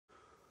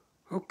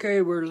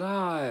Okay, we're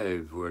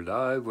live. We're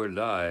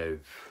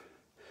live.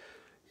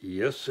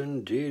 Yes,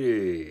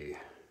 indeedy.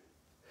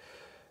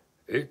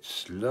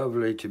 It's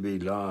lovely to be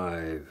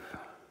live.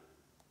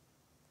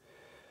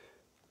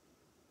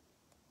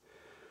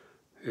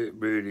 It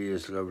really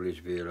is lovely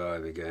to be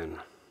alive again.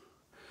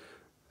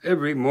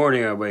 Every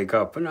morning I wake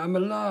up and I'm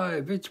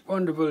alive. It's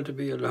wonderful to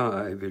be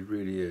alive. It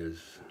really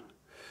is.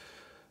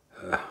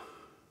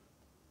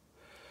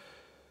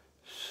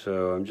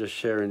 So I'm just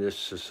sharing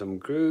this to some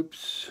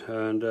groups,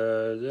 and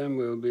then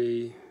we'll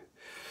be...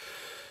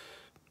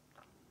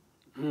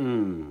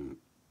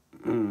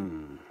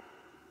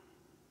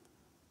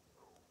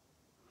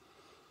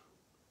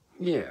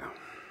 Yeah.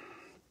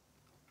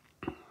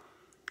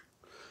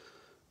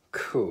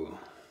 Cool.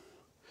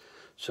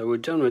 So we're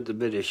done with the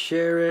bit of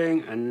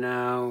sharing, and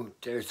now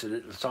there's a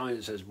little sign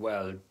that says,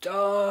 well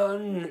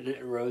done,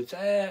 little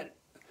Rosette.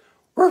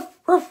 Woof,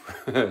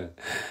 woof.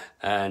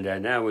 And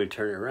now we'll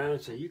turn it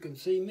around so you can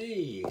see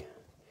me.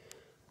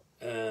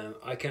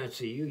 I can't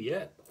see you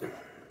yet,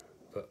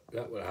 but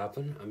that will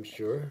happen, I'm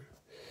sure.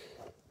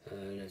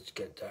 Let's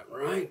get that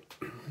right.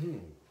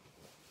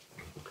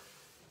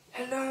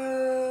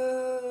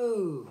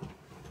 Hello!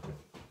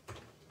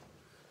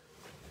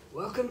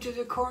 Welcome to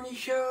the Corny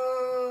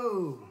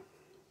Show!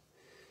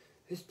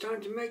 It's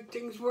time to make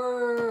things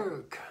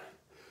work!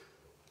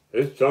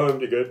 It's time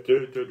to get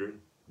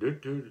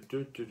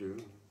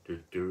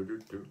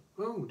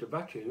Oh, the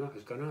battery in that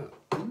has gone out.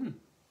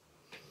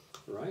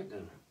 Right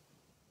then.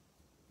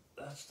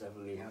 That's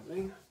definitely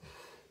happening.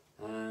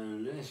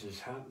 And this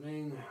is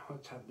happening.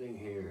 What's happening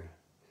here?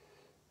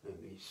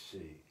 Let me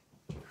see.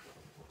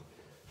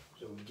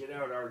 So we get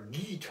out our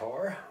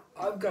guitar.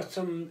 I've got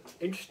some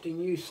interesting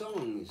new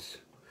songs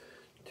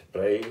to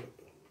play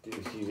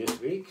with you this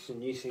week. Some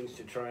new things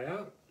to try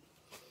out.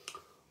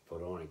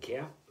 Put on a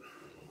cap.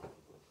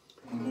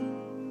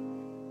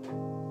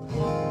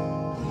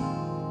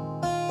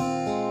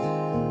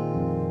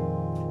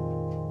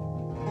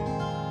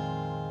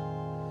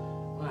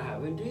 I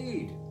have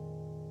indeed.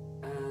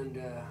 And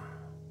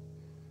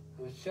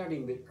I'm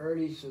starting a bit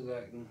early so that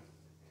I can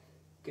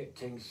get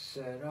things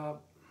set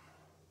up.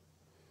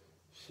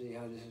 See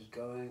how this is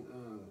going.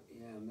 Oh,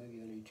 yeah,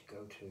 maybe I need to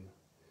go to...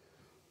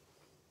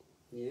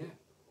 Yeah.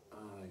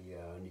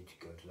 Yeah, I need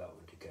to go to that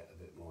one to get a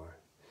bit more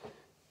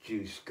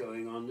juice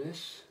going on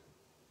this.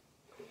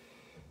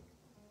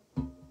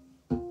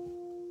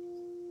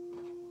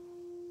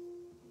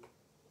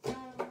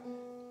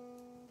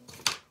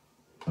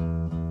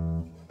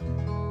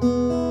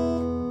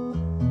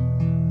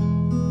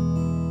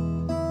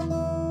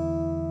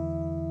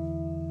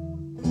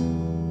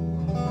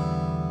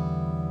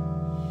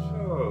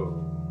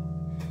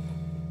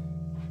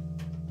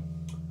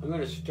 I'm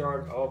going to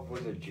start off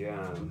with a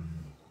jam.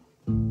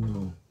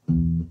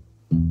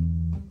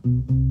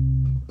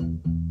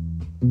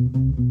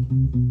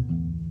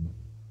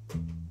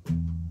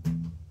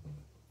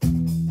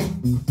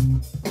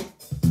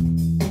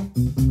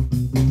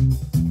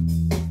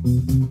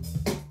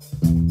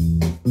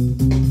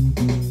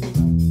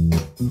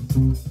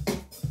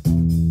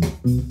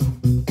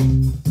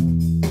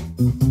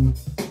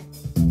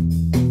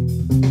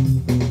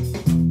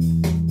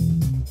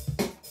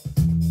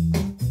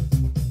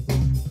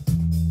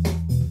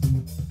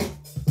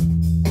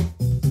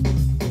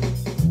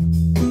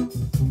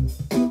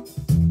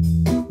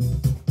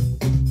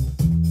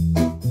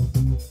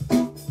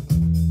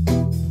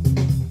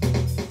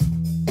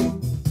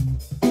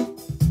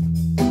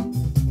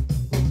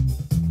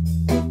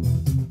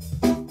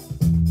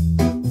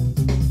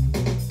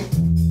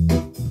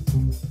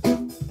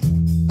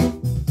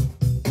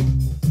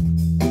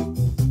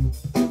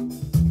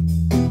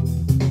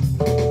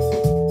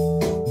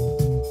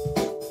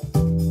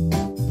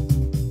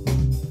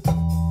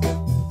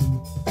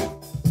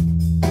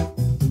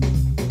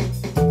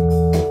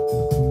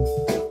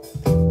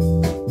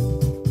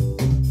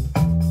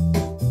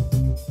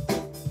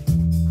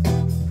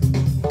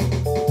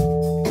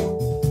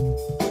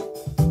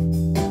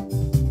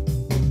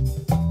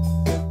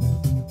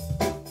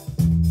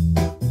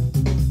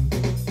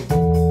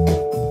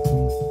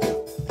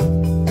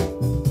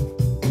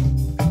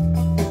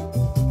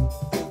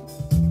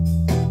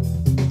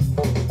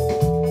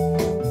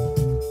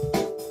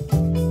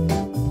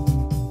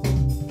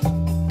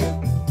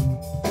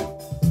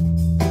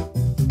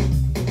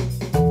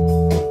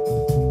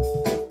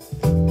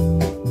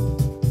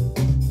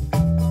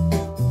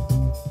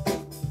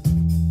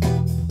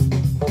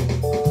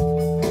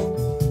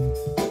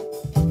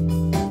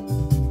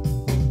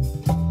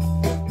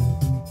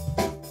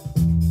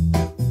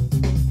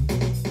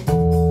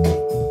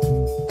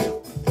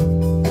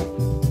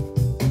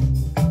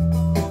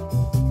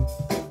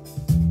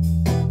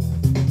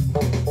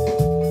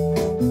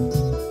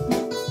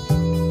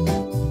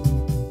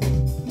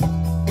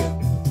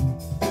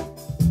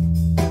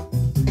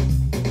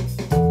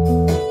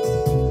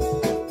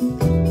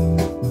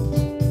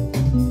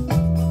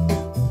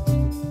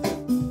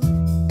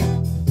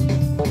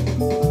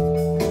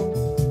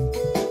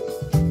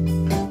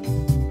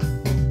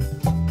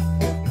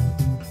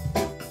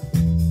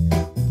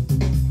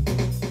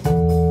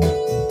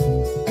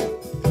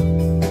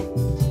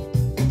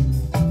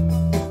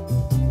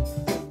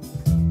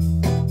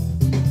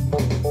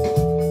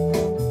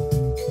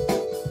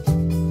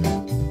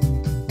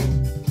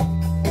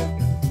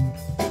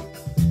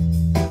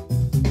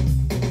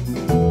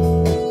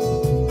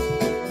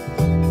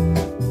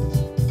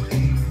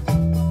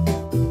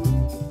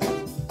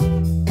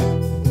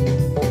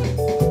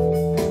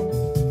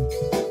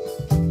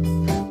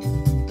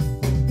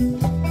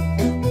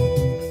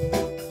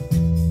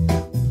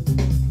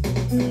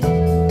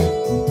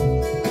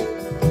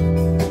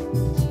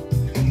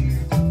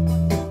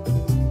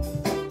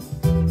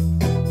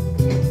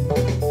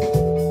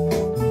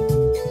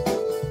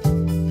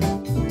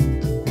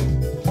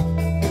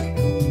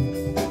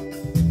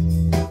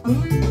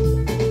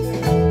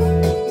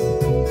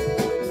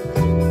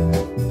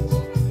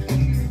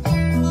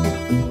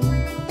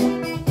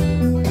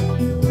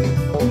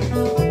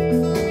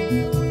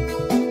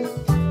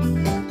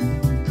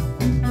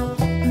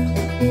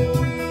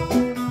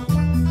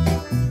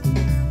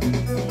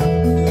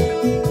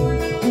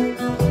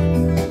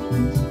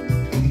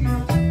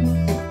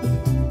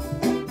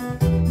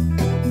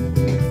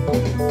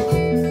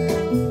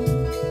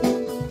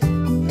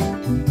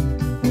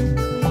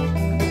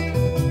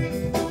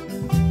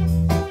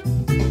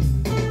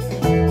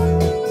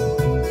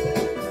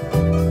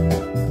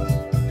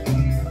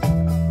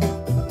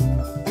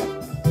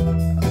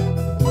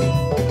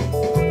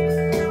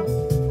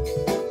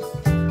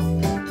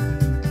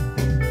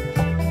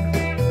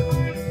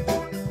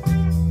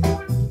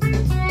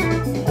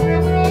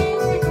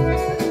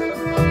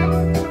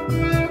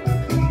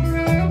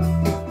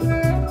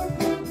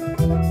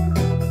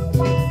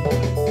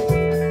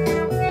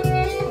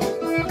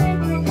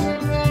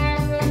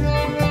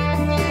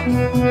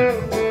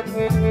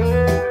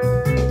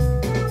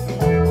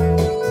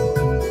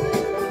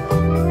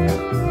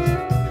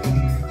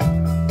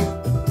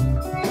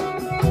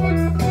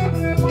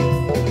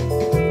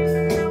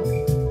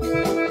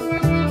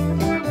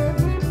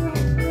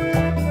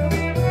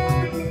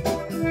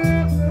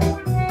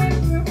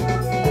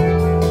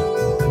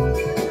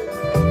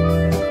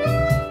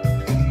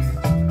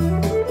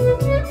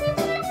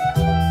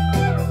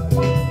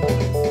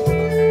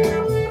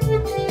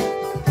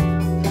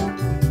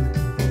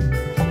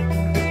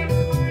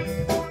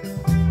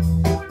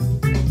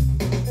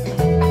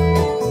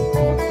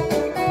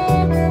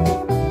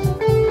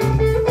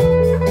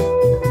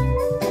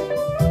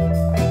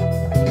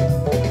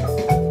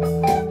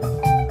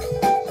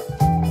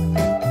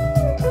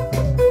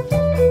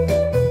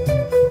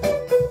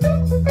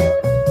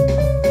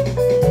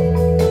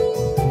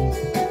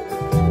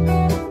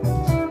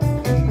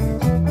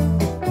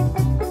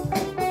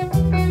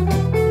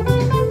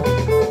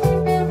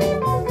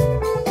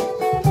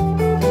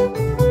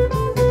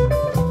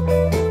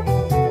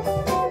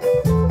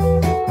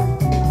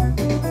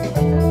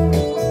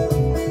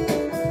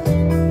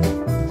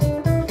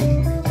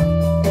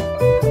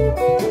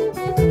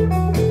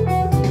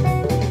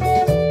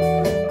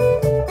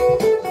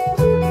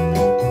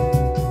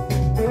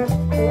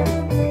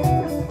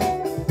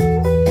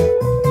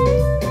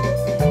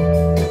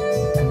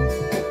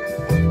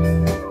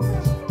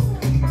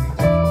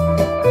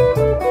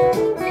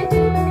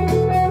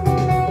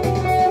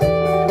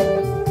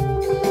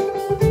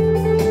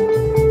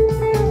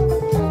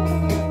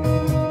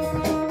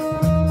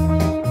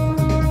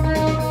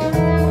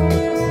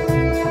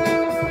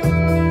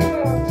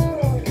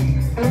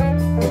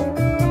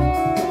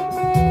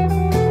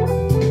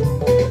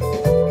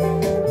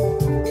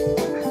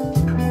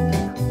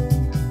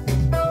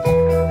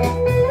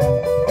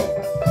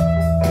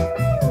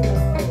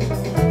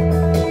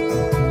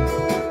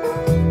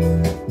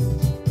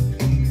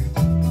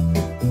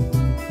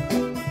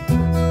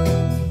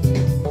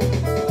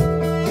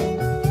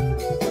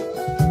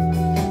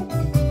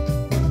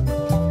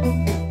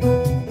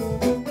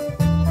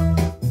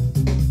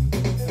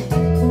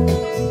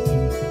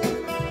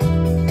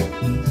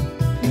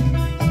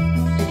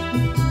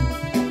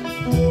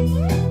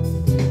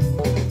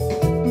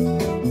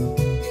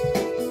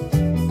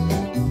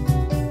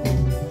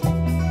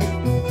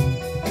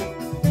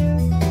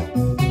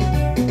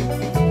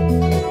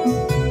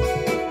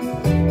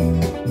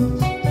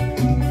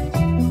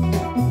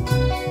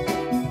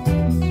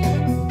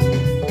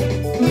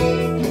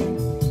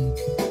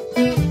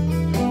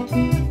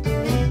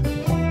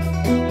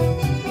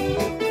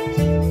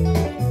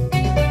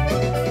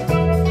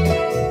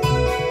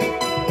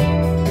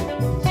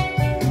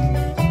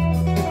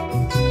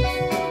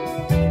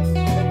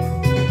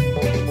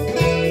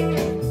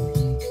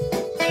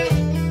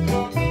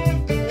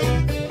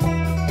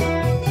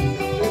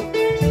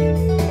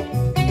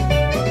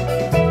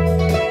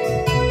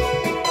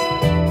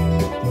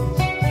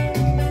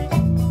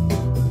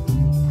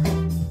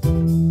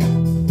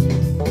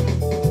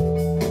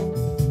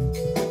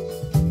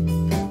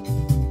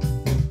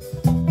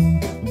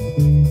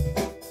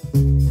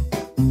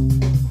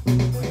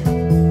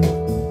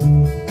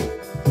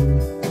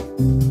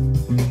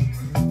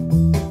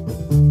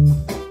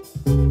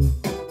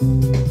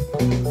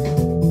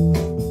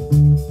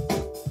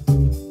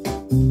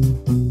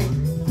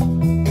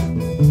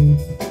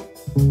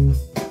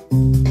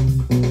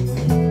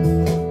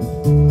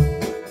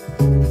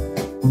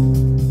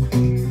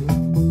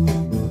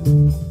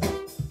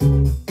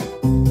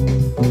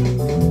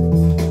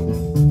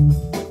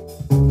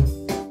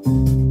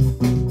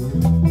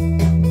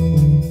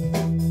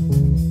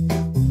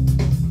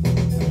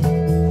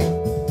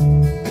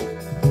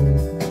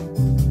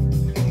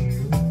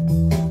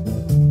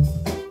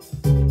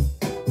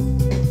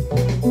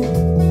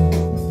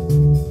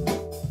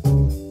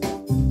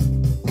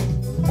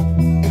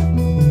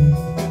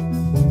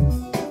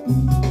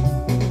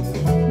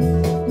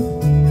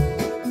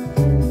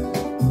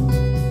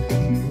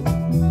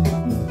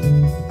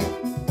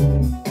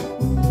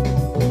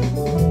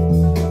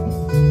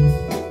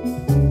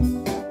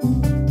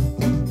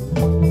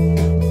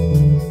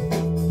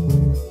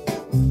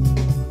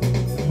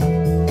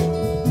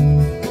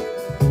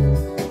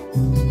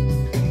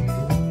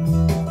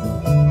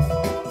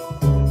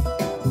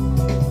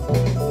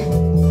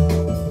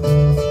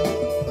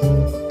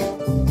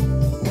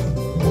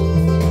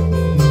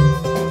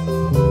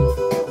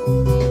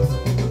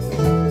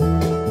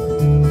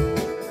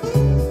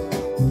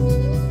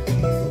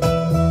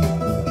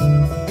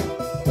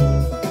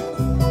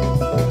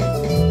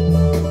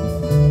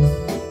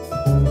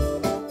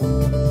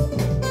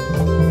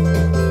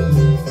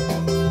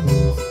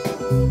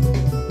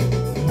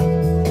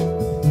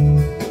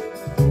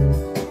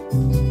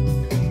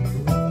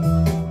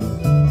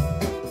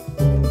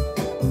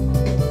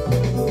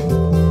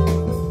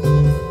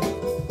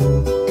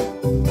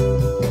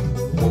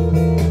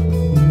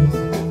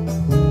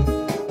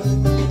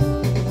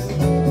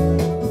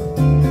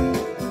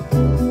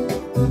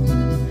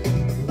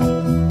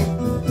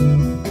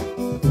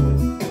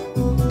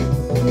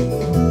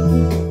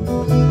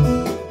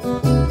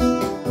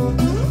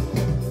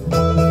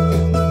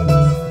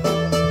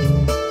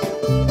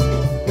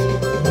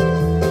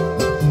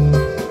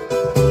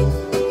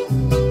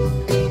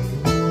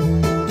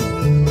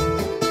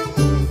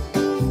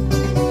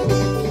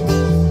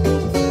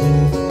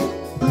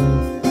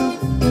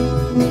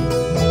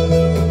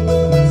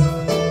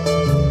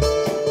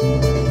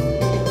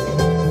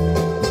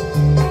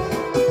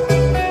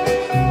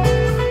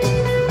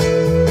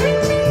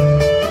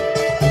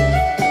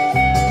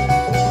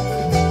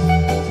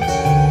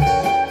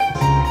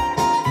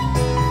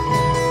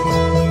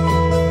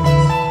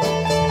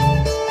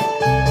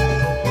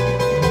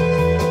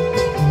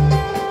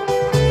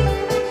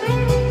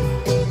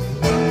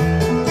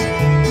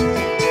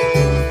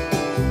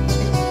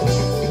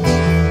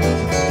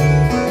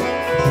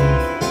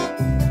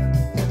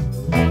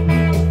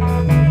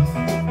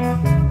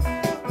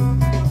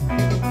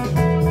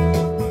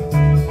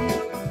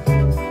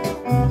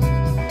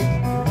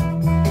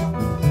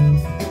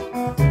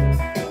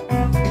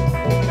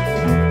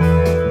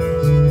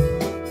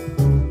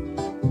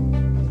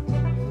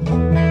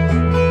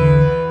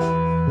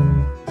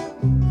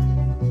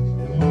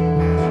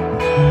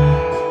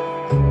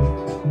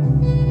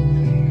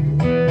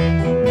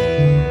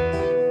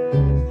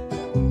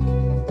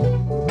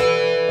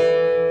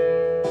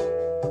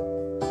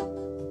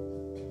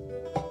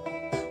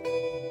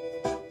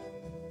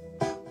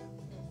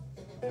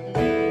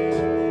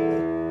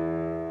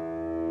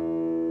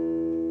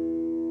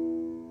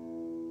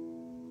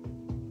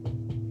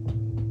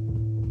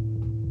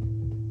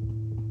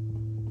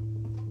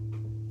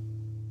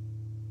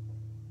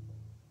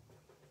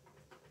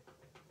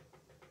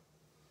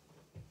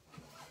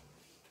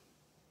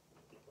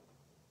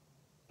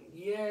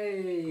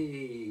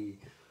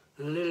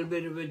 a little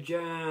bit of a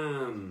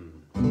jam.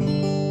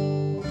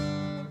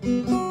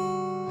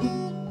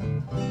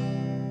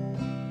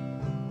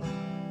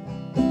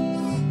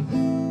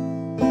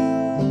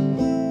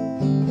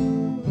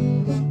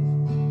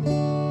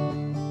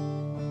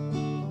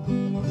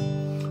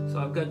 So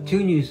I've got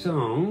 2 new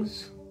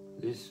songs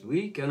this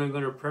week, and I'm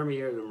going to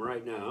premiere them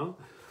right now.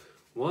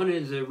 One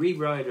is a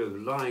rewrite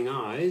of Lying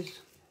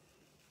Eyes.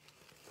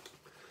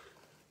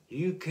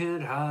 You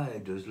can't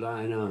hide those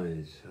lying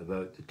eyes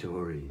about the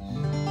Tories.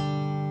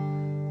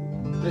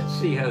 Let's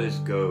see how this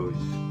goes.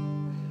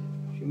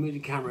 Should move the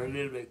camera a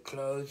little bit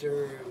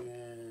closer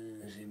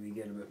and see if we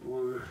get a bit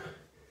more.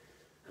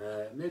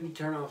 Maybe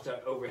turn off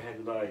that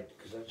overhead light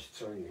because that's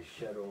throwing a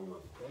shadow on my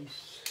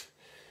face.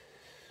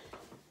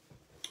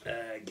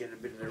 Get a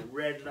bit of the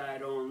red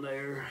light on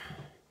there.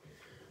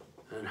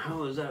 And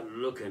how is that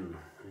looking?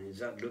 Is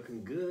that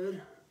looking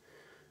good?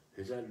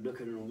 Is that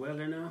looking well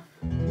enough?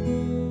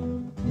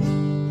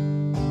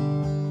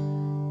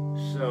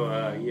 So,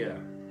 yeah.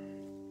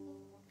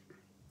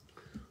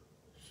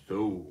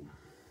 So.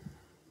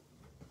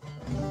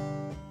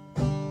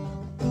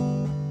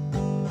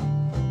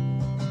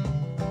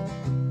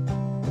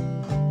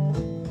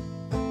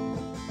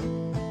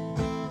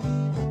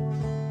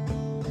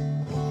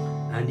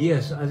 And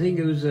yes, I think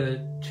it was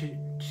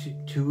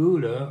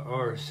Tuula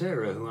or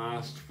Sarah who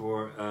asked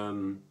for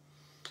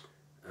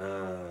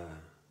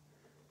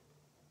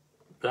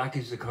black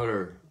is the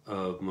colour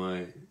of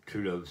my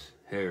true love's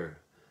hair,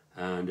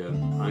 and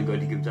I'm going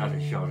to give that a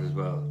shot as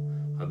well.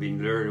 I've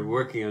been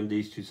working on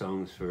these 2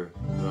 songs for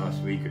the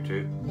last week or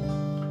 2.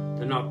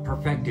 They're not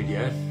perfected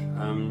yet,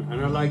 and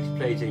I like to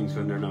play things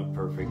when they're not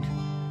perfect.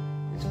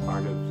 It's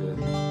part of the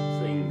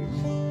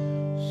things.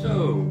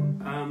 So,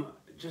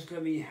 just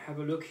let me have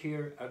a look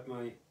here at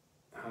my,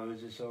 how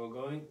is this all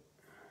going?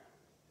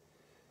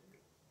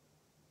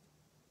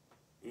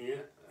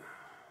 Yeah.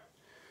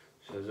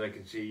 So as I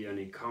can see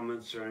any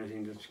comments or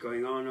anything that's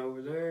going on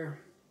over there.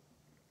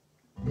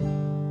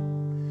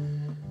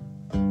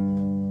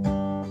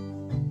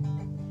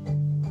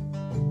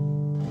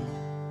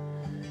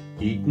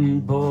 Eaton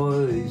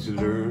boys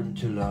learn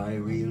to lie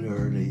real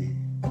early.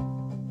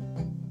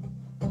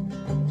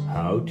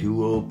 How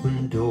to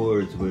open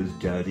doors was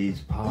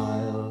Daddy's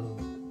pile.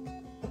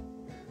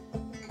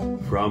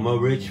 From a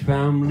rich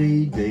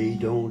family they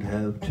don't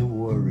have to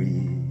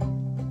worry.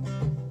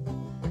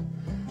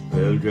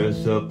 They'll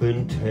dress up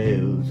in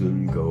tails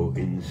and go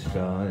in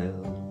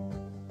style.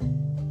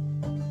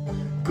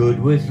 Good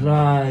with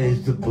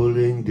lies, the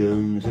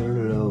Bullingdons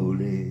are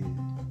lowly.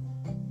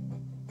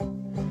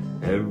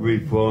 Every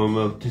form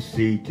of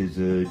deceit is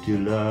a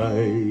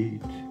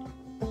delight.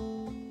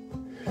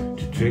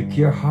 To trick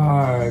your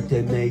heart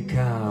they make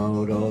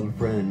out all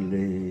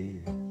friendly.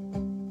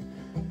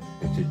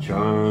 It's a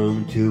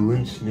charm to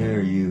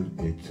ensnare you,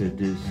 it's a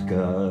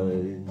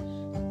disguise.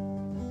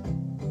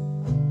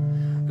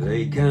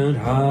 They can't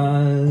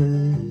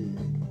hide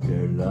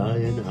their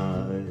lying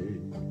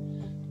eyes,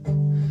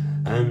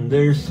 and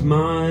their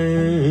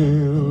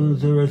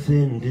smiles are a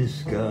thin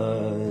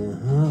disguise.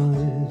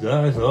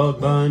 I thought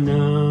by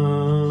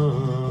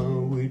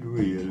now we'd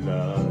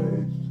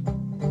realize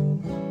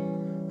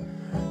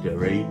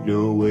there ain't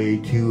no way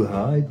to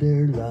hide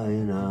their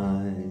lying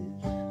eyes.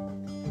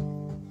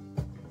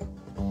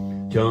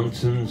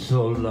 Johnson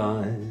sold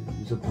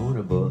lies upon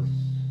a bus,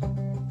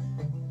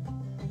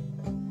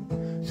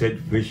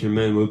 said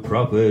fishermen would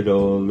profit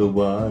all the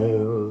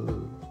while.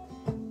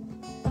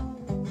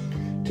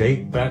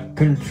 Take back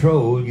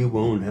control, you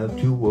won't have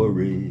to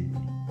worry.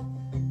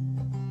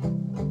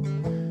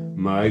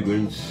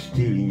 Migrants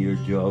stealing your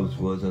jobs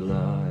was a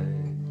lie.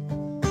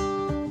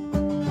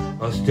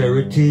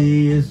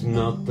 Austerity is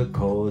not the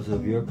cause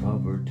of your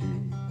poverty.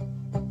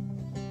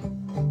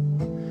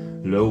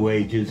 Low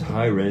wages,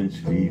 high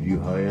rents leave you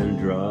high and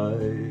dry.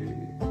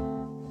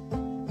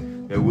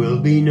 There will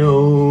be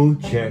no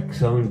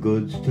checks on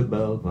goods to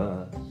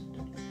Belfast.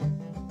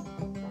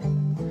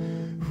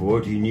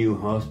 40 new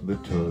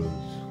hospitals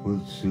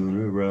will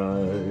soon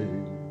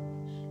arise.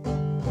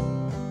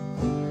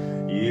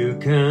 You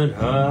can't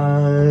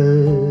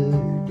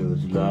hide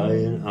those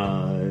lying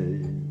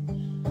eyes,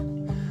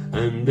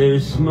 and their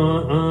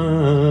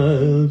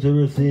smiles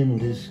are a thin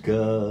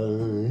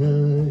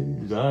disguise.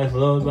 I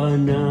thought by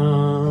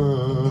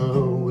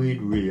now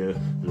we'd realize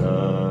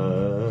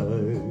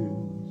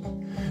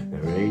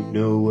there ain't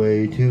no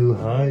way to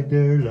hide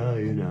their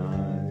lying eyes.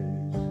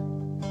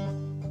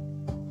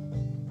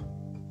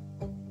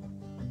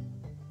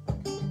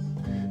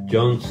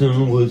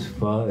 Johnson was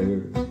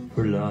fired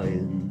for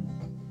lying,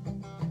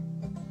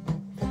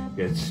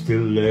 yet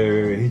still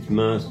they're his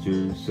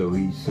masters, so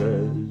he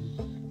says.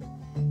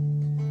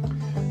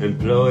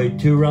 Employed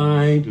to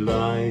write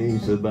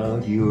lies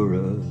about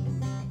Europe,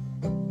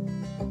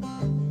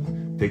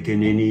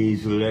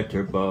 Pickaninny's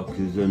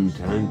letterboxes and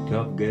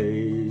tank-top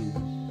gaze.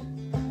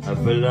 A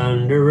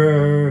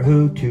philanderer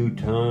who 2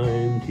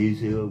 timed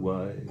his ill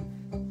wife.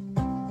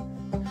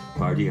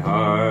 Party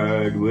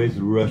hard with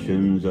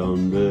Russians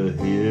on the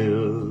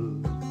hill.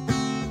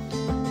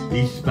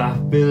 He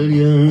spaffed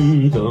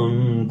billions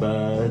on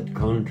bad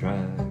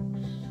contracts.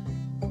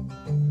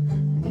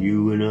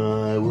 You and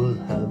I will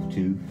have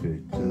to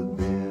fit the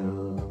bill.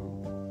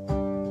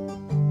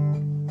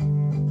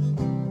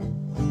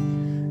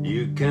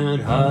 You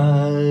can't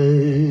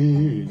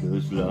hide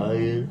those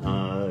lying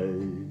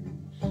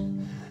eyes,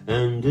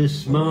 and the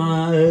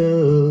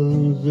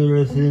smiles are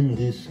a thin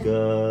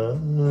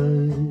disguise.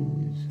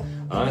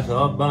 I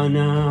thought by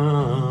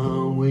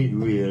now we'd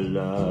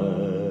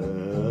realize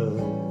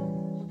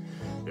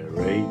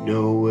there ain't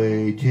no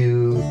way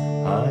to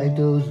hide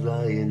those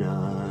lying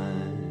eyes.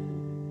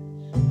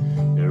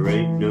 There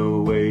ain't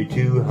no way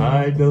to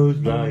hide those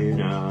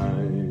lying eyes.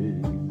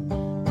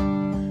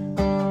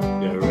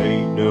 There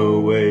ain't no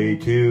way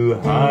to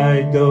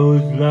hide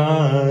those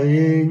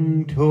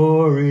lying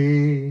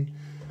Tory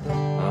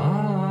eyes.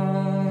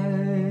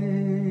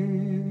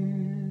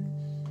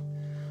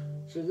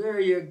 So there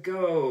you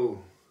go.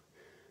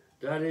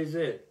 That is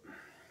it.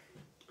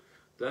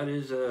 That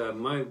is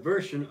my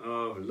version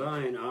of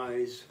Lying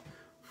Eyes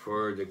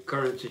for the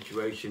current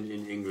situation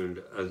in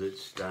England as it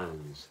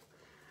stands.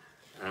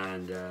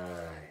 And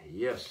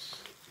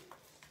yes,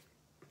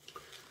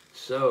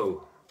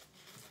 so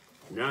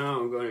now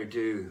I'm going to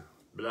do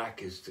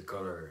Black is the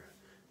Colour,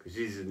 because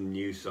these are the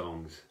new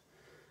songs.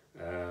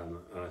 I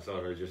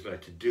thought I'd just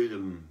like to do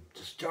them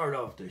to start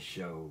off the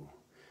show.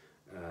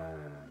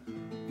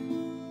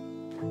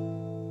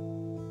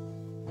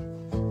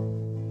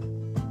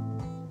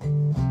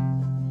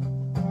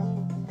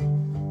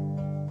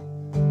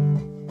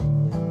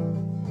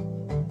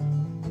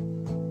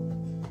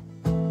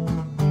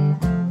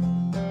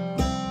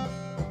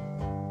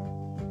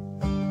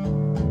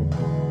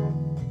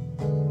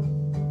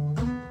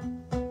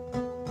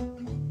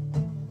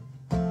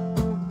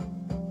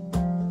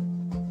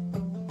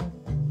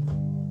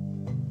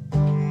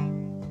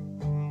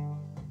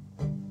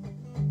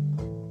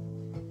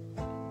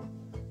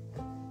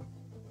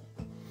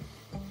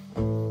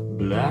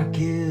 Black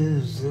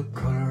is the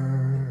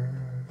colour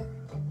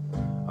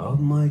of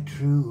my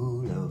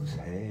true love's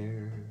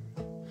hair.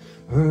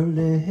 Her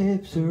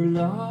lips are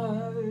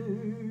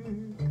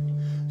like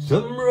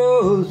some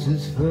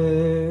roses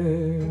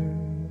fair.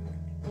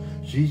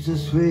 She's the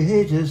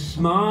sweetest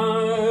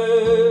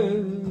smile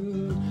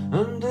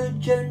and the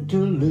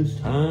gentlest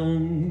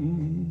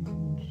hands.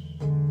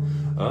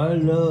 I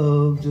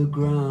love the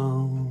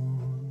ground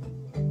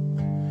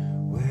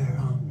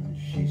whereon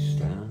she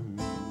stands.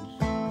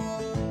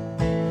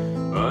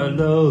 I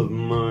love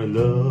my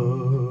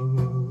love,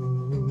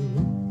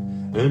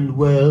 and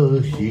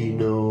well she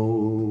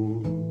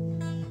knows.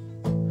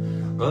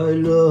 I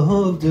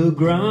love the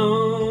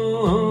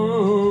ground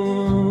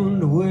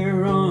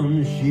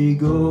whereon she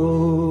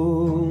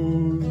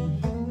goes.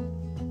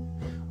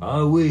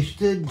 I wish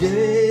the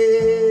day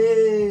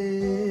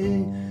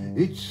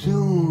it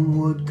soon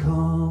would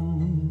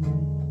come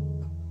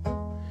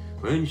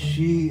when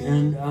she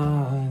and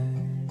I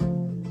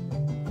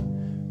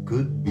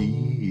could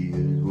be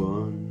as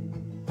one.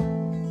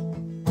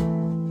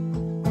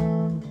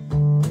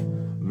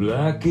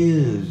 Black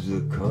is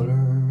the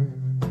colour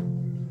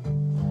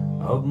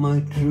of my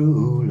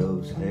true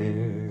love's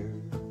hair.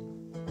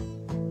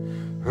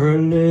 Her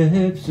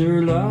lips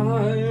are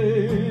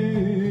like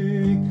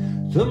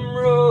some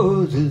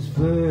roses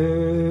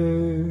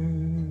fair.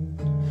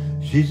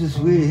 She's the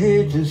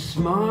sweetest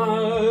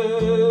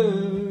smile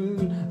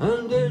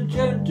and the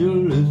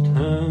gentlest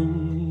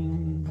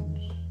hands.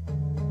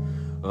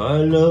 I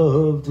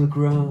love the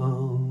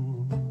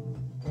ground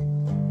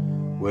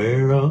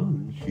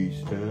whereon she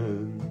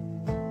stands.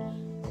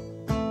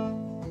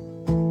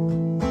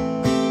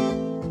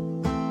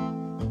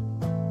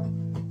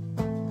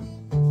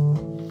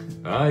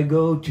 I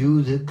go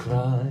to the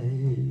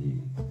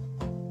Clyde,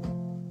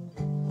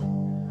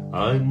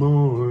 I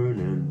mourn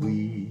and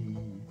weep,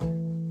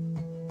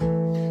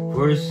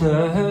 for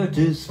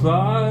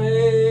satisfied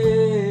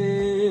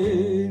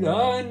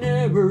I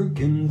never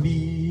can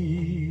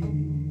be.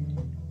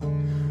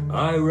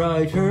 I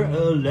write her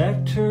a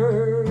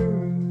letter,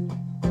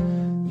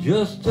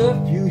 just a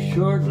few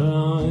short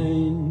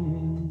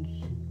lines,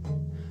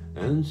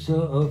 and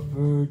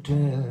suffer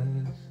death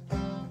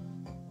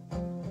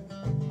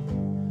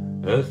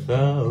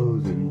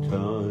 1,000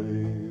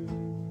 times.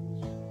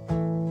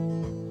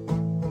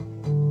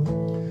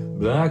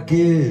 Black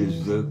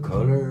is the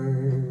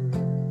colour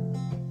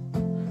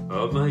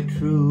of my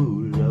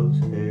true love's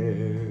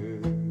hair.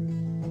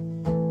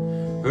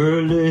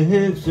 Her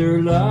lips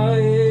are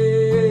like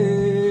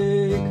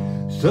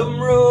some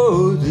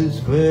roses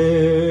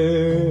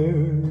fair.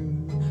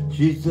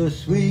 She's the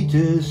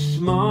sweetest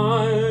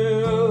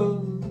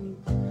smile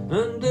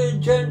and the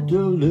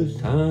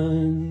gentlest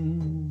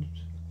hands.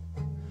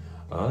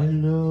 I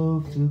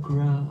love the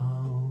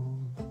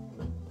ground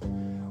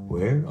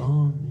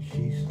whereon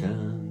she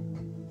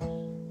stands.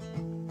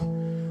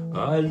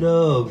 I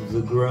love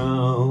the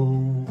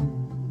ground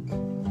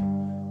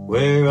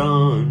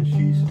whereon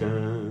she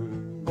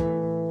stands.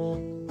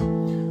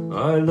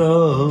 I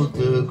love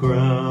the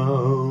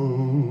ground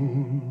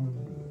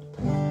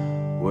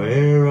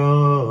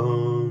whereon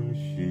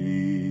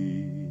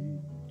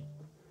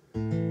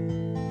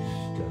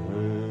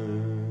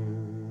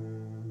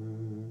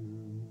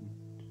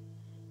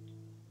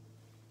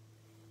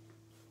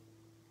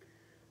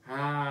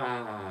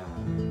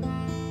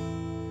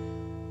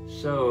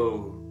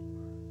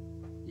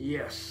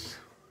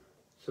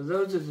So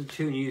those are the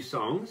two new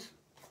songs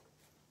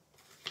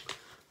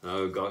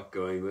I've got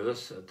going with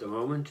us at the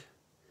moment.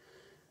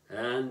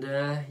 And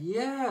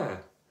yeah,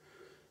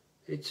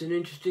 it's an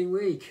interesting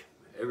week.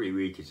 Every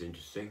week is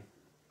interesting.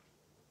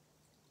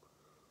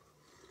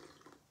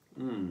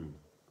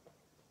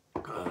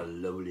 A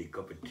lovely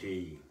cup of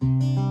tea.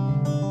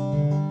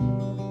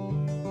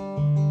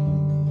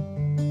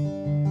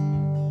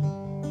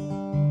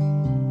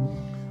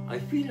 I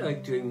feel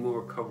like doing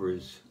more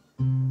covers.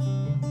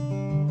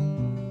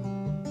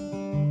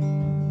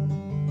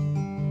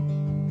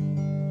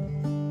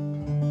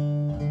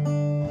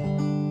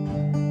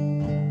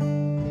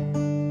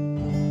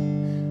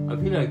 I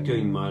feel like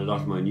doing a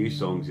lot of my new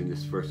songs in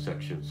this first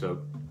section,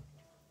 so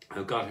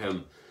I've got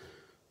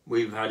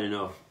We've Had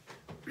Enough,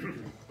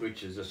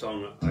 which is a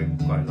song I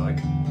quite like.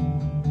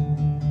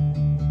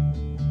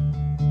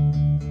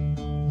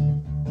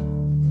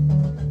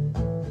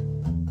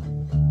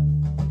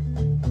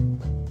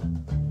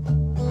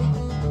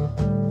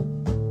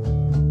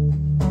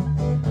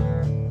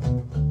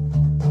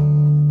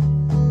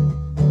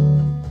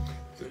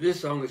 So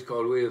this song is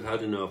called We Have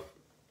Had Enough,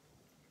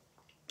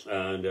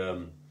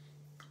 and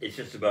it's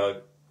just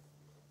about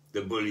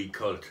the bully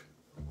cult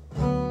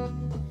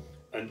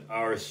and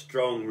our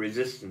strong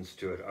resistance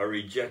to it, our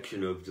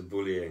rejection of the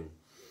bullying,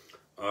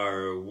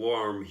 our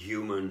warm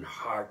human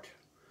heart,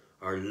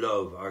 our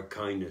love, our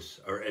kindness,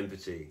 our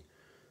empathy,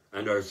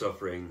 and our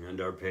suffering and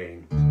our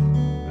pain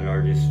and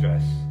our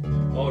distress,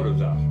 all of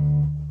that.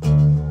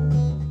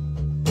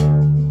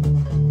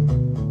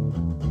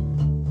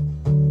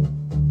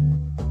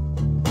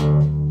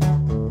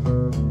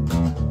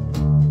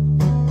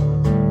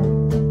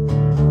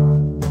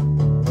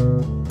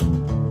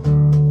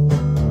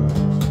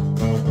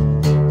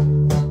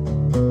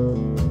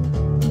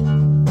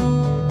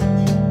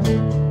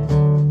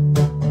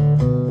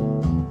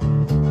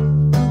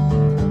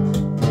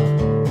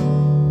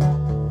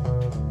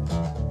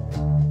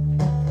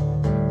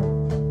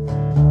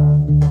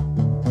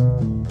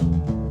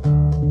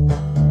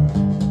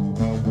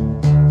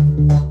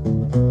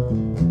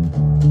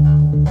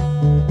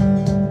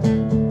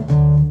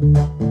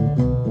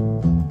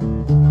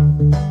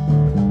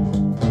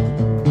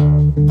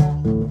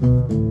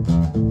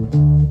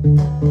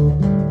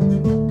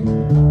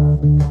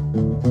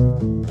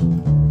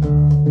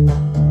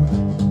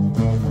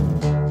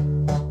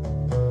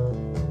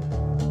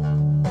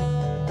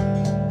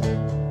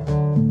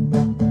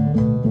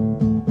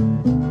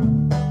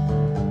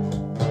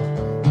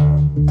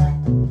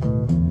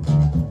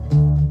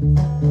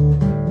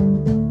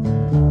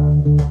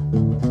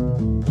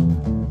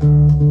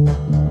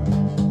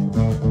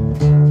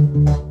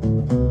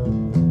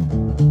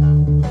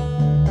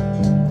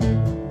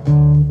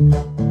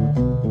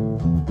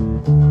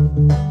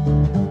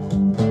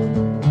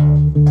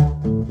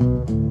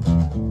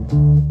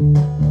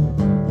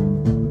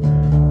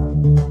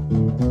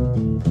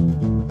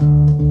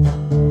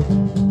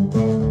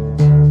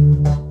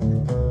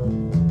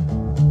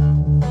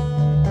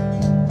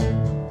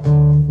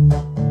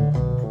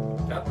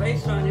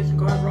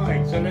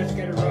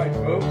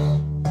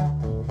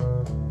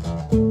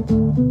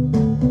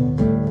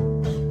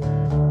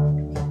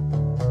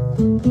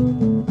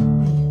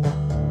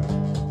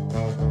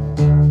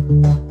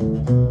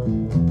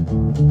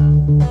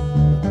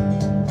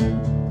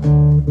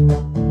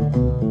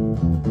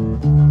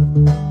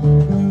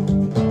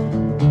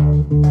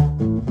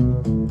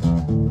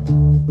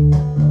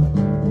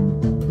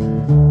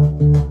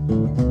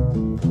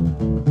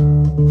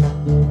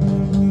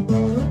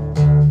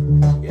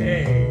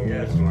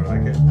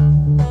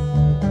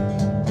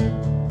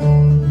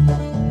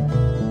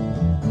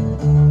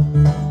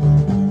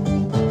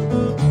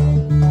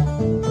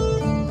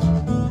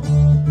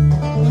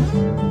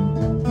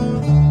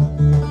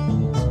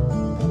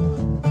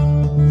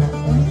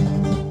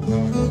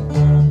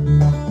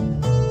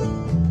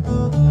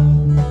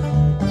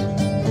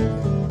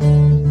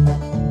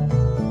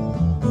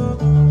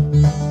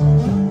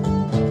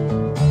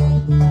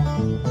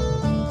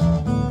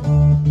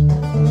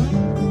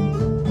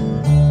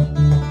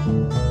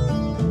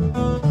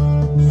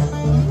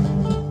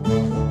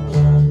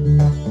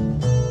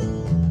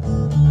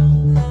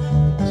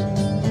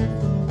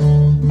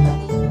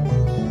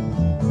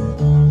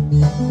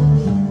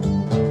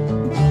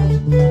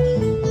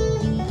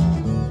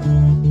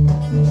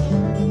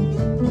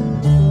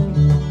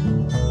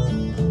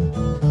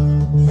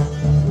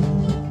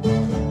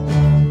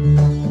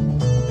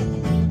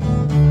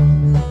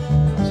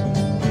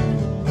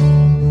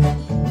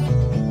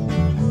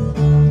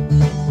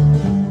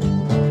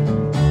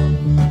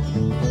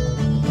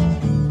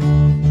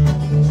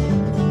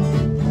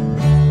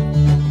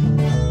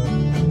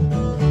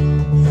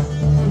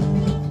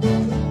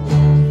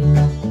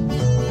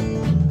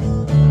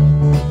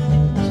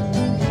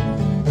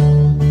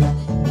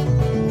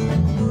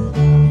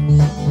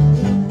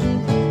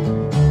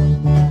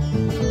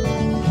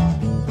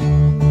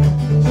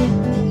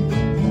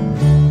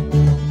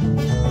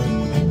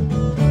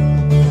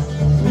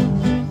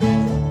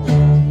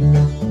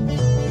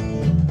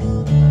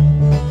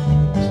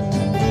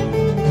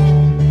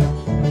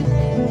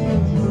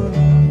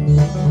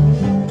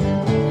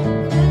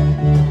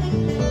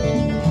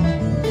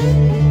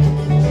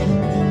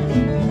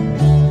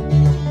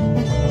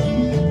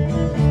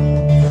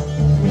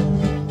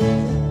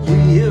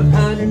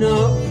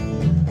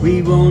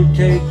 We won't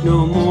take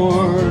no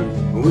more.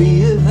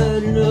 We have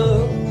had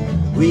enough.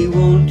 We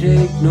won't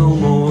take no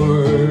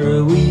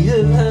more. We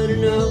have had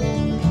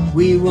enough.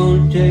 We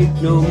won't take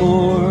no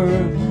more.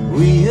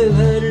 We have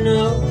had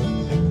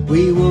enough.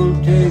 We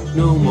won't take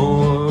no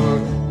more.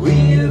 We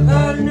have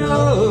had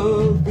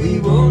enough. We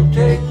won't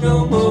take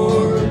no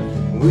more.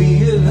 We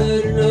have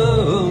had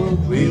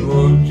enough. We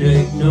won't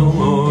take no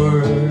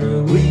more.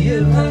 We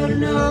have had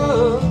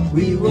enough.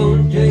 We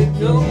won't take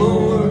no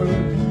more.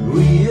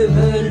 We have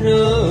had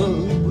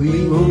enough.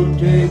 We won't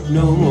take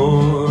no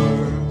more.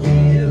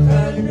 We have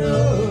had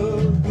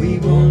enough. We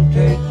won't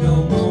take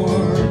no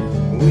more.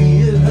 We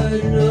have had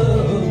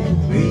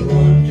enough. We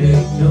won't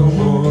take no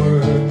more.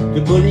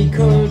 The bully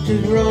cult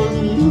has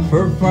run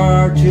for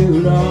far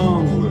too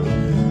long.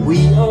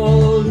 We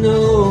all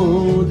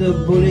know the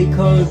bully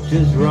cult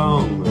is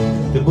wrong.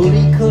 The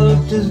bully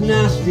cult is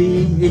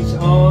nasty, it's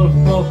all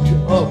fucked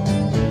up.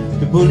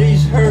 The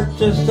bullies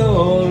hurt us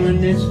all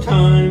and it's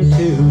time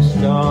to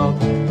stop.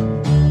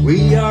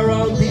 We are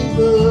all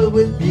people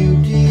with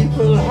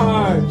beautiful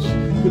hearts.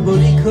 The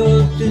bully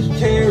cult is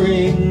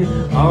tearing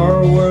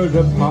our world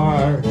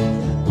apart.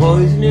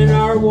 Poison in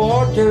our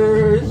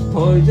waters,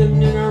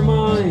 poison in our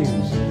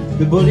minds.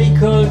 The bully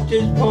cult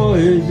is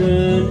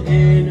poison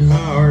in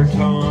our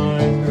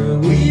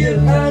time. We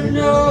have had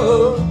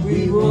enough,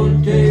 we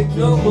won't take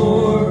no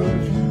more.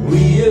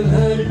 We have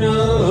had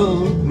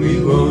enough,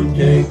 we won't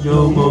take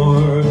no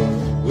more.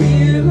 We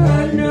have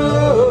had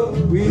enough,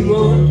 we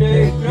won't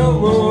take no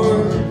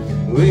more.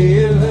 We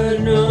have had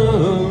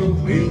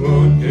enough, we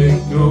won't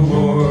take no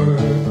more.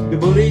 The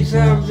bullies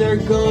have their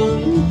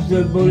guns,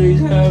 the bullies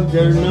have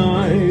their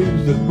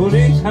knives, the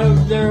bullies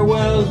have their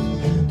wealth.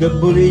 The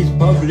bullies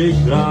publish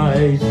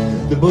lies.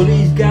 The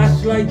bullies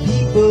gaslight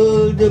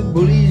people. The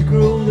bullies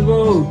groom the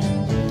vote.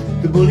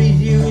 The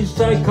bullies use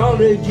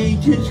psychology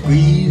to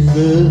squeeze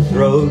the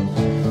throats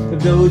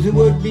of those who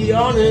would be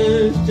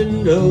honest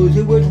and those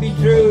who would be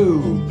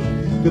true.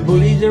 The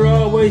bullies are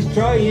always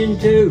trying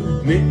to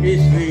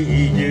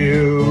mislead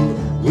you.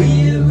 We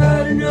have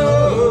had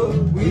enough.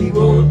 We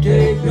won't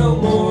take no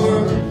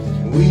more.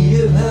 We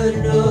have had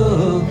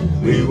enough.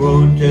 We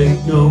won't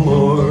take no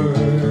more.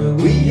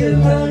 We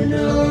have had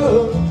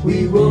enough.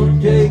 We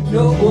won't take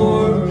no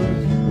more.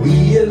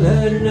 We have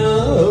had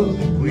enough.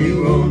 We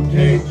won't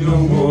take no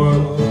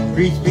more.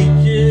 Free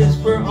speech is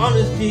for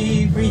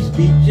honesty. Free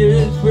speech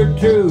is for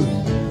truth.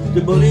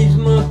 The bullies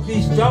must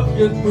be stopped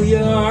if we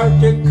are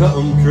to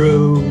come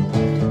true.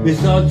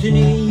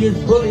 Misogyny is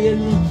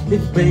bullying.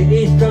 It's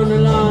based on a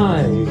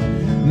lie.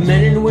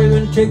 Men and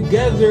women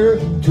together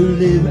to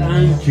live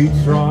and to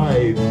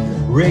thrive.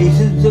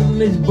 Racism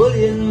is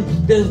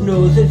bullying, there's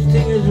no such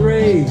thing as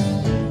race.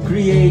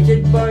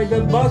 Created by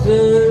the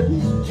bosses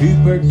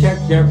to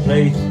protect their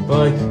place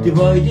by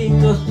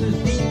dividing us as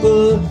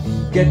people,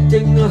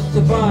 getting us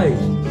to fight.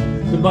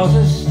 The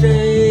bosses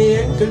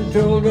stay and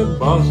control the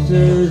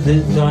bosses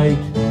inside.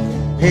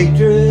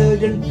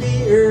 Hatred and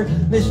fear,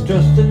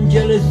 mistrust and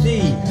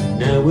jealousy.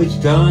 Now it's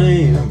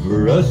time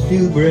for us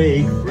to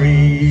break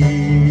free.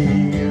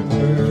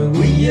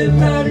 We have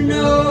had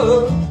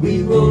enough,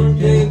 we won't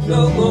take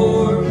no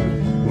more.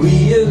 We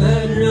have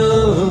had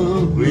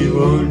enough, we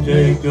won't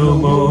take no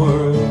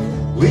more.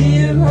 We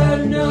have had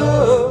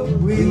enough,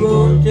 we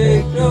won't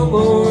take no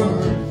more.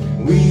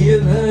 We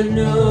have had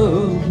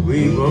enough,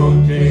 we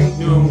won't take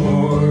no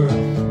more.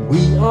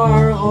 We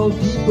are all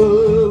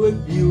people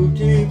with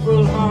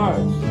beautiful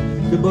hearts.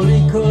 The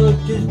bully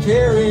cult is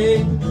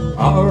tearing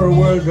our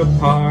world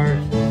apart.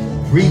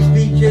 Free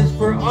speech is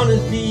for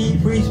honesty,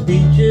 free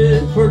speech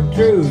is for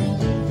truth.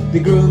 The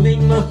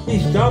grooming must be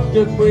stopped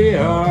if we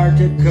are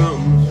to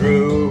come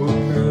through.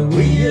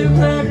 We have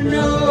had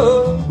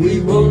enough, we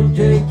won't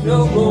take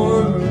no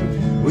more.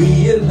 We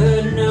have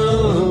had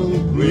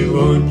enough, we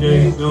won't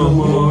take no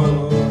more.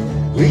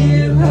 We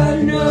have had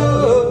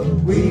enough,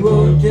 we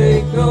won't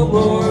take no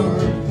more.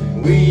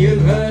 We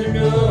have had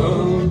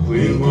enough,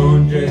 we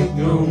won't take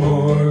no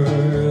more.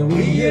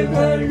 We have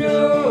had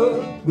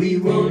enough, we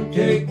won't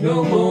take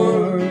no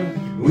more.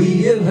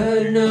 We have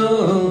had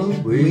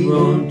enough, we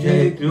won't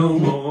take no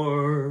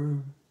more.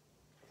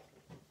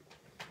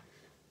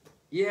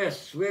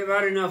 Yes, we've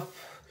had enough.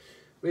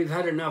 We've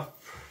had enough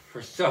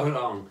for so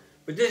long.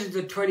 But this is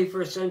the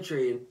 21st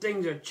century and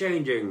things are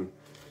changing.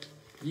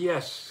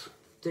 Yes,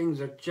 things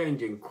are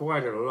changing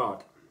quite a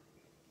lot.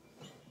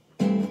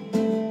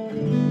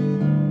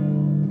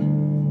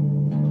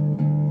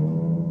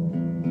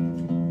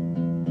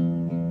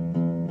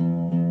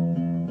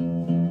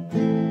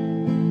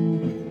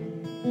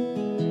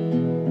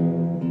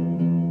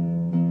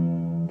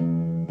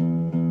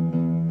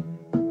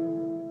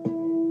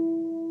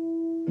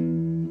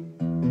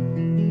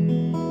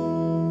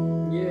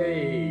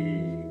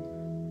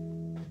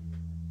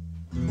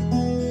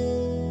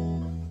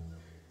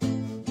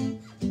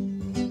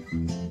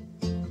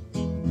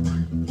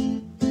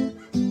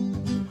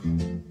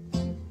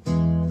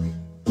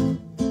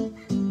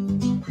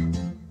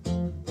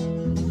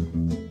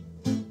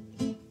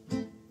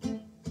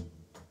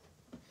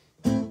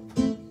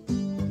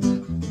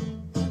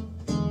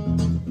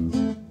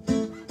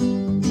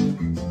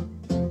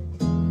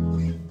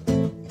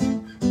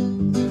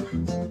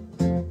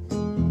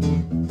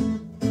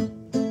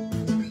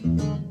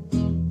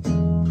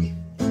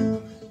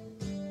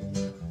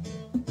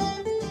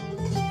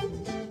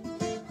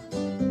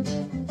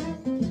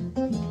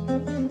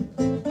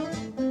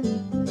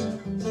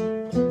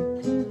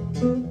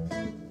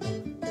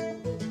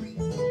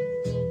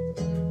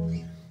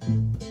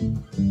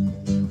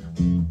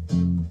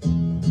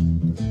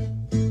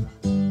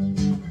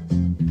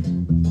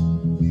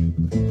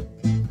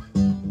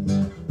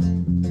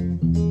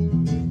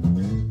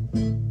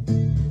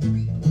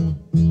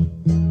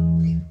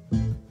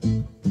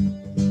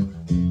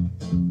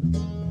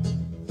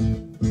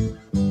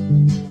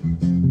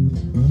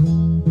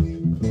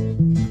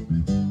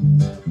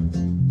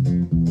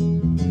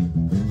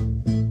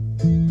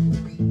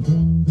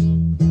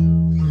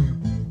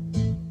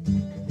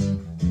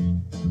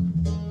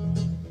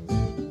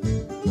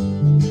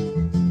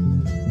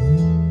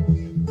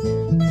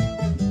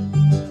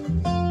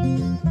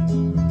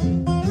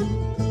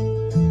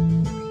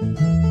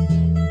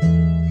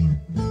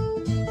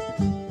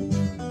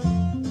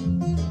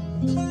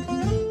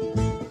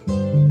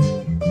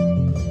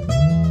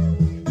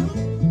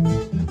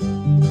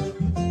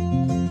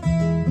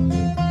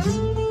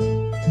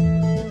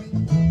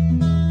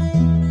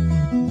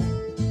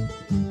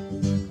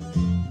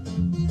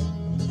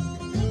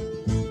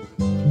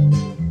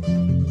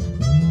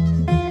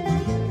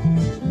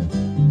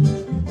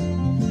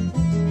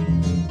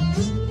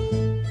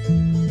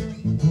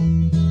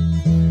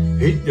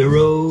 Hit the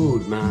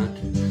road, Matt,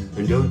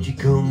 and don't you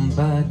come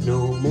back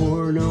no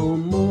more, no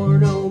more,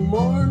 no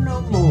more,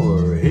 no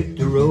more. Hit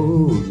the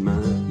road,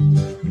 Matt,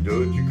 and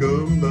don't you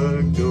come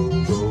back no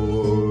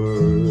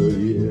more,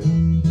 yeah.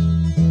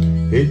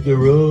 Hit the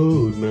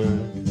road,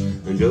 Matt,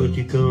 and don't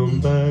you come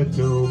back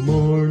no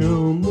more,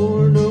 no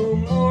more, no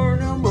more,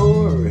 no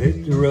more.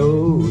 Hit the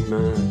road,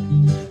 Matt,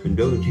 and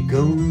don't you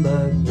come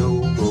back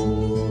no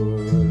more.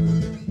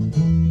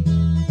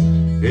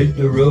 Hit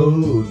the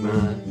road,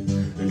 Matt,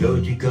 and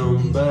don't you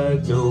come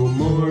back no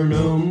more,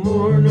 no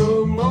more,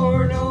 no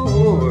more, no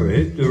more.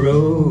 Hit the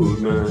road,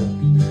 man,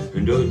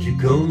 and don't you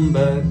come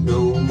back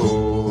no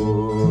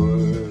more.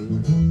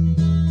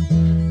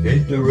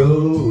 Hit the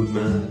road,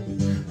 man,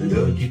 and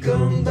don't you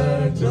come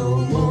back no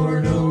more,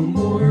 no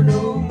more,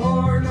 no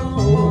more, no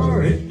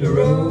more. Hit the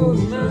road,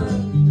 man,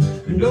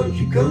 and don't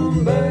you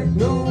come back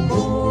no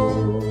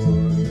more.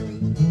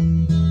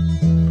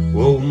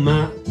 Whoa,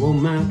 Matt,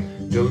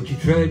 don't you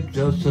tread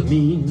us so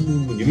mean,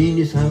 the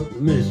meanest house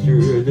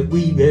minister that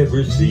we've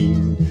ever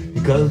seen,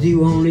 because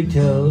you only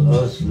tell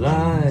us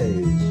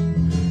lies.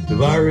 The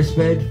virus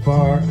spread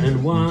far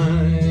and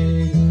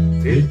wide.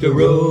 Hit the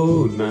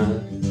road,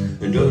 Matt,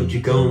 and don't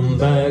you come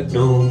back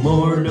no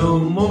more, no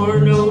more,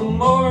 no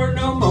more,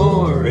 no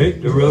more.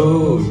 Hit the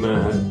road,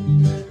 Matt,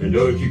 and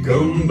don't you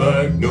come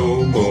back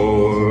no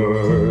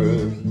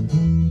more.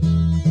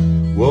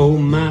 Whoa,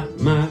 Matt,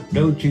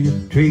 don't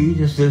you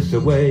treat us this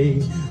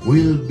way.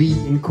 We'll be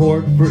in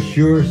court for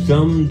sure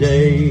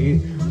someday.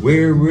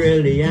 We're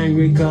really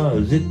angry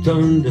cause it's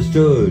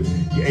understood.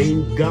 You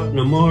ain't got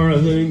no more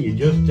than you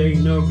just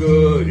ain't no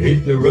good.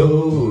 Hit the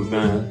road,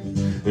 Matt,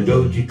 and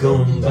don't you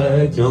come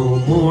back no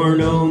more,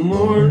 no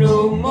more,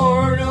 no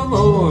more, no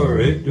more.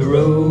 Hit the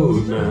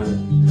road, Matt,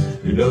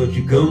 and don't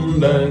you come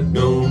back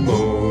no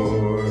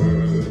more.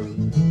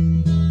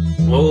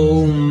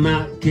 Oh,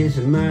 Matt,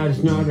 kissing Matt,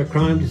 it's not a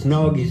crime to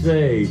snog, you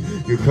say.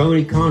 Your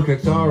crony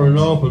contracts are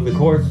unlawful, the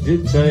courts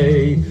did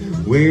say.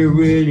 We're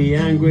really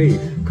angry,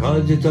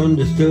 cause it's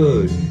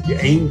understood. You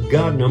ain't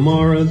got no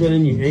more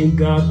than you ain't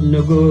got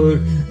no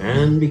good.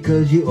 And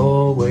because you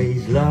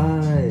always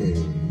lie,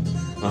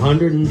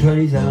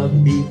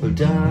 120,000 people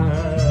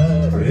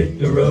die. Hit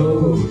the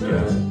road,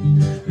 Jack,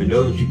 and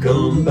don't you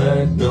come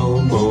back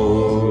no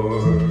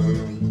more.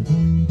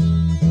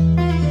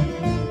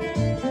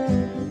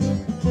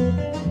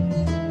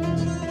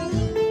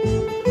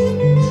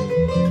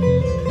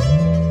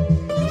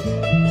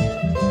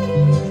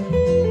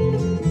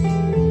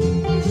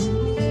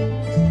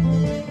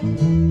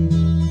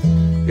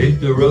 Hit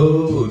the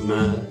road,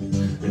 Matt,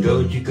 and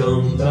don't you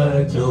come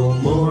back no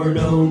more,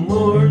 no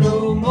more,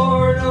 no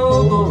more,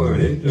 no more.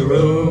 Hit the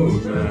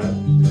road, Matt,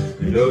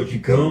 and don't you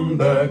come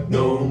back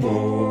no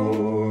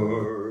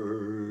more.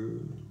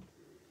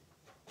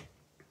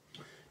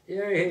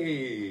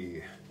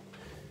 Yay!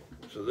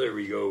 So there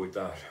we go with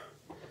that.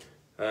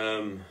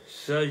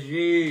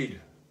 Sajid,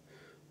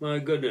 my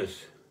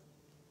goodness,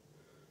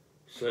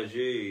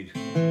 Sajid.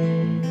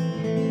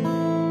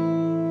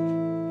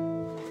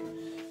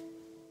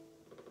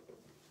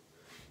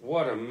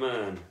 What a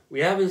man.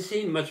 We haven't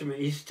seen much of him.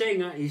 He's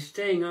staying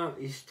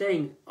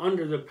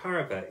under the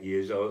parapet, he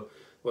is.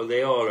 Well,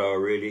 they all are,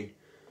 really.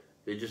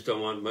 They just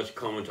don't want much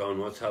comment on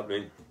what's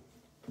happening.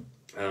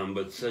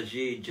 But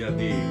Sajid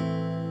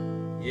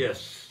Javid.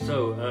 Yes,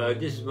 so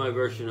this is my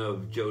version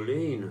of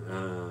Jolene,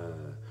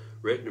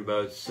 written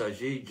about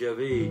Sajid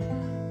Javid,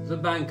 the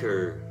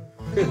banker.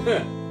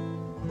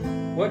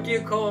 What do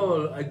you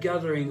call a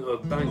gathering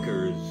of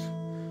bankers?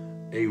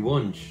 A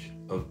bunch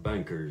of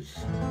bankers.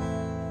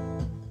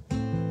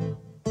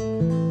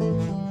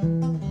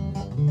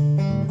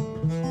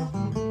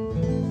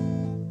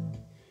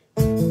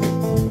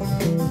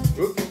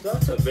 Oops,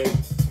 that's a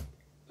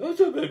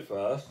bit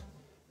fast.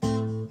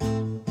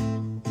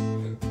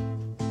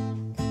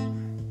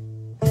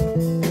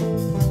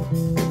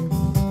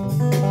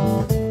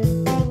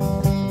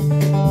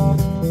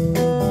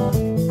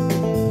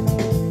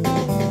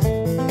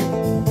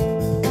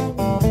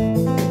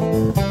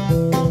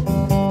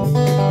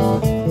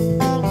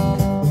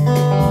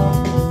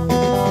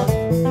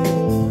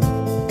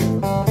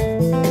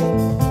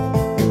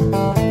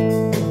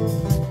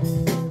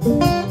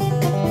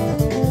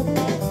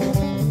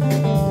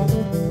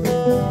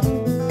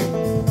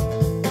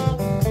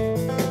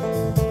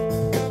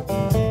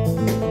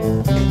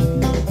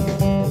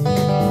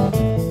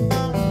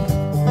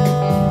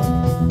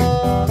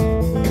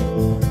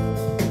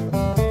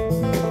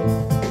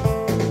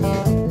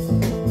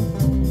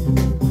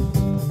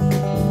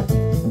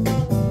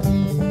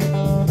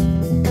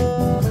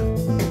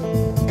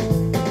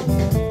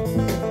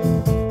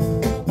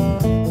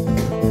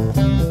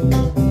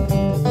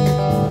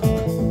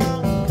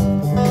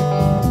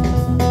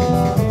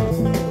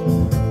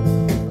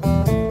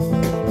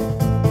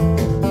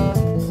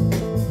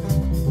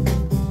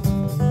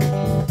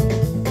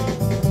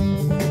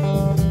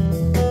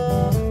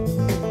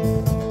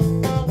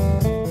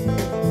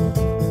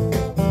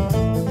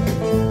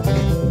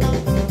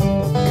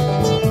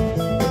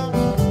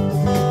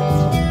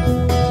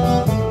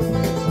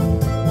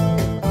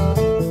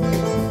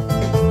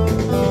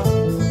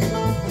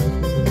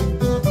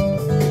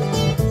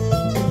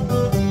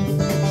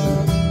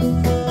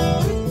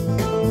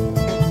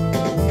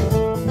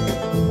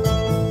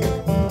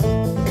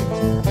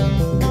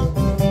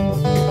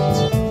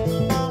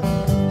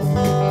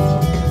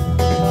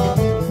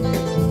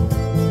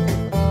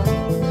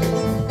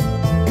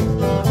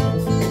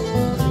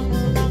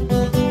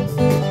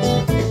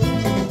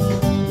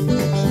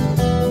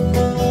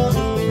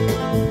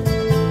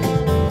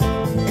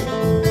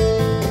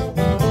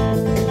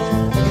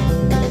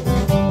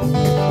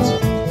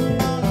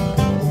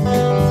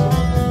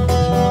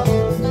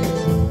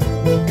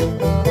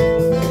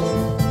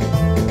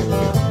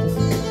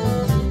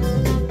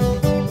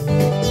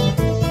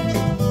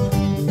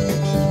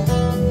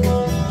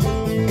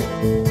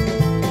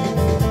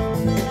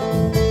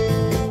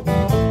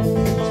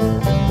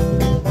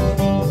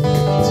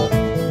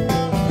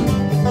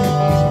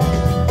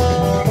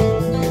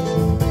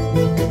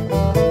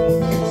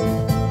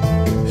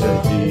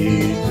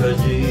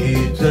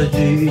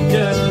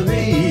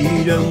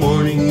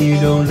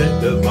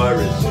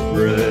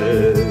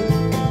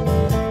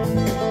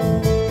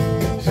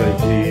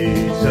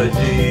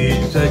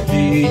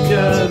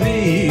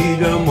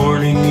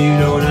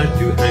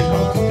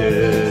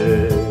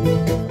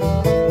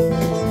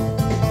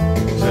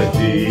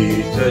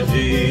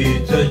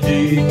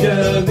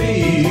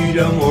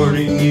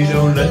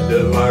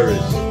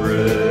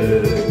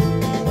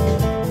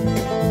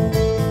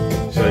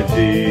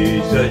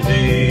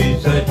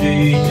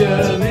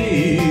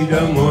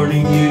 the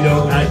morning you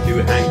don't have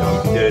to hang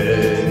out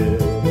still.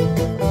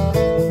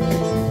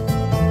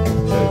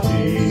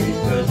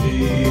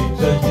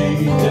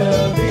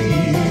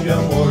 The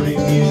morning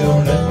you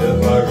don't let the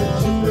virus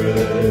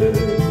spread.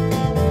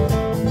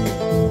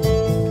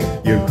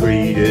 Your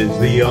greed is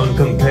beyond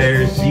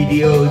compare,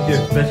 CDO's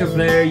your special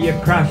flair, you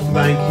crash the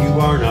bank, you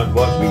are not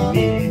what we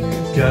need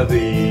to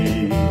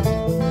be.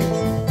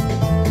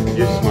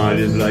 Your smile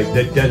is like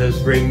the dead of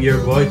spring, your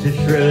voice is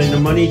shrill in the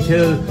money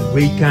till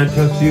we can't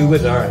trust you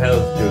with our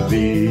health to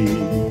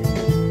be.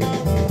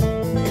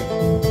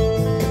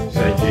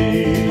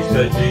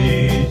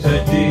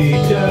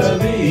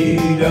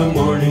 The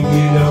morning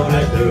you don't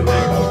have to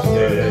hang out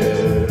still.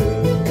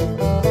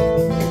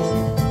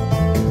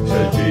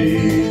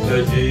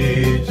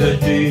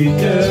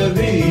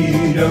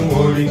 The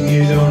morning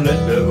you don't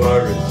let the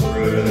virus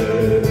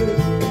spread.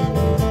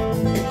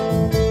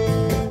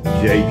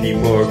 JP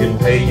Morgan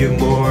pay you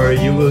more,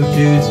 you will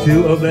choose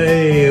to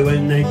obey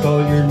when they call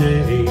your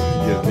name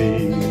to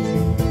be.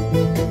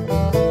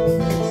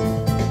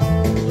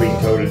 We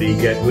totally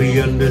get, we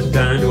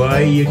understand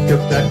why you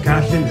took that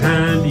cash in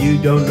hand. You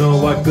don't know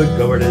what good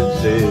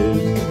governance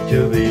is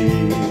to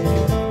be.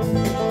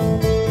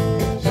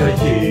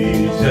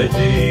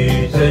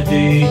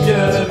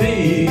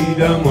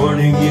 The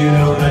morning you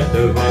don't let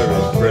the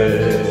virus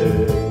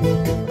spread.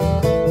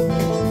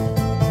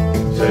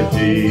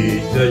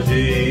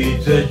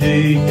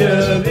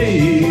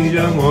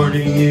 The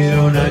morning you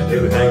don't have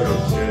to hang on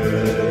still.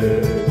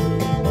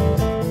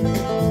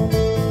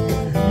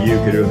 You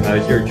could have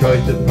had your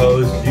choice of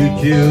posts, you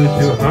choose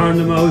to harm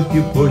the most,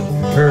 you push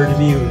herd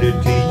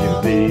immunity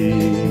to be.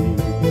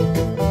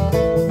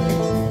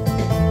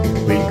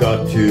 We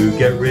got to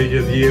get rid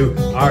of you,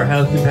 our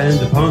health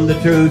depends upon the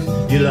truth,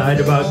 you lied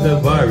about the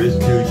virus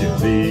to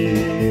be.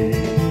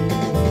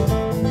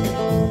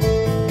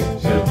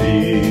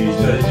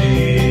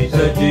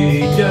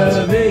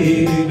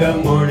 The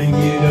morning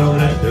you don't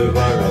let the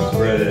virus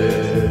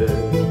spread.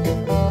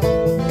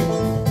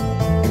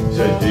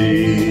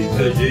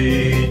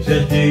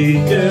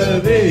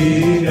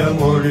 The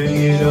morning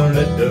you don't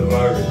let the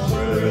virus spread.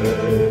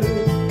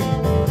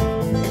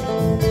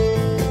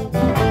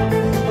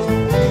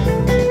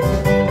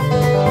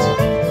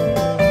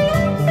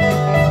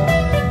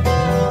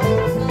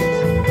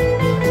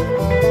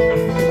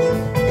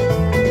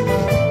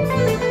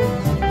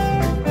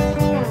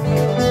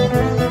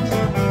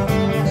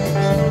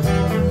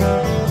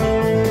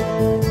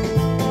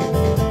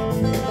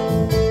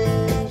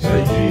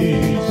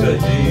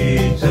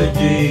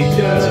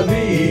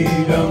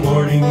 The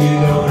morning you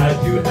don't have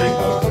to hang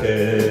out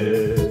still.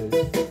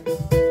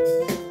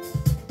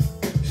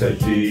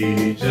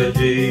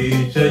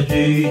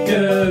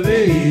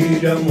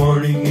 The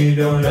morning you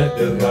don't let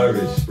the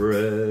virus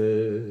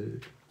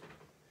spread.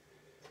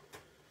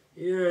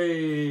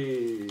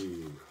 Yay!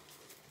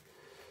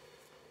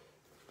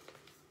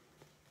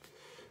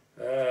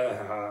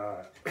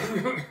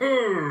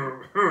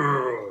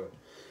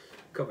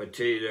 Cup of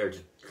tea there to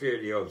clear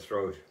the old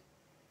throat.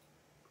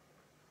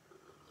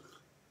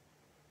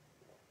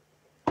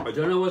 I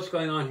don't know what's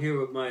going on here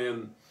with my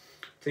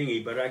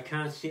thingy, but I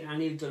can't see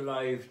any of the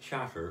live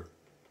chatter.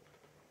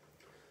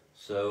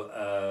 So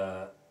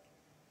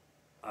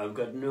I've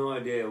got no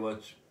idea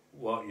what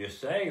you're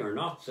saying or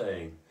not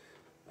saying.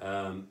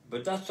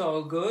 But that's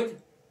all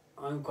good.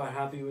 I'm quite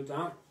happy with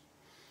that.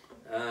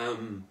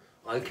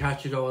 I'll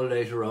catch it all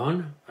later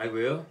on. I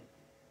will.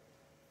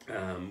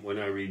 When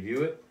I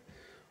review it.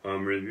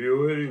 I'm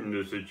reviewing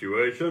the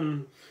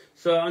situation.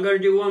 So I'm going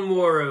to do one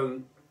more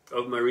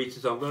of my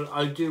recent songs.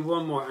 I'll do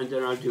one more and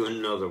then I'll do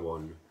another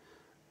one.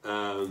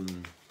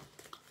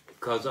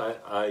 Because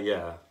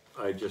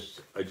I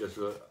just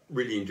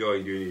really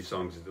enjoy doing these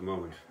songs at the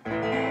moment.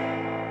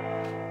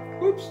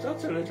 Oops,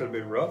 that's a little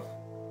bit rough.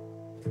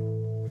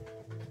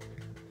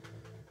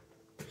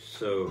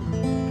 So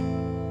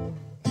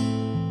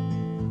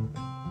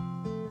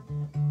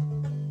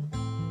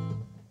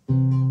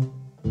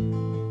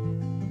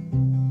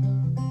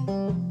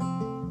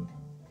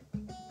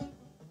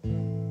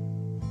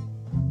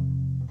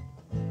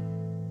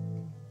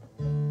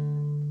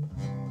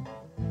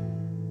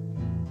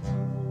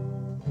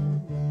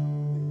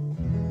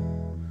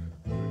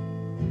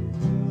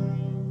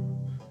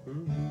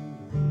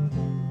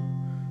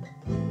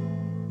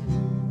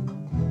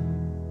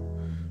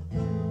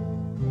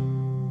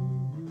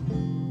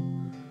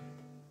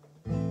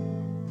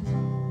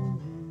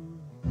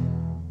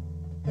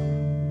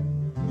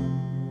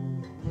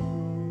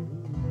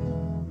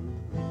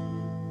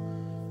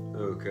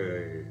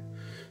okay,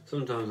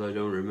 sometimes I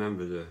don't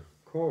remember the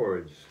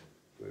chords.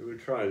 We'll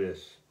try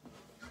this.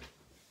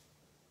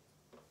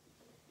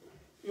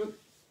 Yep.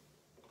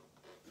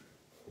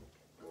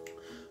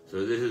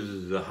 So this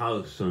is the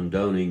house on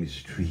Downing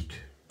Street.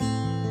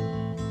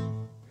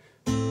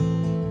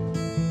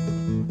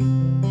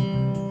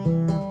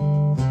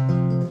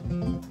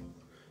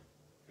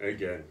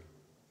 Again.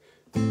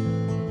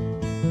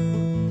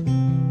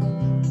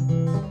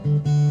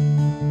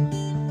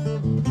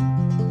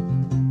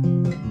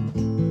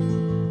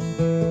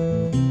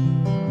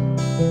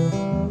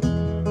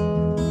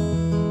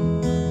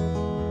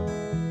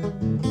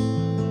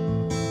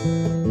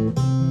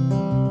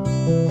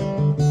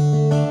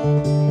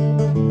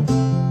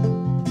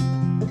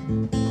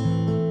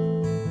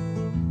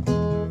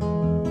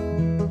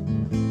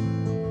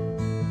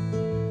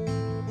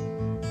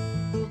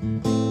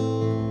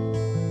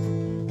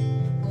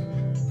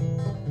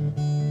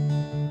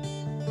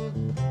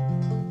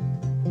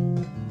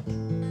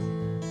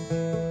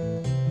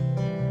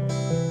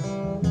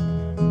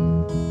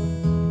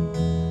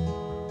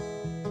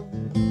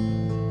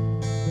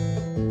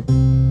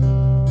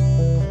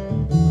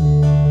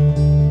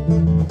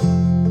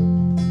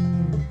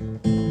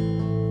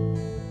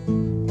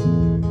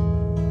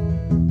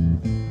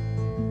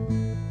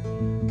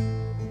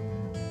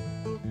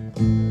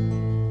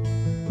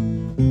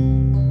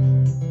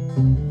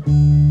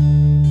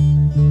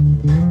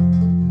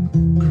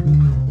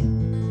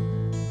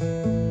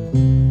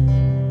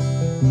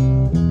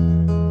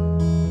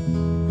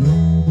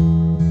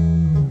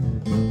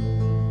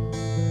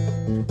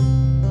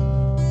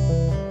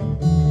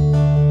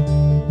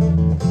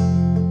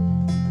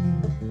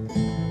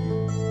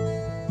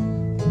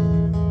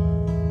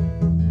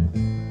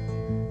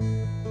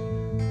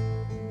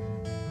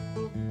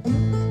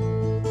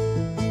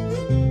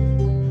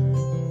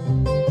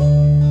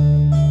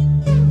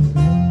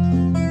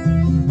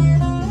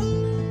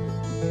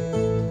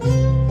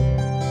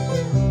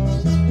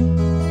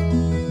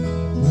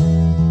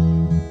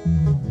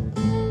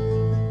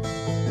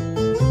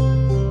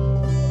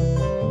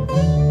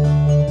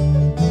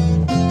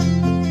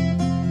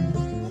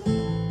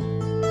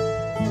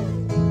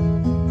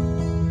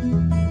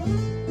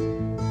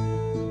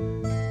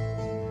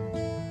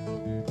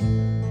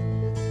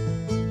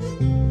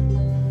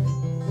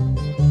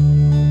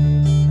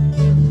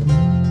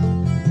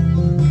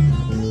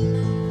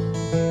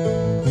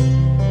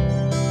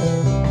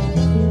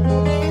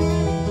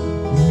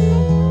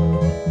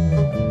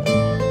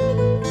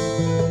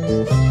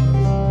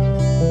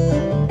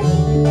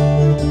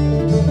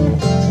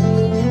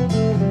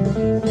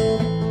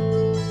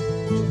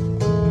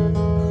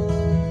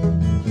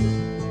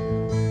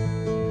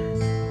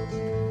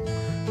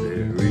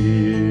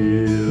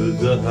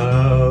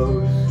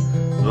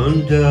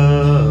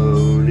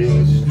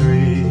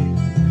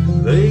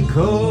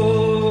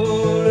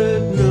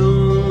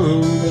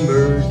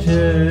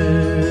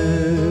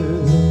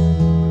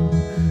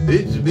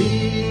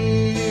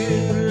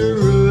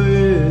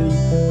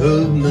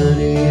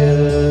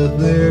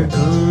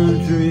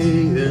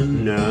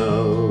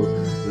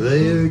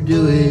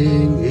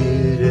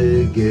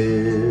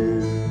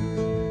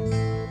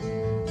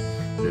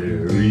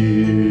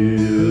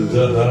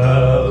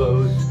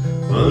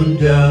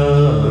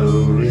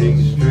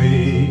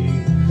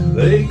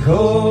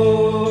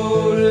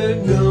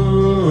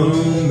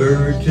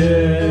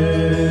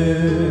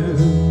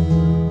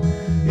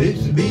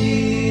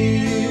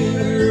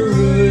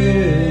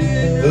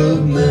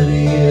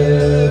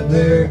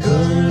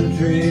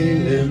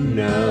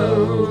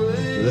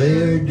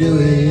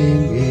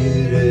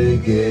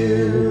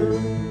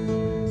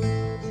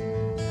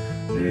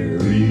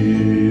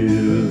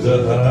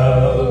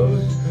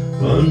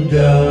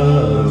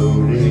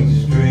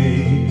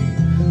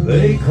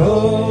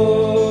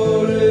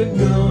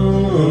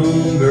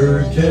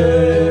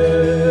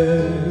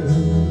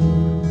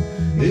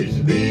 It's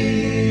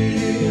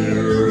been a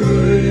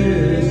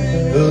ruin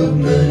of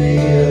many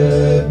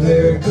a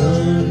fair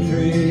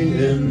country,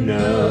 and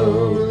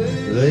now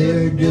they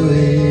are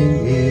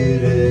doing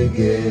it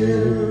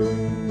again.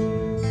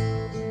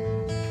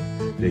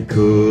 They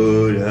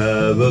could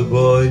have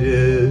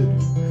avoided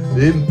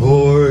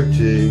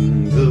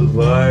importing the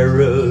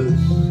virus.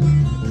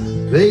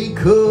 They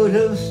could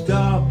have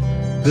stopped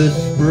the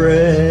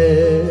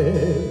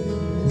spread,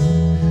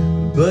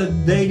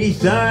 but they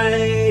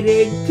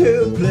decided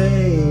to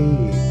play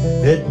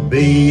at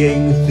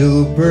being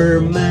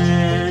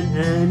Superman,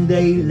 and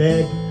they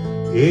let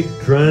it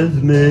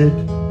transmit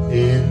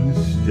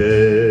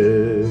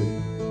instead.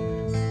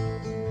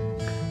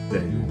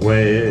 Then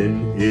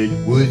when it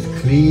was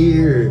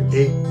clear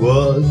it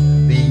was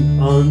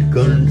beyond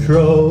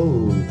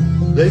control,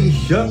 they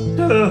shut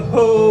the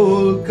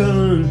whole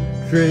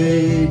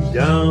country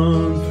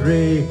down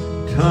 3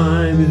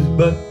 times,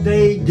 but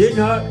they did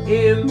not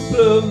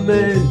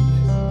implement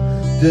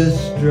the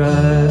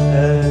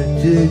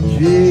strategy.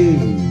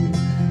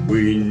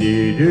 We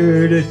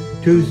needed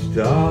to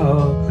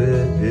stop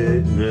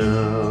it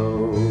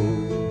now.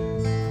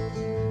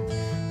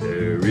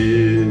 There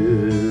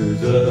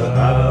is a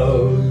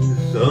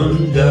house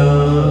on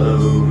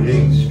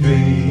Downing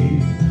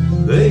Street,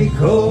 they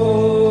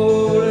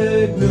call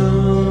it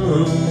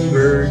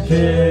number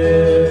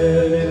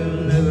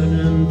 10, 11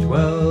 and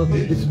 12.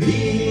 It's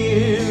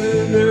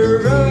been the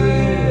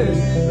ruin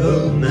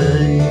of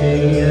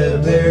many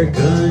a fair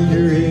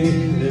country,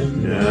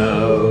 and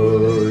now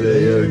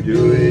they are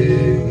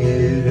doing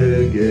it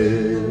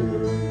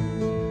again.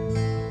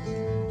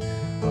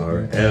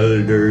 Our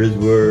elders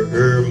were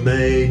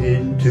made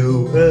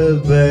into a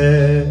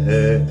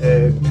vector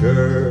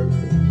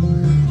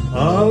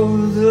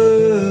of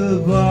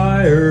the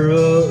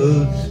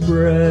viral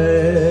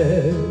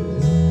spread,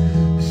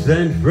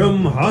 sent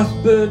from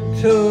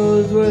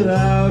hospitals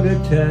without a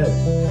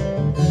test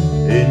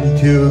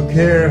into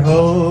care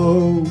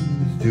homes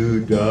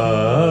to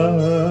die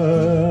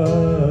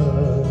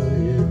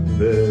in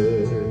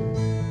bed.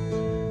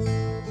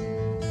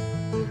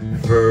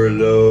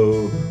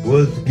 Furlough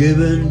was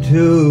given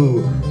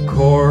to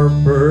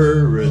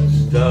corporate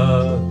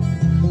stuff.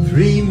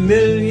 3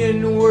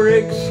 million were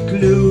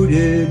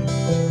excluded,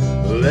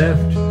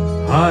 left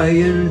high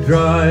and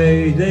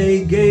dry.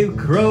 They gave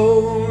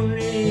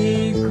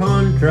crony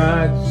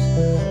contracts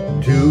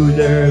to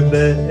their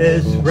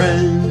best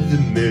friends.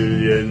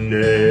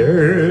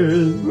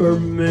 Millionaires were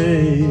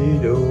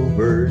made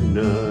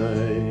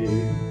overnight.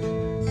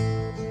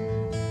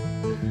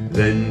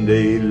 Then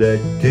they let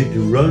it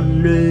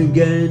run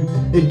again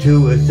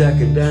into a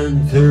second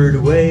and third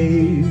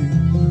wave.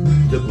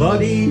 The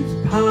bodies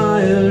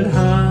piled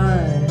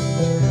high,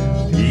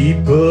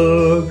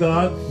 people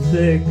got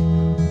sick,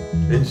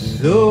 and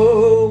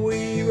so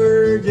we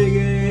were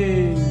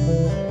digging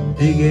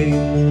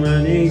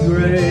many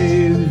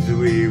graves.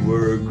 We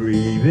were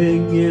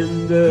grieving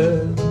in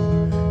the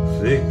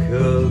thick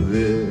of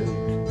it.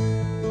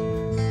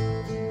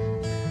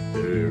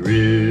 There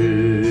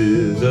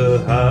is a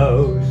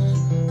house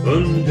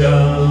on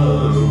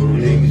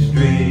Downing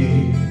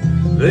Street,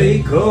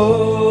 they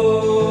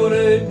call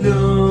it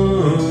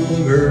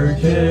number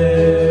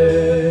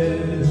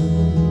 10.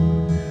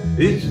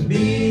 It's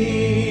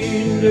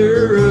been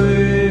the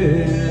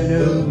ruin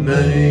of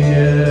many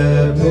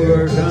a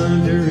poor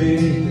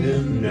country,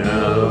 and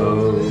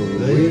now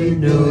they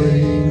know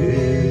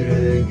it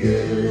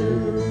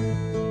again.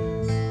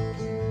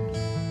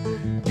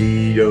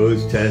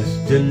 DDoS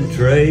test and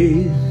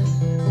trace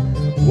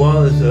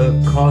was a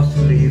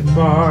costly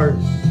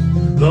farce.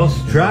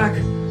 Lost track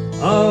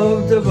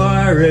of the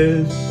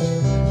virus,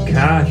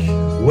 cash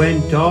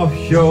went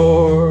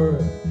offshore.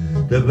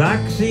 The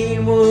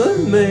vaccine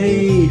was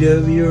made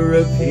of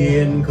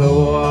European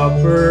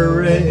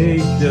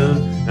cooperation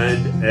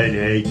and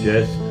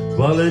NHS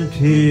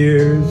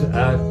volunteers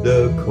at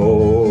the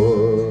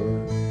core.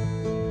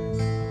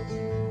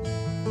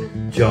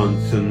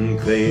 Johnson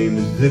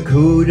claims the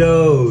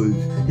kudos,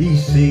 he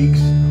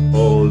seeks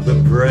all the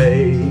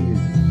praise.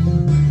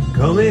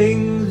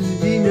 Cummings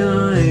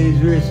denies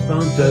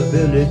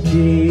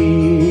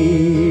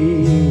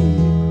responsibility.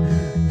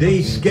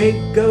 They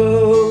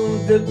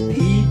scapegoat the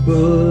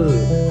people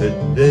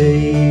that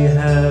they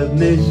have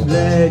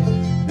misled.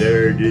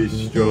 They're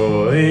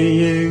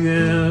destroying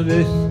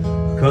this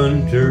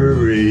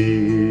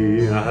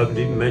country. I haven't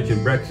even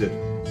mentioned Brexit.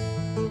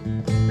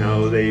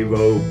 Now they've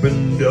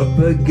opened up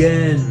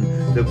again.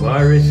 The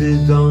virus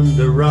is on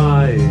the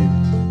rise,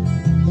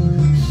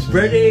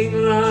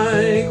 spreading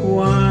like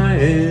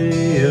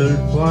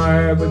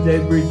wildfire, but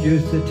they've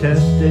reduced the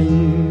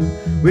testing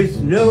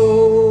with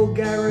no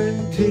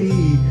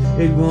guarantee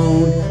it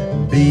won't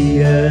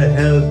be a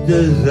health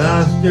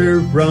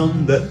disaster.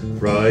 From the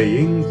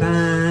frying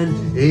pan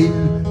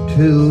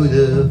into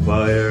the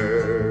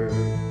fire.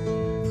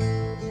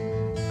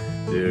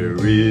 There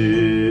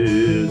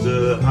is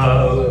a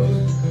house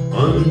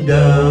on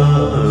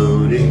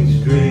Downing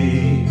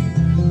Street,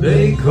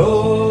 they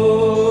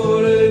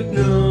call it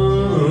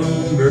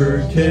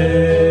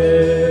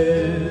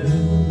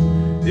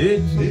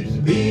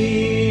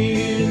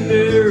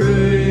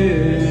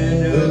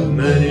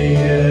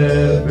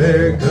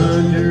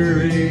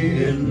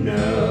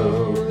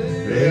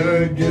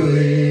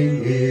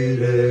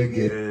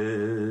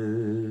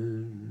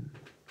again.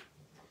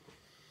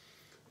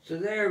 So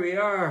there we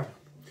are.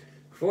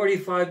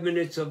 45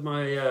 minutes of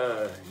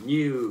my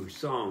new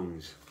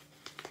songs.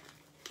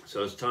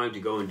 So it's time to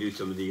go and do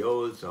some of the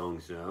old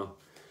songs now.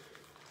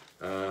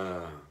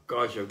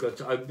 Gosh,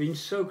 I've been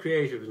so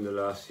creative in the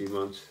last few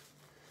months.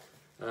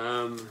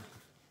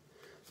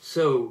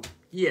 So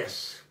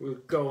yes, we'll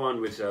go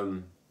on with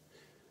a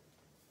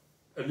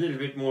little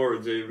bit more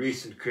of the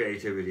recent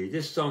creativity.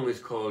 This song is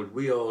called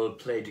We All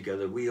Play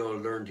Together, We All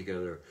Learn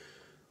Together,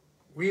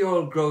 We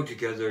All Grow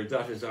Together,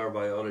 That Is Our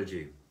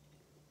Biology.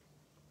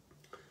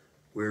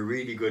 We're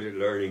really good at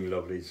learning,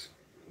 lovelies.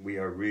 We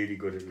are really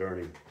good at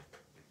learning.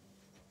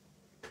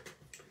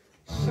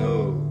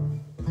 So...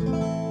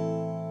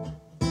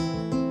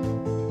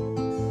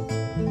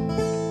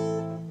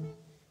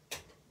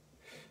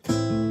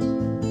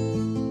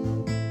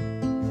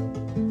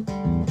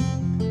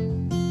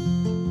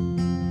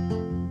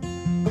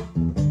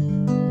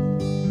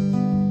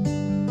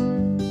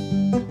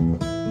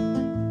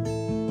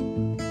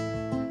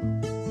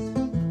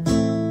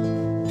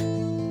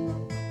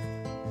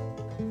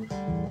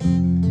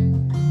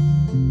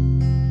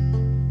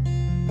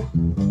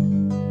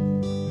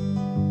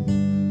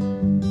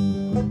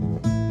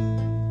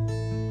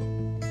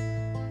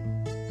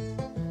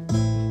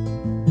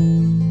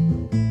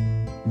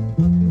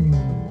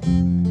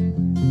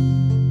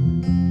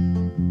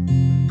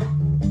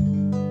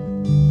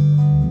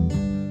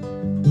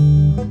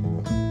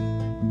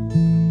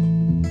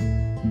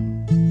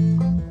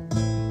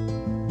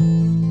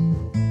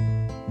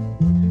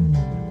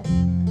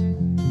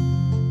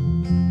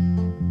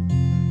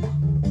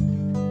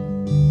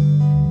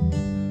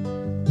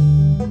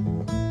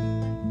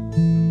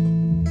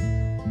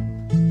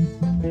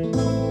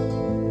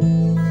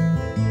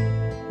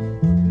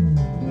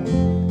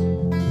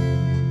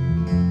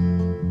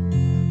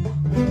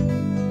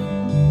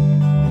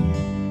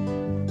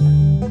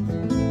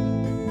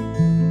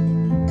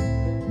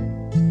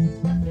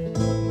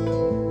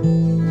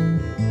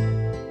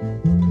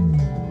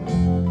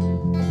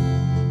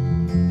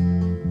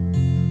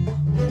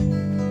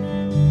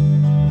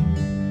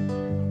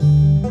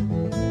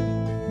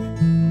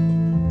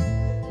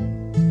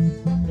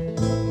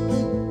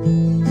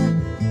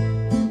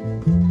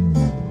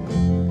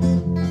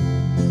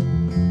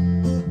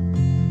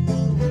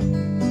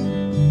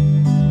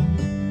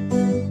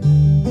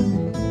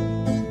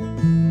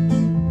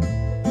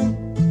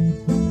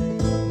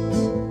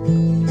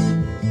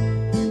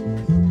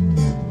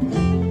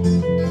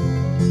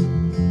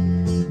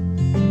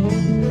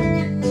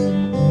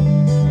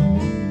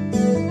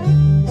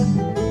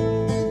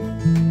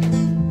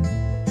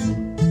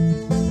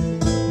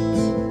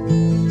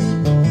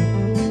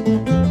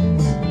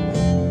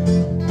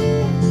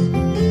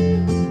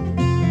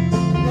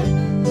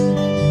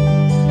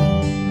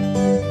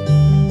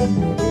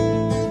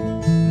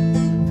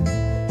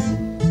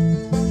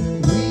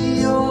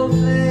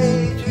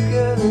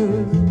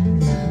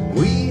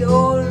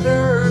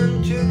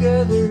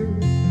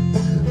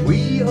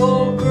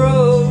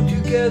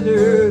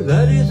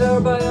 That is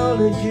our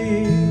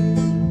biology.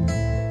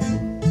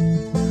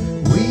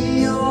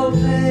 We all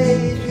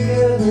play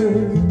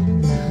together,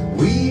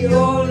 we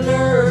all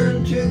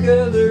learn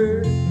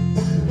together,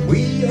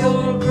 we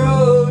all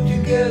grow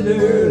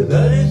together.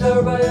 That is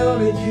our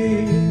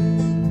biology.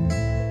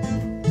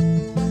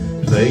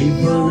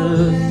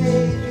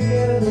 Playfulness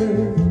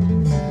together,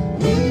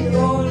 we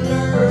all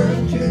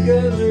learn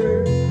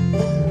together,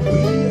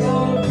 we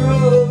all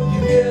grow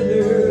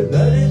together.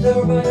 That is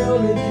our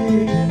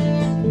biology.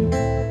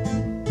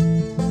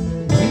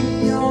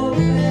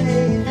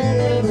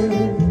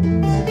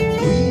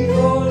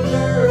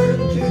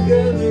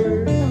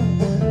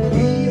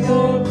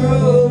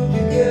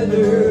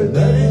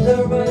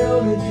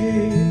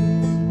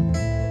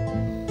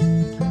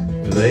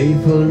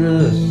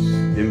 Playfulness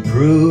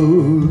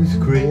improves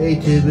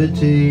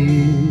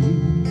creativity.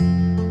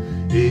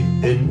 It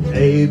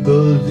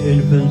enables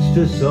infants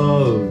to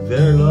solve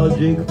their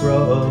logic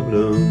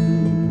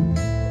problems.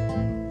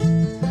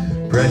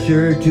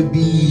 Pressure to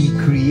be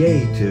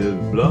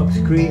creative blocks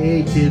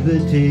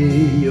creativity.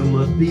 You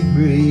must be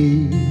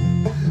free.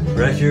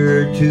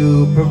 Pressure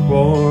to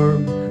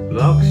perform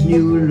blocks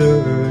new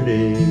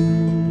learning.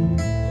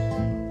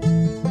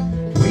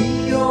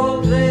 We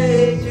all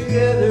play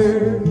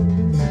together,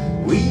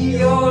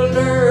 we all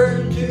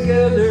learn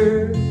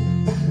together,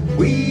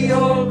 we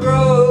all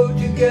grow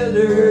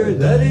together.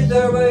 That is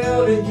our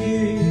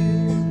biology.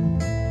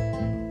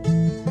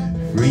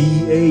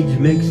 Free age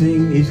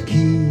mixing is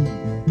key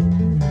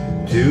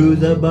to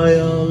the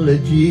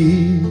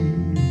biology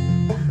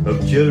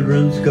of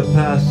children's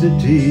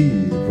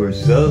capacity for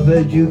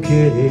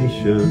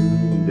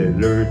self-education. They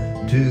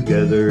learn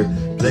together.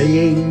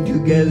 Playing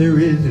together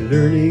is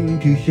learning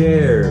to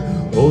share.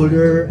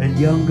 Older and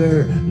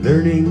younger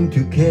learning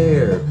to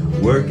care.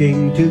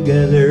 Working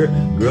together,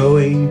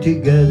 growing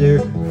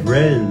together,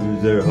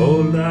 friends their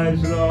whole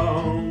lives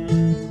long.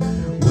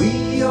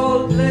 We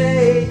all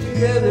play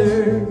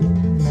together,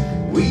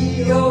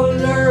 we all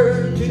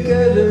learn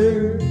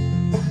together,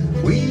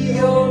 we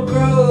all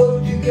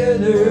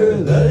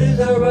together, that is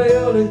our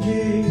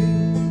biology.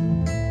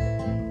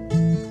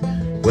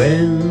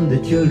 When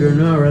the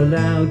children are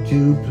allowed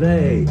to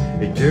play,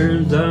 it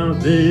turns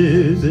out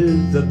this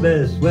is the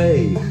best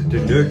way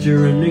to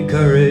nurture and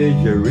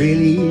encourage a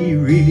really,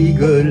 really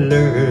good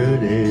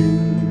learning.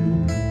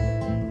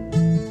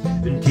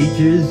 And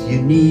teachers,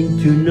 you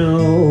need to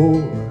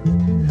know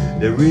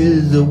there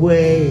is a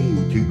way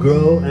to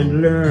grow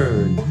and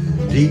learn,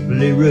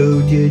 deeply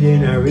rooted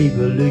in our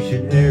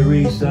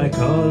evolutionary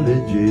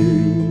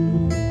psychology.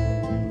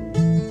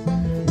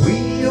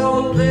 We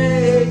all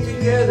play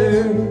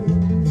together,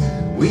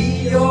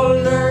 we all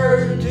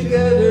learn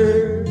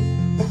together,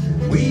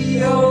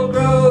 we all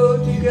grow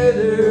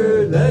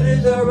together, that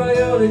is our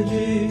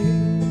biology.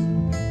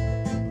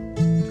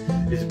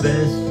 It's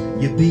best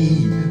you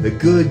be a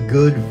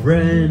good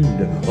friend,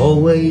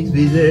 always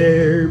be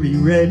there, be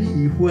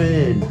ready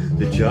when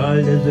the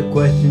child has a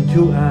question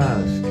to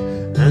ask,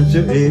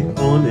 answer it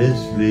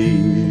honestly.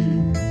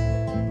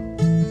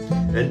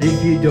 And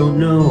if you don't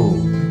know,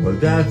 well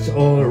that's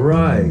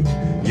alright.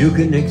 You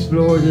can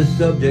explore the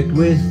subject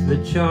with the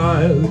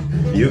child.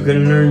 You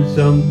can learn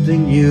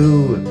something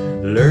new,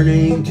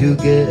 learning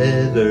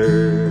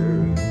together.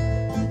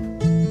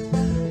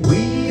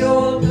 We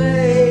all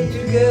play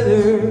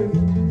together,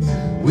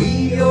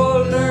 we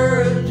all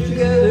learn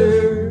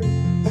together,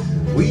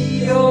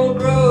 we all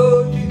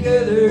grow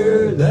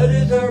together, that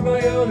is our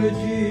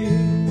biology.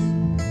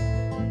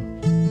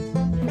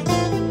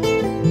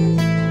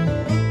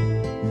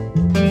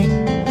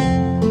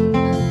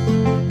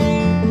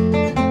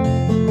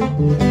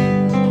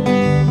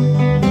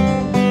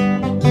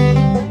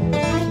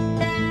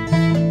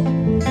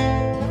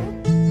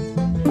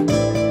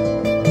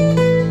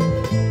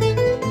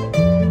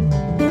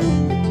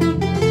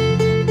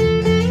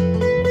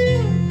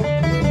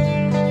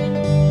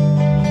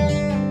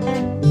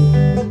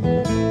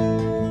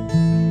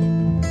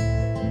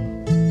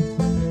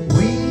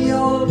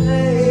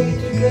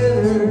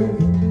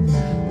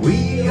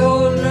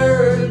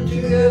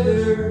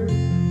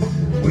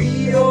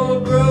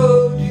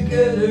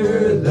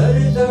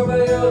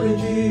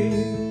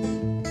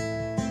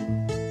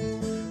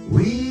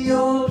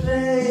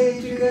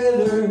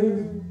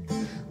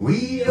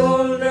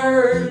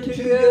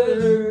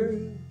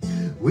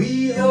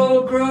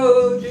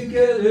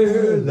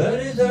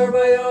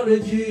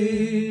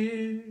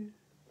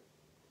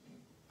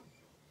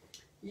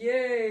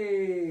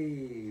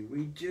 Yay!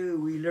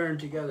 We learn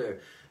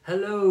together.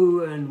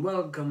 Hello and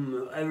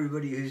welcome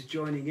everybody who's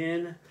joining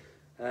in.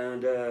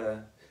 And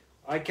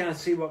I can't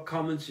see what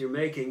comments you're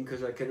making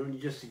because I can only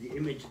just see the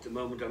image at the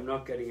moment. I'm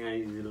not getting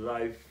any of the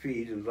live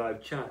feed and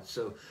live chat,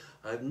 so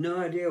I have no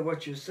idea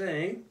what you're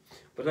saying,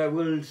 but I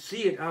will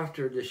see it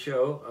after the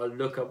show. I'll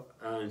look up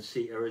and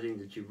see everything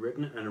that you've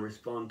written and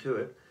respond to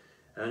it.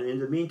 And in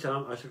the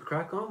meantime, I shall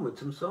crack on with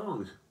some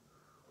songs.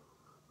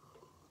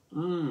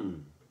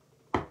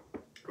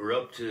 We're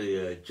up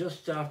to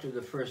just after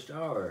the first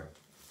hour.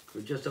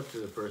 We're just up to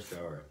the first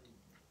hour.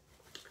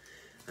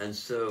 And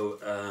so,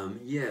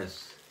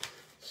 yes.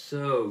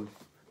 So,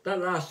 that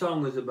last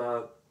song was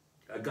about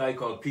a guy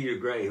called Peter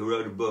Gray who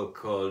wrote a book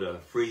called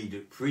Free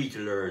to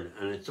Learn.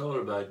 And it's all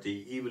about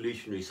the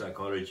evolutionary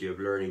psychology of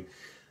learning.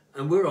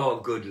 And we're all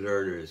good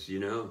learners, you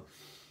know.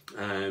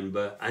 And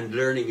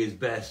learning is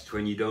best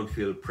when you don't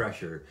feel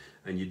pressure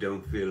and you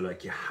don't feel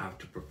like you have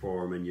to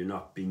perform and you're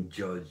not being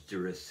judged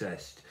or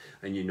assessed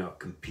and you're not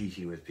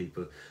competing with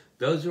people.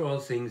 Those are all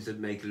things that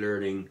make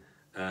learning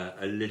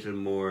a little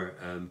more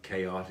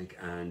chaotic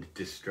and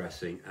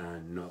distressing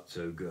and not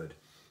so good.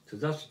 So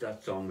that's what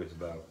that song is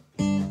about.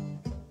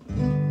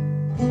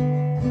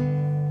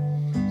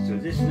 So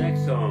this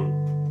next song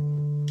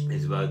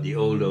is about the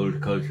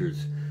old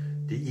cultures,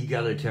 the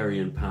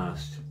egalitarian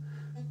past,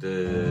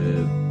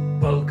 the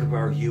bulk of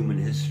our human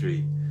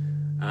history.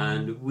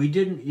 And we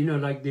didn't, you know,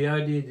 like the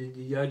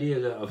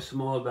idea of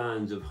small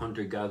bands of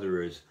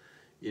hunter-gatherers,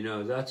 you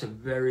know, that's a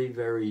very,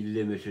 very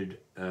limited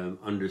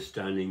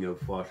understanding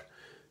of what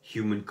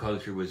human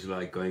culture was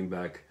like going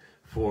back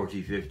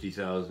 40,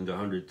 50,000,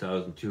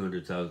 100,000,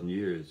 200,000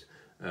 years.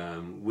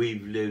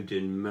 We've lived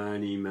in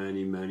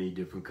many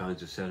different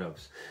kinds of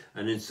setups.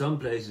 And in some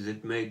places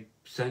it made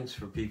sense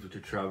for people to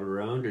travel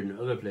around. In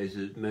other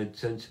places it made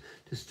sense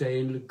to stay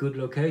in good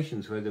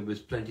locations where there was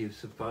plenty of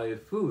supply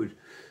of food.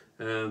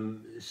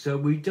 So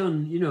we've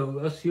done, you know,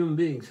 us human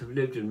beings have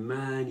lived in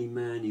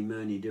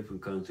many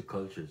different kinds of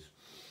cultures.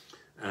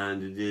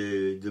 And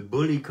the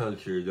bully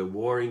culture, the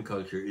warring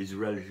culture is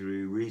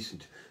relatively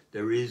recent.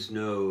 There is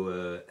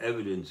no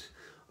evidence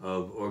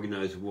of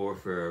organized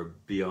warfare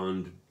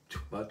beyond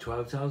about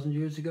 12,000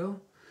 years ago.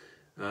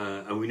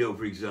 And we know,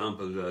 for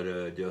example,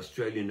 that the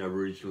Australian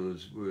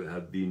Aboriginals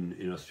have been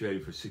in Australia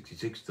for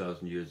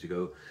 66,000 years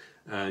ago.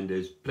 And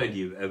there's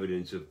plenty of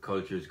evidence of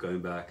cultures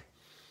going back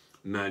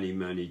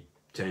many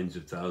tens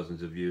of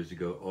thousands of years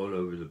ago all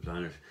over the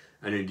planet.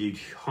 And indeed,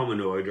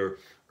 hominoid or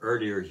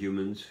earlier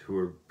humans who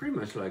are pretty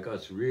much like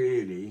us,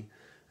 really,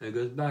 it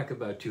goes back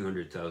about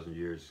 200,000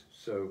 years.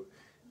 So,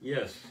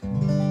 yes.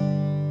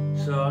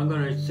 So I'm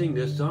going to sing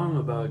this song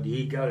about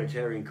the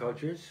egalitarian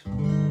cultures,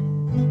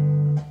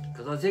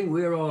 because I think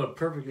we're all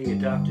perfectly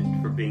adapted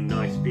for being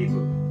nice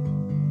people.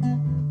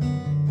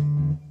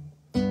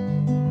 If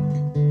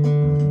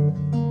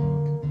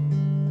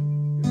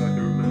I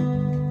can remember.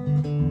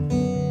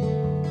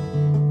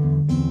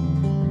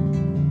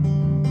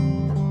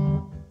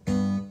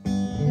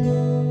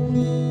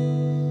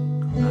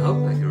 I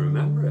hope I can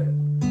remember it.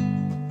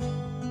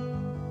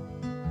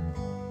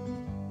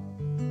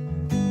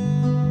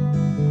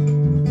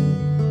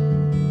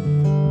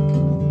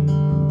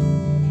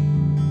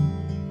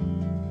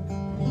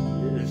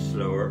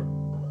 Slower.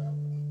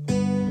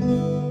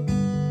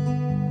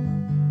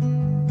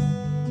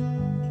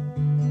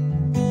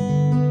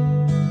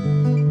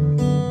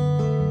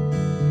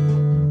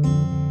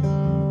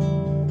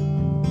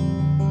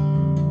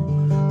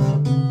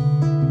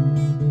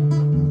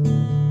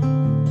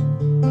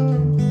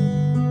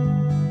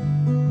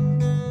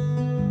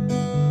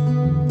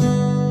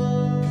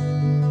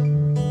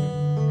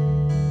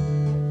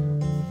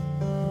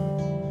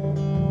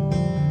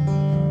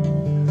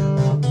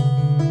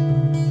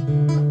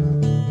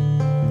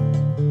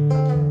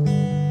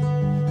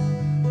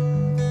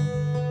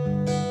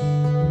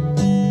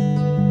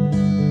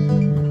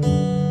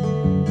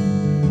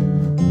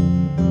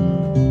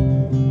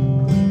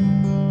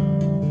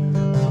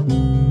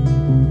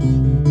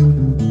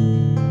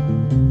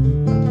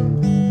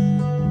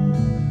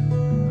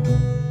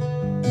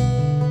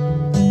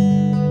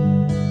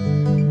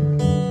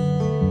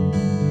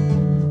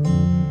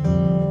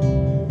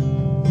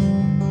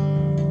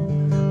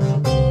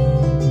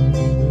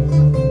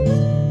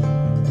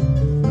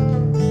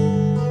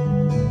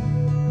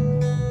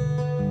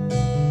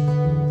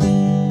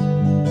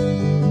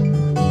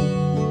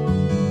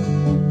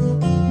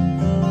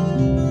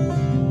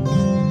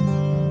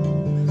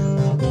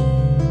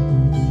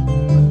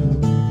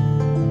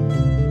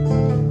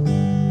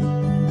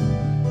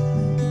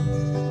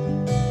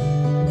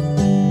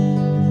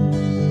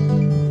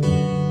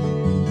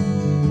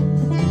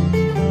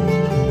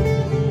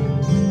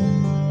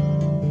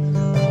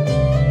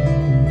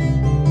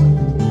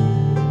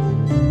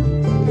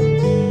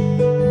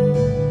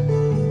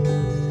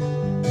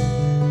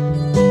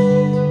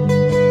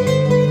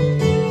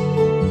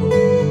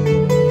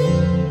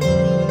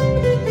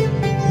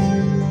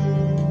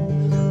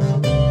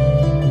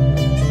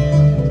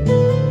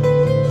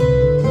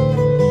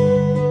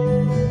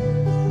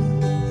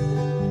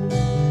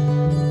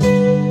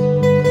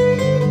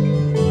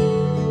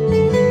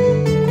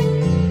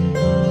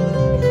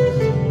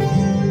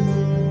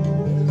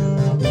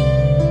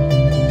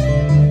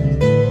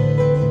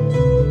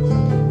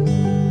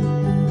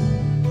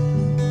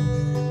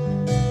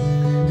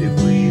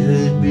 If we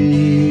had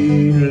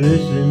been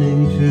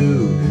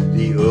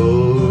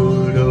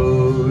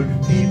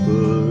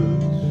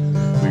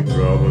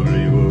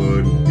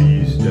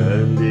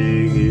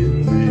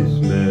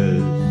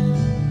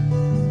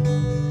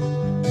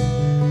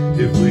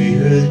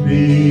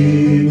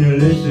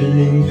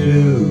listening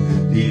to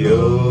the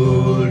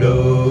old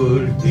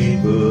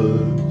peoples,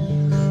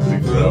 we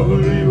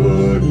probably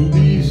wouldn't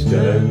be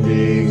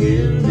standing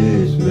in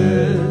this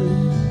mess.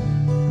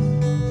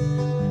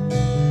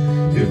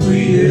 If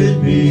we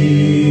had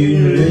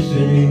been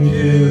listening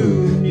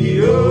to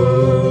the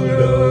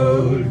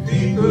old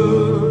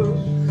peoples,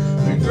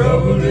 we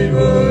probably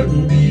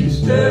wouldn't be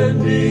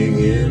standing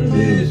in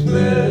this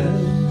mess.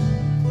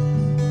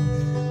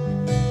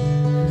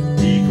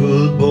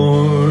 People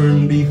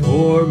born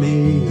before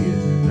me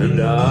and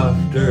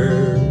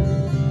after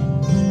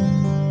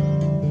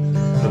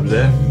have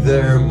left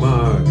their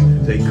mark,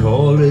 they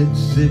call it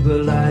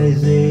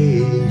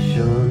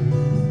civilization.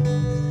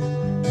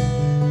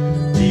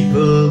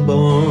 People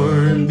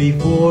born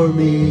before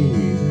me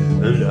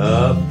and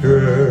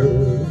after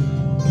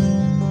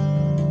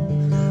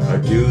are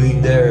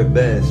doing their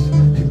best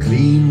to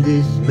clean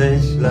this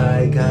mess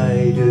like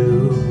I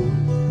do.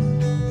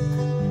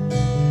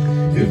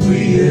 If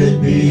we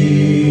had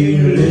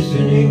been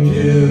listening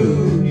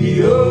to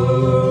the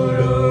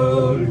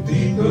old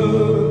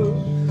people,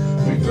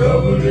 we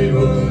probably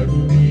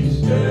wouldn't be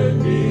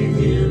standing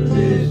in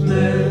this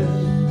mess.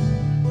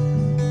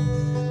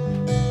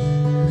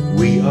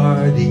 We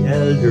are the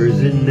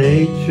elders in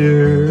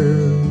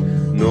nature,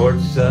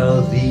 north,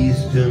 south,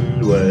 east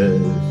and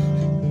west.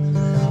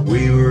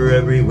 We were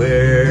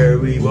everywhere,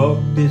 we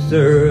walked this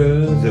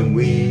earth, and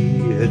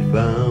we had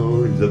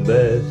found the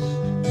best.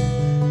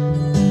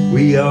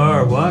 We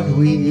are what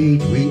we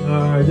eat, we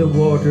are the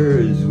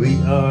waters,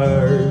 we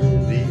are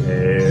the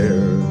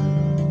air.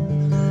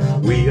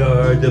 We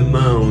are the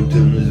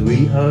mountains,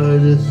 we are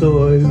the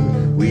soil,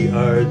 we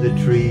are the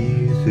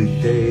trees whose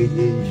shade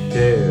is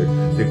shared.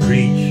 The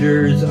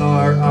creatures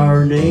are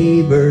our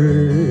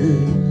neighbors,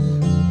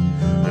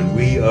 and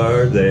we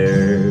are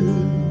theirs.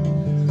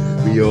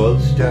 We all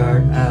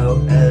start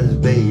out as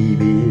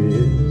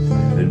babies,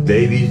 and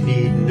babies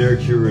need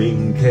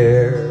nurturing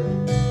care.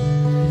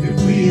 If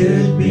we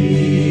had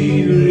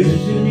been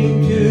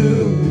listening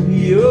to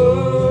the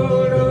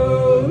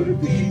old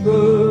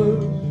people,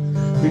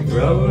 we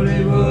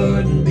probably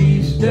wouldn't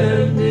be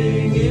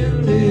standing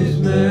in this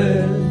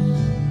mess.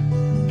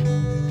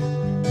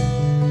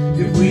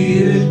 If we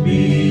had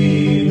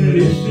been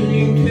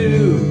listening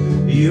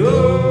to the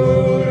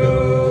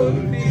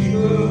old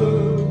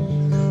people,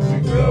 we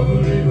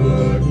probably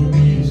wouldn't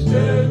be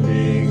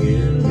standing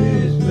in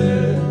this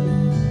mess.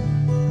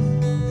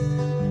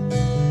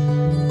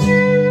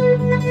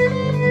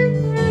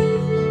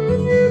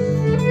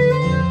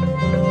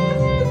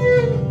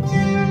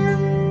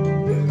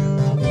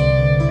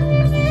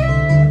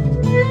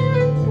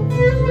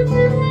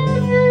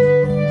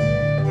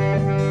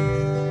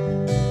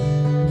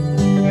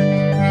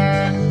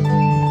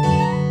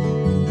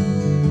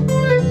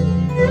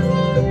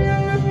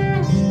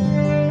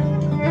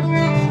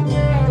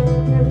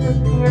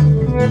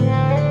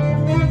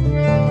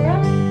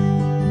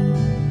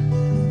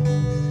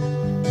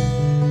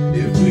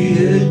 If we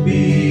had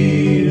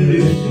been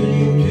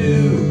listening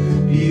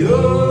to the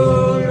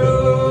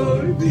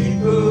old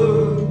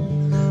people,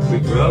 we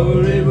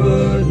probably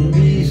wouldn't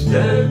be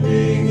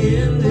standing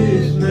in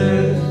this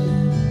mess.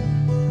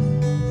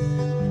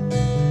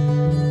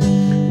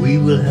 We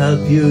will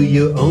help you,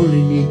 you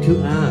only need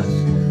to ask.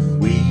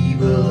 We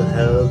will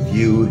help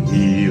you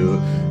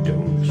heal.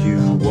 Don't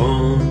you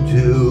want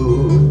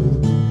to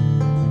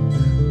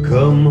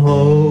come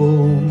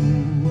home?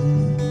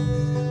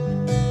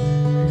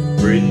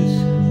 Prince,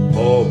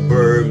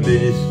 pauper,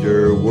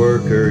 minister,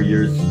 worker,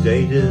 your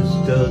status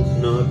does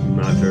not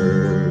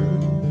matter.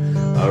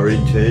 Our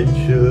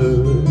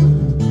intention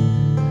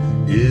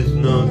is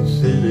not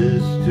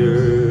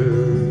sinister.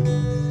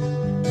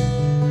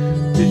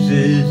 This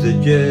is the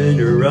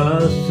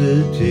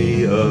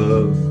generosity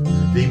of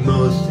the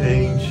most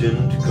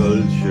ancient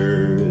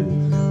cultures.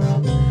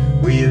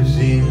 We have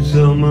seen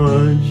so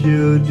much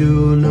you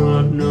do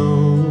not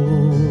know.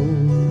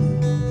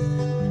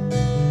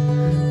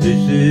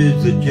 This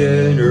is the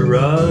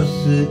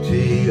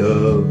generosity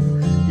of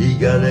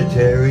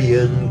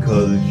egalitarian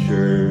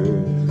culture.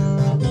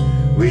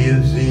 We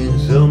have seen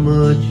so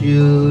much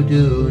you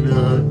do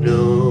not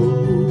know.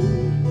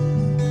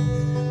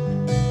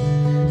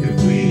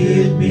 If we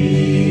had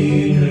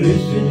been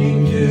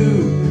listening to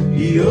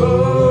the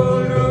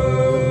old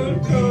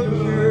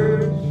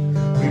cultures,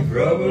 we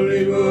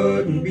probably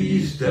wouldn't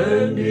be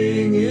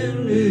standing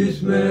in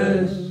this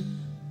mess.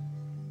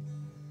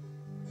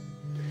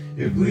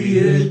 If we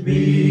had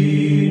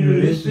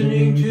been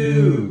listening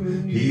to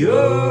the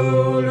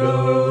old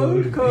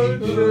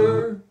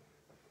culture.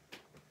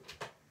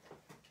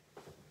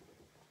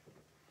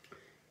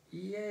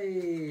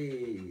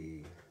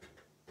 Yay!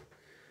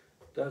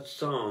 That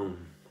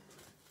song.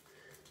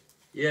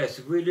 Yes,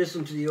 if we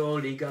listen to the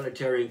old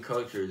egalitarian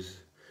cultures,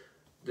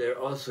 they're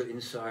also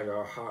inside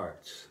our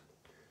hearts.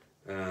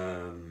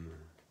 So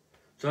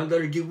I'm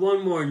going to do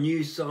one more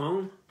new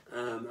song,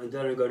 and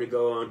then I'm going to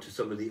go on to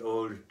some of the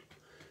old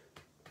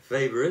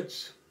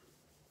favorites.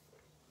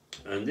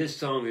 And this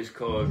song is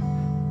called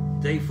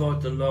They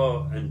Fought the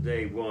Law and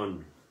They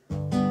Won.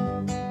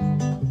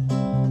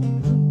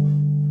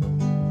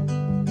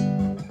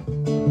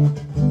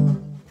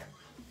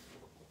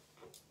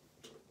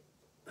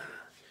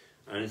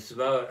 And it's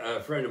about a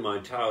friend of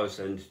mine, Taos,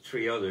 and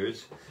 3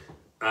 others,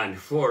 and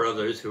 4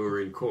 others who were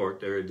in court.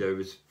 There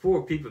was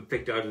 4 people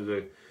picked out of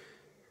the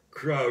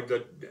crowd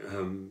that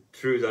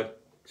threw that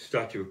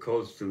statue of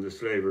Colston the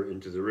slaver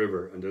into the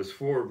river, and there's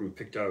 4 of them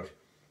picked out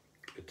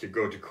to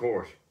go to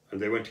court,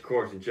 and they went to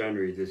court in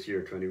January this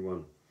year,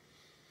 21.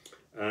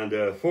 And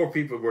 4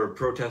 people were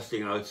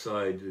protesting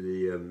outside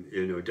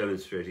the,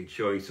 demonstrating,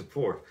 showing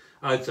support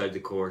outside the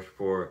court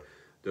for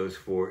those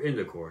 4 in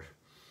the court.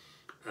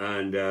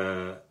 And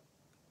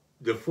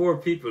the 4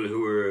 people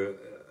who were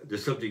the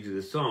subject of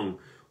the song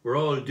were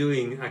all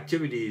doing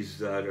activities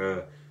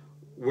that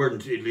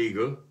weren't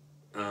illegal,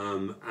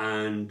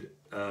 and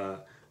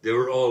they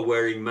were all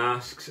wearing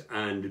masks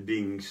and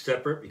being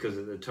separate, because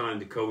at the time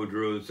the COVID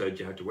rules said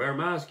you had to wear a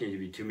mask and you'd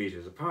be 2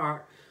 meters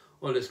apart,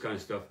 all this kind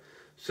of stuff.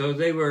 So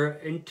they were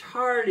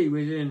entirely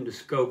within the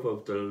scope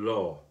of the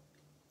law,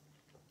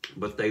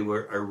 but they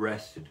were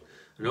arrested.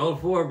 And all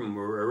 4 of them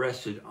were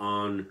arrested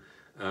on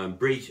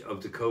breach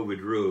of the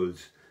COVID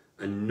rules,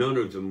 and none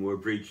of them were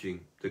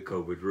breaching the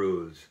COVID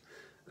rules.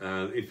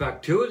 In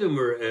fact, 2 of them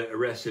were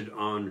arrested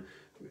on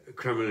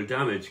criminal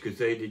damage because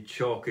they did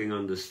chalking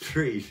on the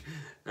street,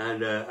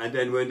 and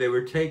then when they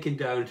were taken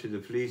down to the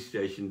police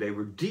station, they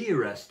were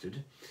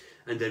de-arrested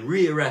and then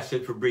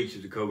re-arrested for breach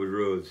of the COVID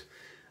rules.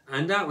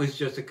 And that was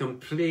just a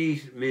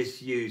complete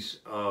misuse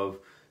of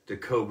the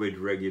COVID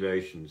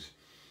regulations.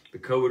 The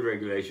COVID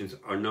regulations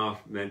are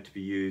not meant to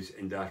be used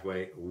in that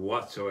way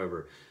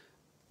whatsoever,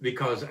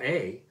 because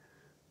A,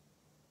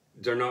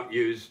 they're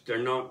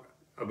not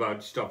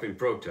about stopping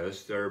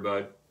protests, they're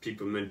about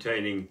people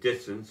maintaining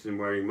distance and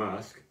wearing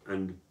masks,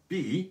 and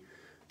B,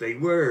 they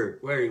were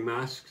wearing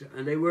masks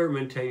and they were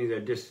maintaining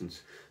their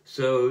distance.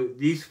 So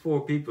these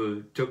 4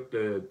 people took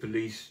the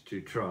police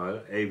to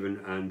trial, Avon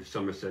and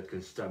Somerset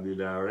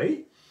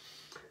Constabulary,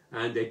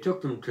 and they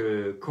took them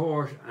to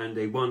court and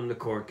they won the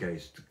court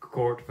case. The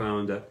court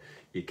found that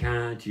you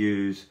can't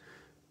use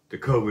the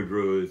COVID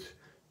rules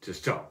to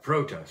stop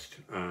protest.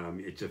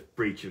 It's a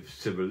breach of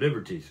civil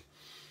liberties.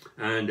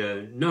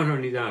 And not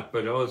only that,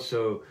 but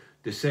also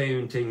the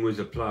same thing was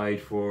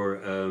applied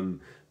for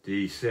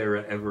the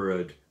Sarah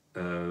Everard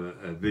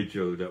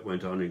vigil that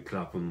went on in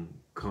Clapham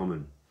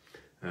Common.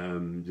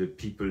 The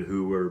people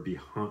who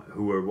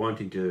were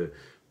wanting to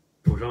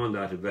put on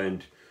that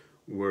event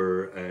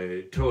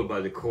were told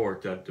by the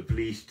court that the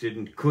police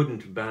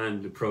couldn't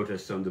ban the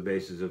protests on the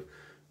basis of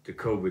the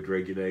COVID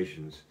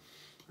regulations.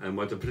 And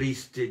what the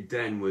police did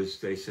then was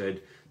they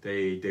said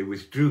they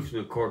withdrew from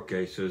the court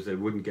case so as they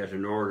wouldn't get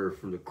an order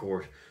from the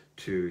court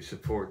to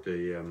support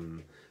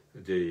the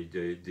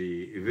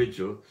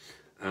vigil,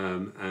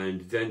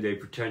 and then they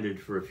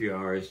pretended for a few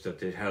hours that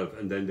they'd help,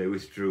 and then they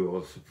withdrew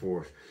all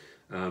support.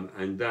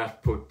 And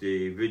that put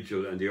the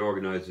vigil and the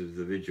organisers of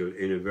the vigil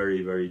in a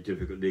very, very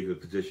difficult legal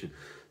position.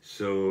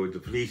 So the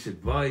police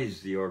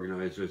advised the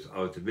organisers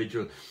of the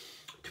vigil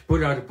to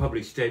put out a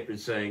public statement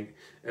saying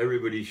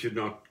everybody should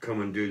not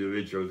come and do the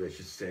vigil, they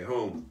should stay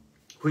home,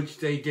 which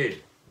they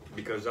did,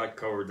 because that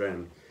covered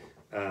them.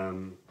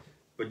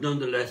 But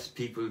nonetheless,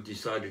 people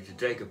decided to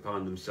take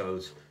upon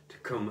themselves to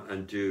come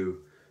and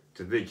do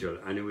the vigil,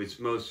 and it was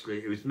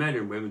men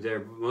and women there,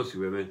 but mostly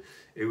women.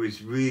 It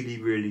was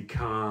really, really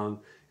calm.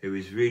 It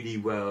was really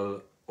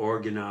well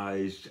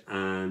organised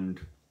and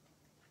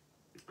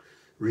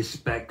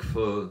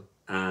respectful,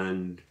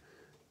 and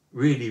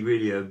really,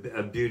 really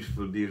a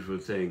beautiful, beautiful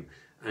thing.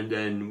 And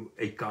then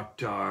it got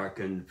dark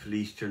and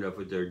police turned up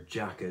with their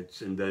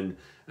jackets, and then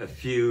a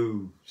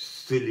few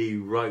silly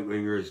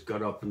right-wingers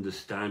got up in the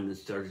stand and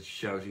started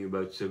shouting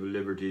about civil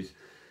liberties,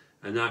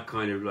 and that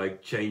kind of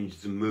like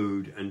changed the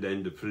mood. And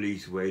then the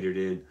police waded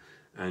in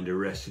and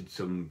arrested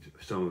some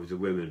of the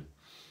women,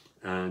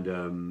 and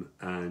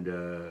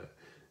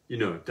you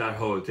know, that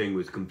whole thing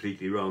was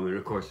completely wrong. And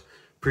of course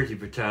Priti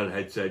Patel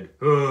had said,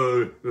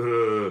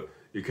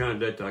 you can't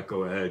let that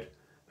go ahead.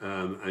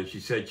 And she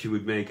said she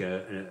would make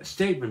a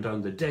statement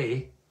on the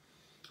day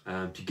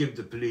to give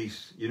the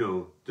police, you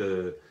know,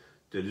 the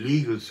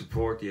legal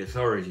support, the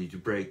authority to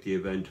break the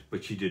event,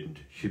 but she didn't.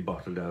 She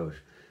bottled out,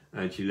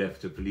 and she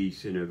left the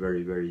police in a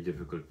very, very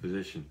difficult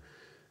position.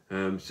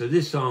 So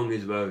this song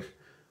is about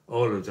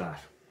all of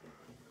that.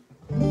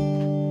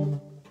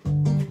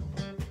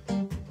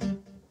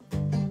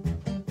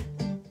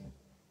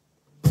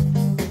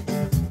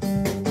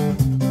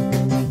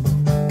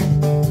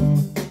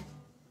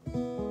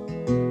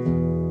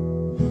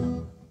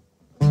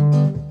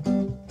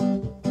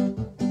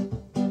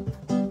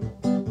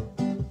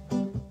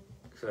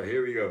 So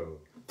here we go.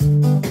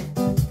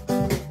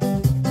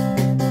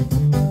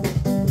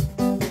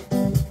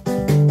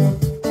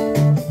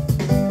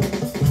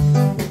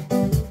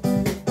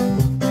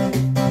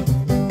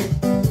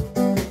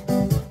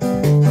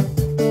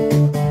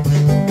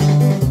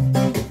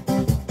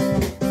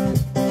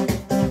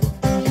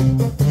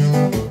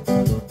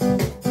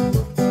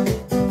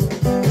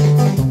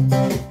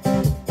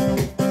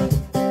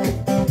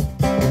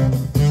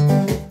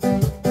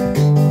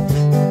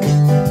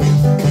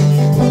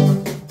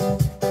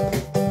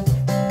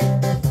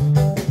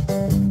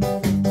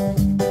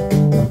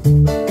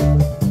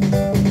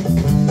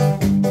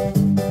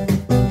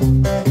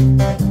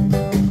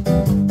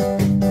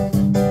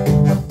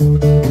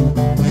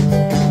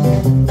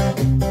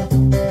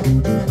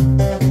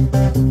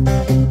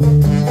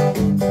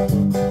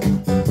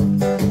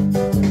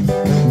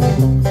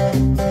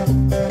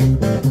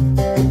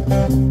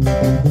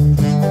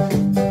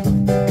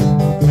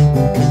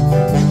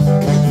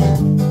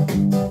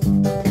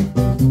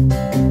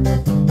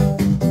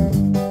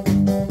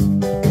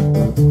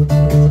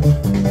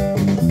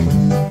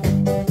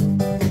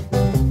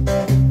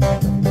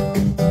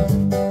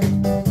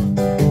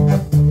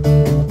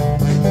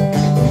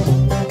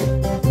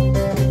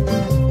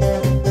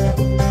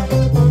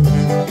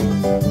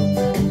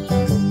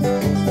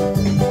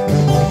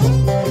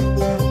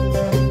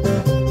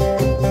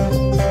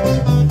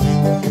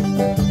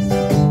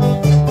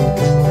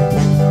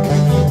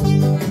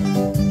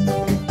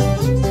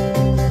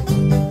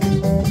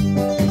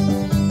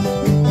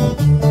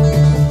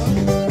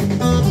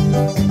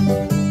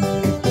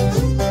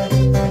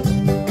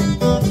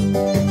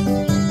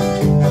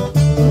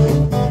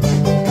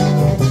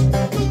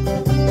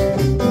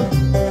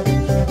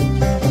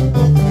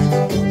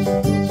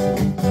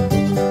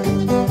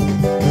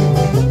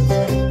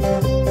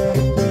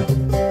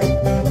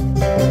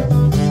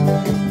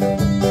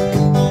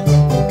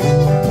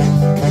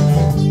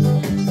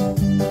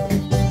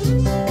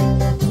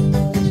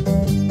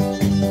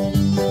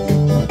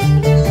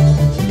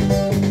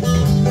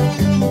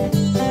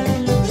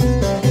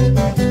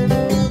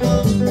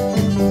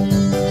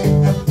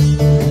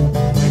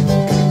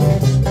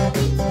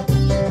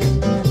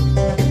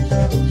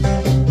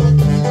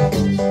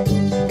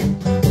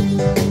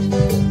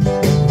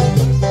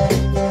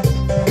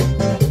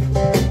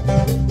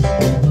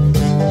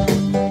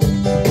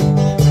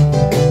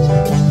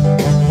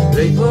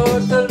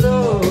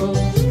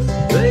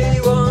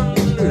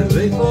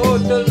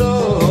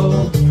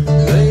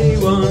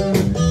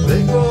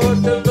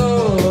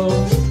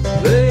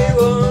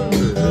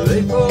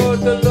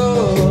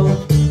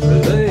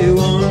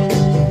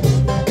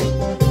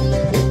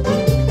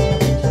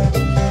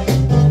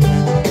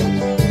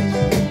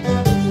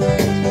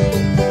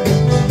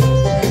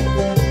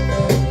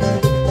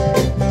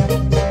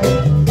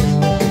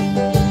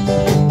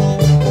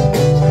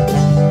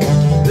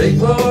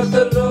 fought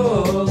the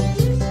law,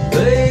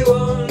 they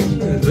won,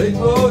 they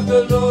fought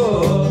the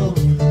law,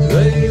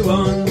 they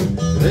won,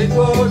 they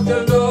fought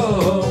the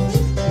law,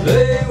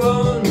 they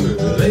won,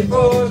 they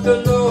fought the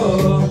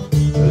law,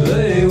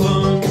 they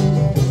won.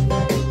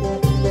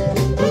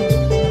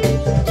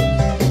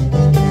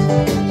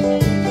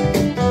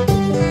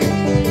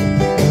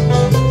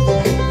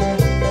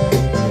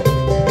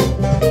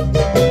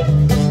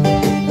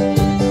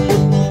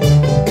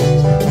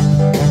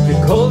 The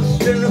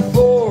Colston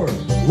Four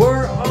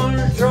were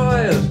on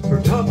trial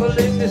for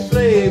toppling the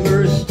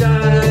slaver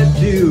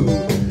statue.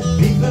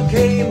 People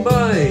came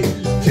by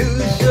to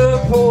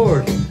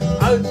support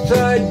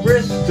outside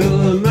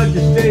Bristol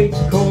Magistrates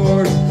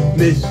Court.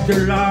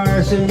 Mr.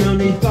 Larson on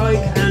his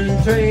bike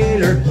and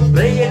trailer,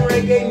 playing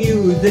reggae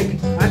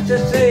music at a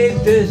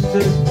safe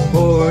distance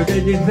for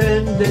the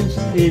defendants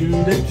in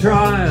the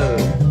trial,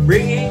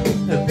 bringing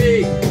a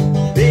big,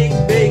 big,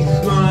 big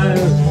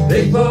smile.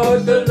 They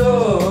fought the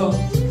law,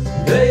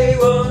 they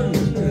won,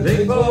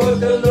 they fought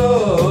the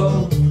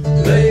law,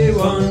 they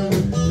won,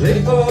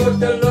 they fought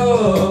the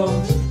law,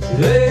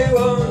 they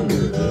won,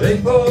 they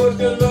fought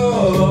the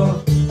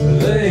law,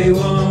 they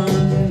won.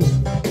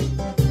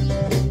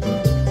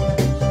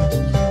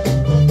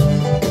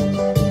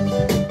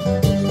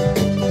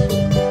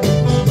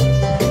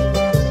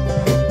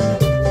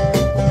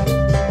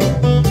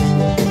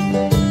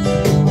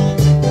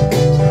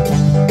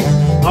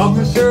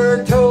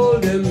 Officer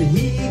told him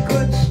he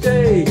could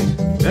stay,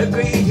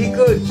 agreed he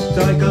could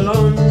cycle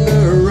on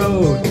the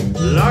road.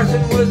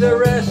 Larson was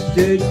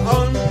arrested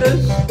on the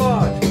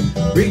spot,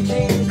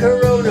 breaching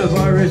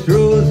coronavirus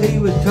rules, he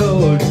was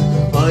told.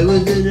 I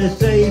was in a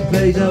safe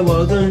place, I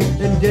wasn't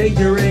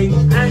endangering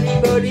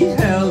anybody's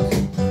health.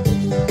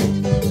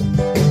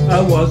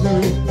 I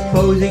wasn't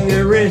posing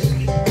a risk,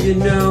 you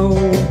know,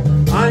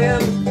 I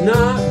am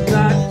not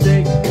that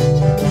sick.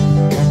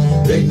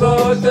 They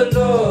fought the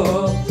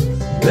law,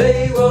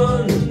 they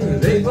won,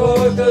 they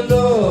fought the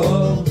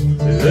law,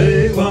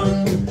 they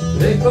won,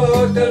 they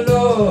fought the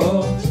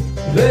law,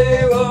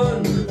 they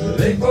won,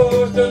 they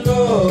fought the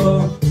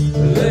law,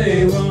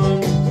 they won.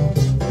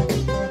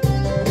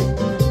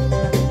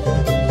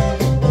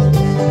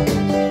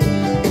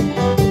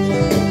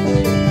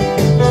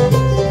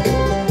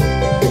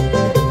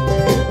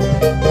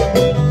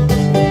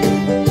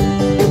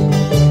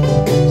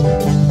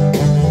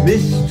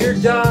 Mr.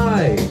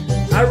 Dye,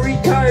 a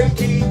retired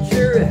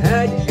teacher,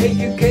 had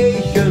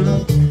education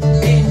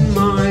in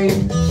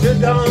mind,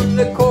 stood on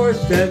the course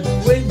steps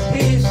with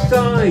his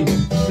sign,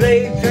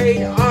 slave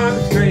trade,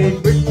 arms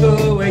trade,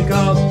 Bristol wake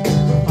up.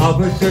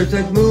 Officer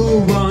said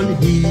move on,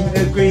 he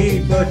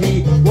agreed, but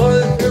he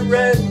was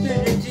arrested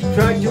as he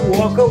tried to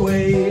walk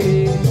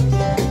away.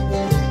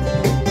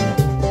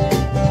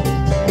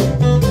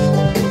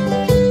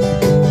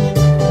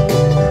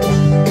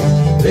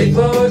 They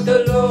fought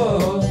the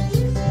law,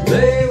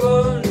 they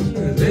won,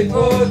 they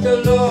fought the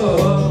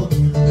law,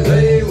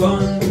 they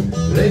won,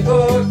 they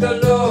fought the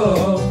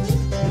law,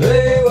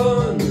 they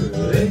won,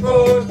 they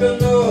fought the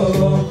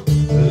law,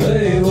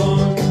 they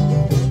won.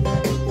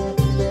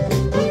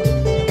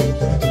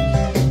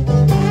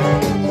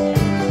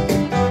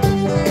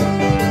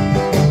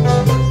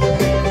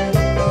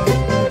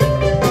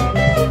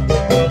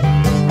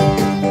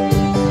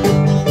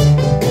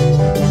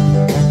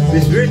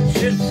 Miss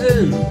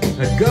Richardson,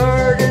 a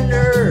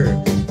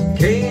gardener,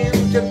 came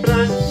to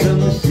plant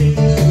some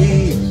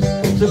seeds,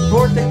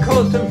 support the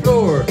Colston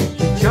floor,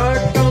 she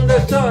charged on the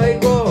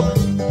sidewalk.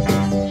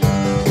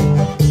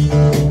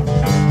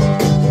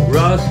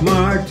 Ross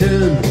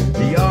Martin,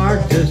 the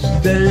artist,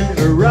 then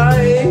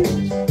arrived.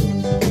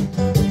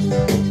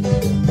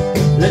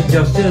 Let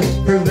justice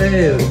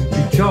prevail,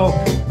 she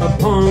chalked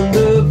upon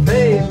the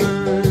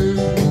pavement.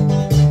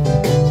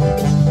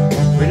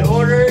 When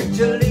ordered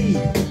to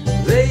leave,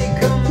 they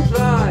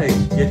complied,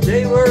 yet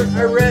they were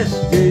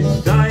arrested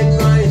side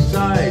by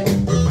side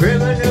for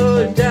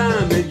criminal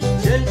damage,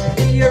 then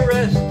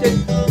de-arrested,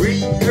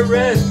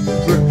 re-arrested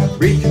for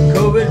breach of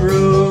COVID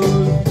rules.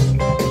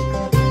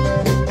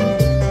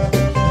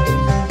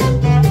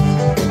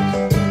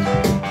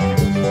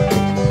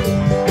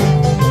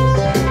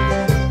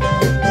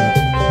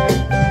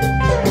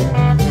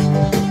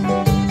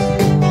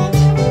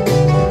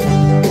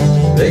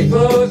 They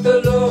fought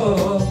the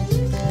law,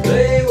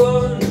 they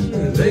won,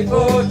 they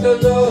fought the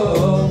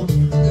law,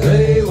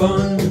 they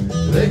won,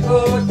 they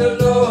fought the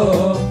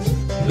law,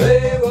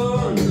 they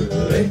won,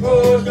 they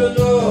fought the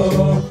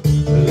law,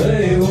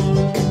 they won.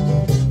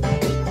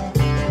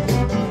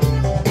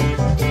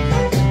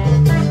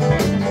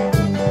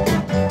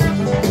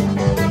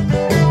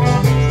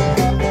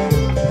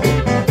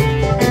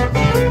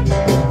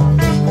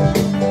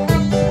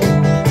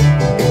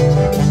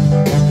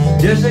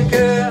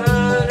 Jessica,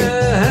 Anna,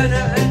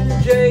 Hannah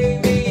and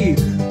Jamie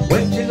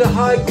went to the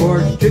High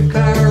Court to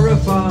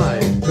clarify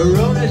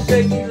Corona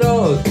safety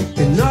laws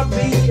cannot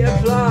be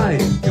applied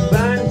to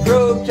ban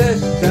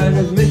protests and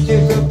as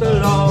misuse of the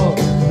law.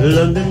 The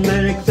London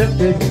men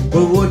accepted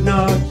but would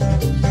not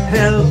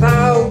help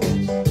out.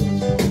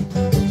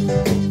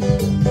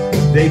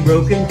 They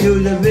broke into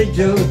the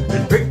vigil,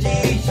 and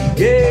pretty she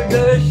gave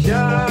the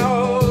shout.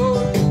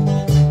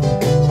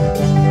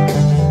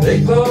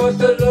 They fought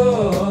the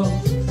law,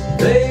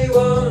 they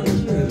won,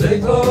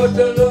 they fought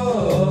the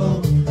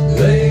law,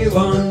 they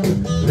won,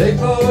 they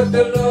fought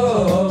the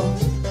law,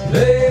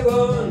 they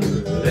won,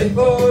 they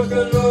fought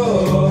the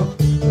law,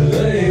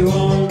 they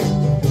won.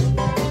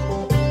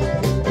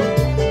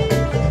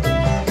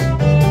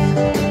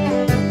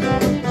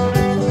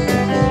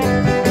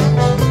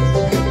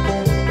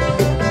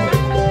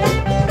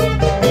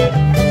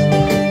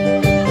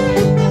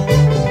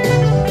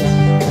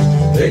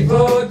 They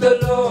fought the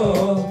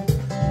law,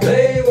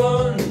 they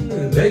won,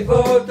 they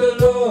fought the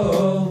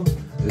law,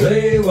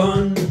 they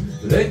won,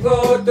 they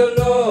fought the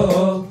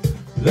law,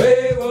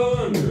 they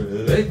won,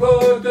 they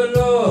fought the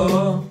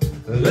law,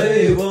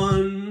 they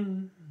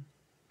won.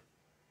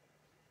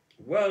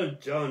 Well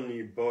done,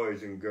 you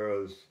boys and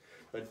girls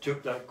that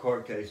took that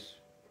court case.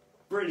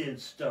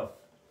 Brilliant stuff.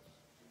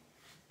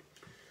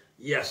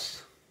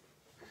 Yes.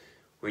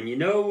 When you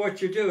know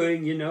what you're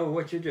doing, you know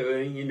what you're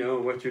doing, you know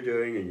what you're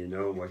doing, and you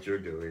know what you're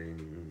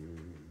doing.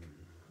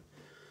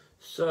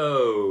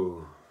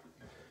 So,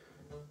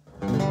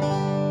 the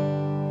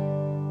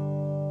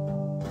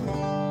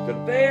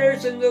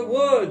bears in the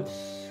woods.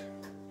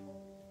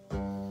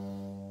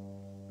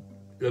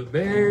 The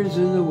bears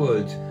in the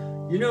woods.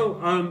 You know,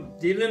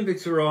 the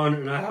Olympics are on,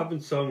 and I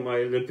haven't sung my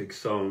Olympic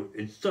song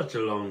in such a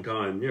long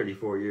time, nearly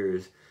 4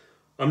 years.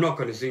 I'm not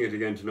going to sing it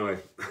again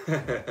tonight.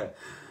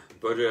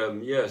 But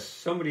yes,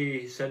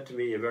 somebody said to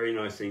me a very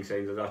nice thing,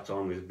 saying that that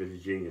song is a bit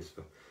of genius.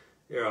 But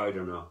here, I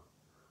don't know.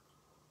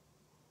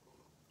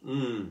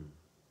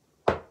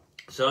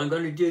 So I'm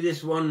going to do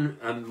this one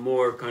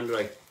more kind of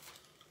like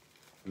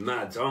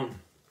mad song.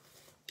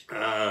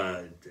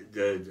 And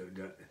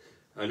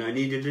I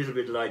need a little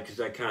bit of light because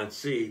I can't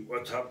see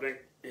what's happening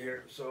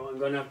here. So I'm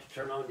going to have to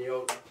turn on the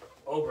old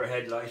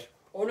overhead light.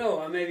 Oh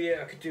no, maybe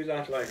I could do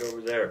that light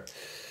over there.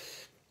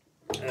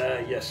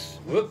 Yes,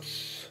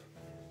 whoops.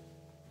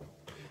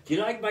 Do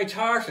you like my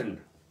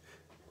tartan?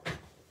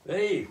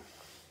 Hey,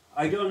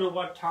 I don't know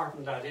what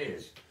tartan that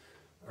is,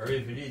 or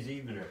if it is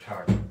even a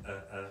tartan,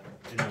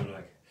 you know,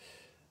 like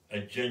a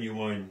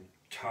genuine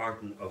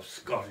tartan of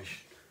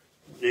Scottish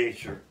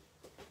nature.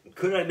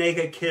 Could I make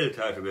a kilt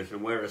out of it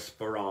and wear a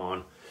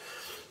sporran?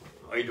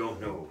 I don't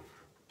know.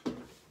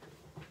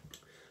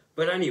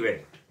 But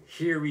anyway,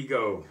 here we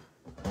go.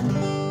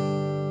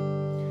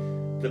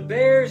 The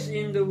bears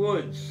in the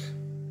woods.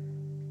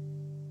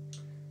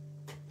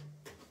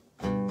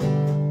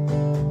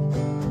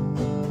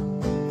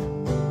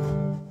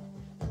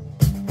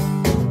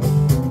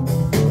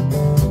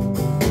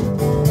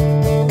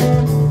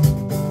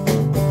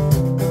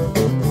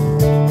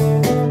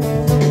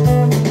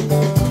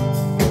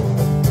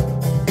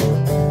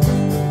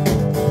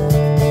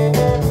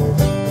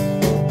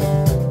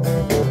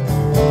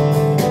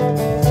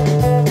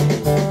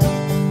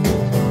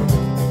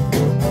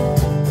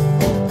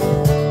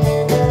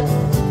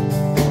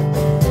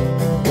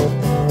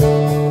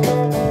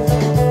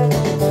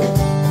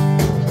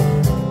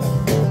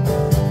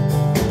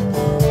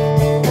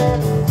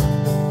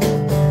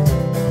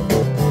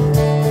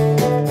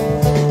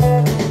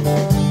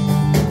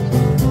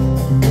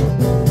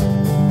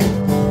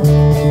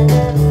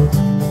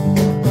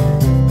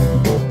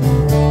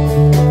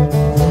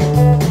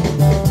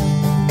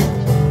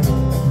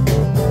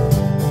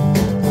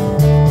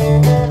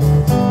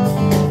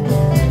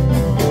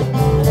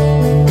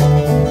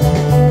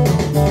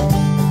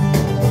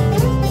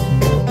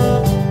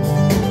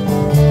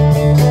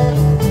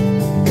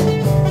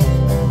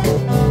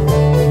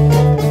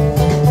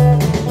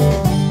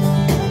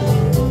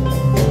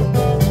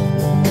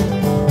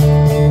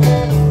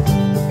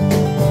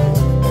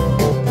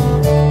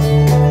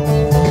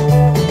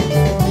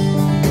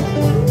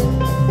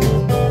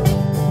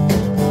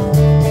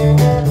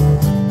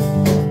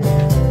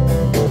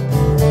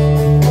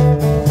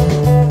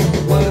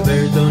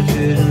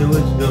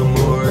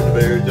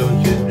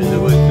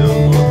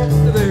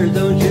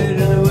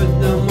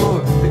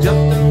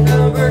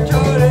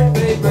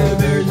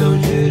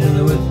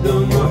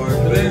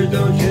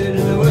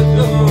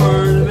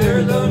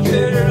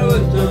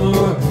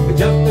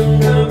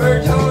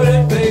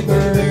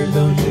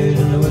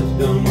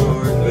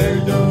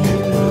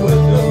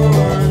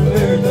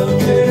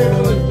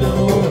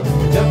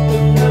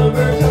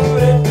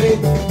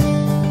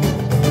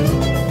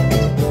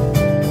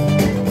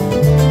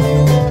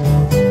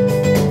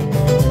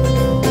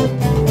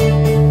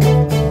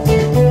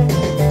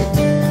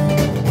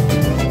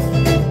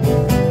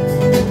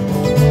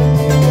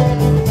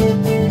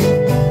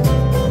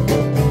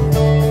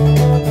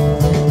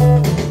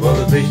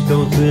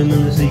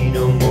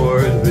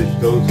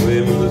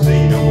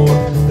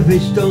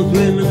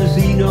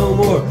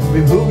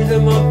 We've hoovered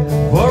them up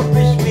for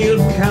fish meal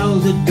from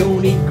cows that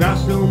don't eat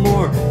grass no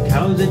more.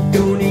 Cows that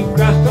don't eat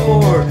grass no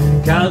more.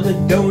 Cows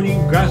that don't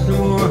eat grass no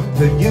more.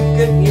 So you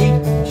can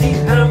eat cheap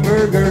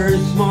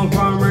hamburgers. Small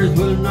farmers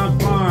will not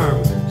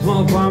farm.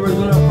 Small farmers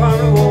will not farm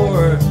no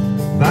more.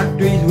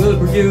 Factories will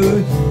produce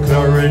juice,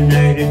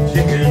 chlorinated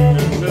chicken.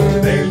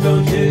 The bears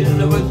don't shit in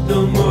the woods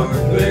no more.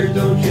 The bears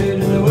don't shit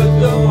in the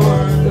woods no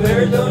more. The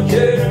bears don't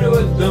shit in the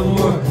woods no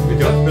more. We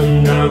got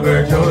them now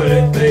for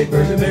toilet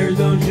paper. The bears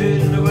don't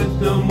shit in the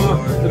woods no more.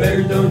 The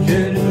bears don't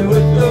shit in the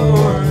woods no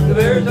more. The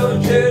bears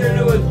don't shit in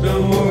the woods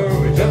no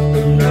more. We got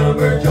them now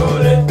for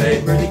toilet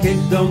paper. The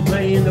kids don't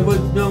play in the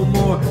woods no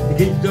more. The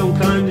kids don't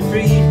climb the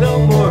trees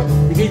no more.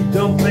 The kids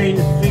don't play in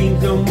the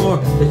streams no more.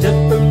 They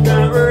shut them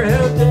down for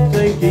health and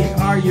safety.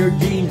 Are your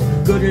genes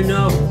good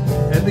enough?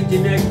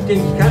 Epigenetic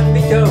things can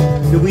be tough.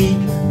 The weak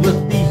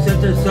must be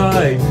set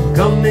aside.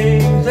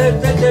 Cummings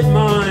says that's in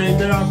mind.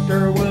 The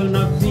doctor will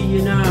not see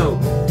you now.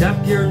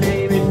 Tap your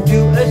name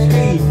into a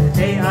screen.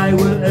 AI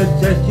will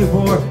assess you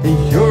for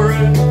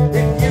insurance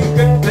if you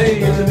can pay.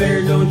 The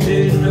bears don't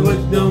shit in the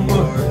woods no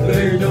more. The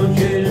bears don't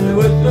shit in the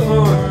woods no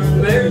more.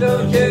 The bears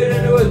don't shit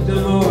in the woods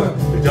no more.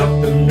 We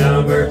chop them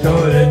down for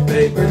toilet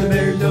paper. The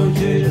bears don't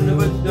shit in the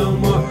woods no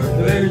more.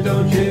 The bears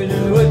don't shit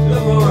in the woods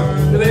no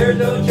more. The bears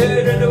don't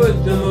shit in the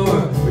woods no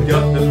more. We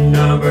chop them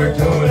down for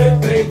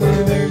toilet paper.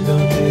 The bears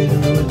don't shit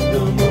in the woods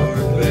no more.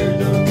 The bears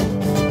don't.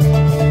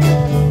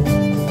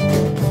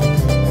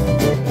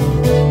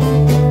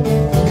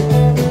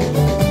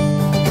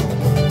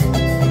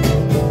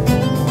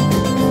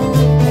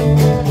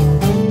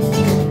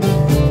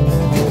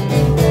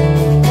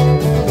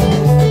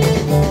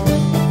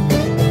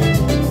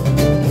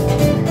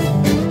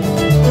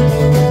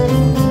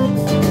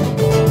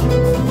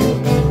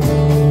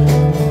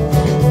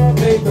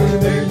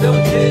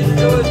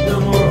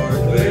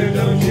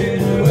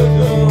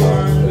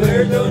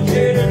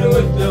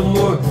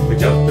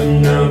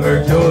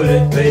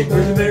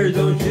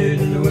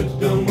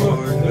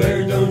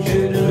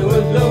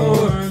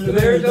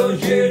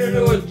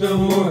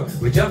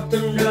 We chop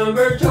them down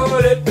for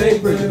toilet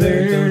paper. The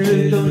bears don't shit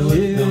in the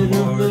woods no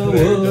more. The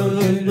bears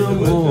don't shit in the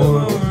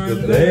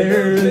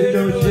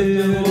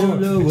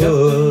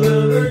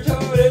woods.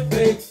 Toilet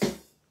paper.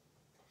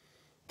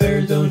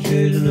 Bears don't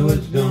shit in the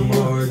woods no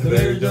more. The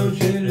bears don't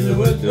shit in the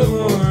woods no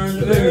more.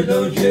 The bears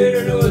don't shit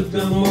in the woods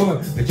no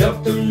more. We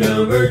chop them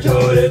down for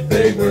toilet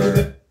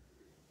paper.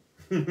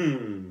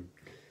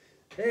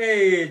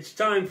 Hey, it's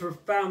time for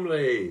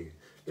family.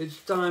 It's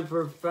time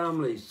for a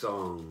family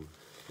song.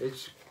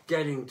 It's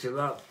getting to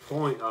that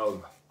point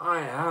of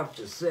I have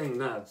to sing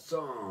that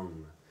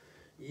song.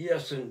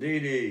 Yes,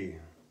 indeedy.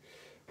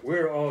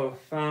 We're all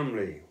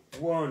family,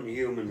 one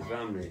human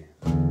family.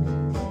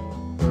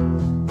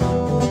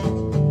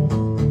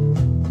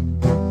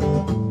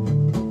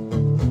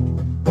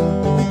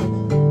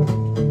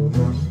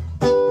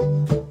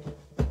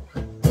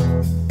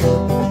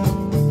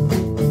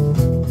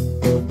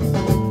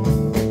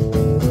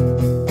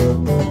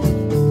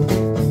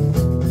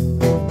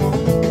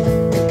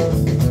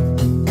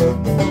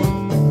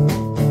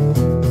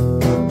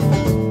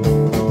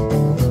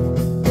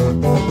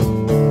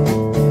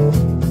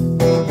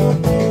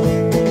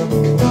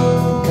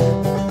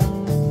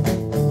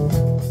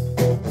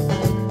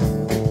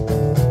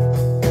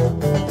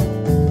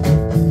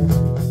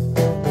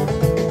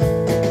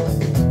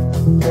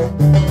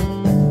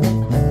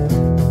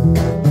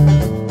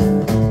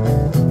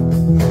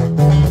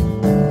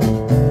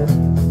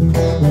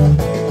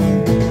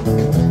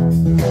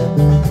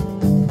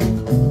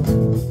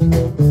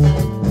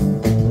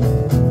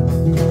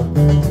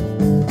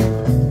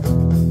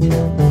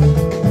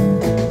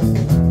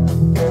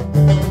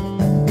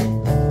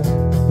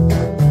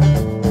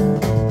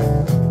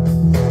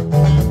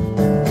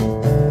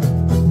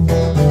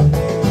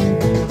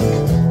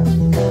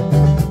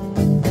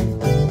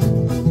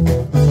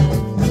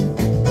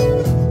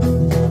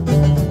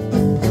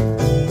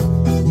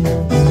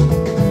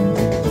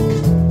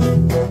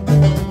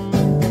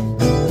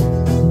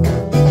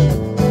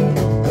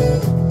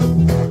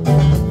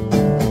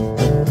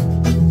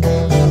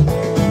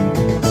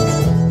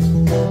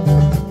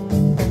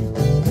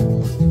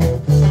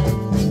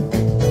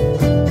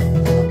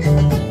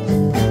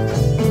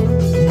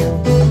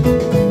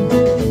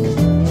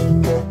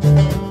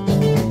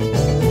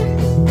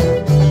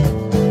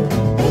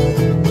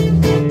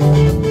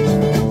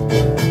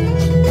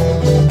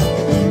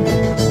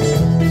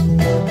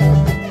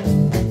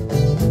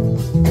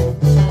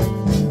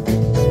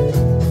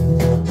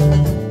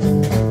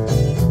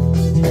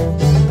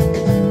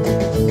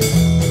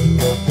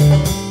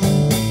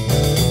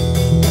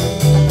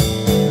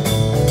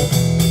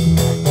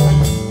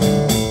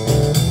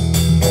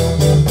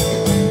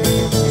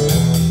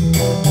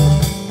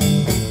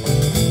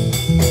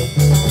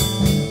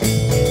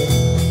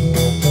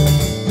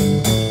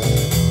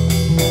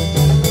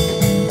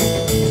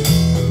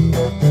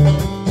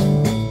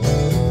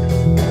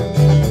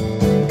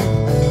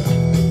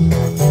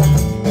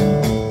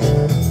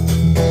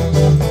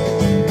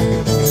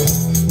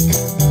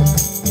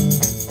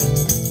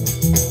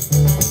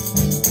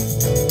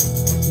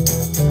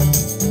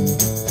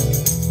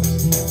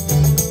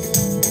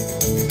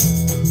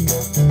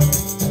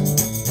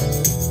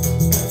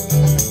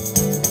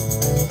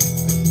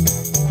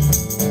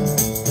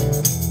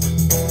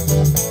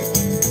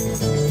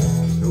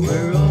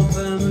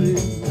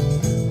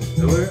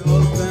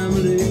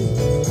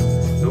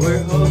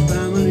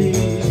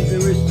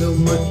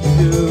 much to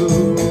do.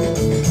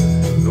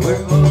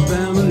 We're all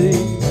family,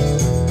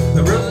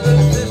 the brothers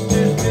and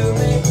sisters to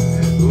me.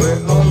 We're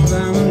all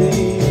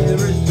family,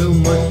 there is so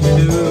much to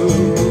do.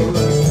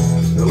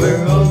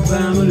 We're all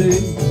family,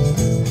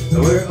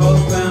 we're all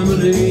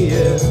family,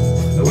 yeah.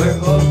 We're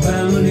all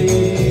family,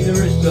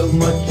 there is so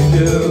much to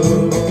do.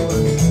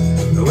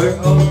 We're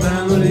all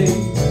family,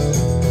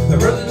 the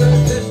brothers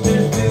and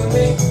sisters to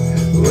me.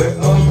 We're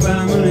all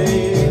family,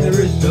 there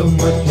is so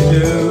much to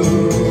do.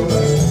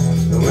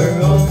 We're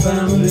all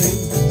family,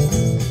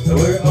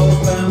 we're all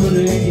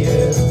family,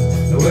 yeah.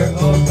 We're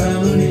all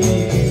family,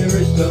 there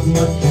is so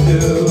much to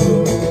do.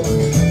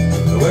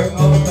 We're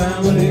all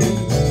family,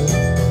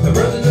 the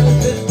brothers and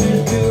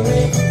sisters to me.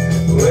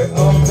 We're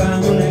all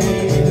family,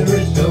 there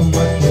is so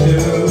much to do.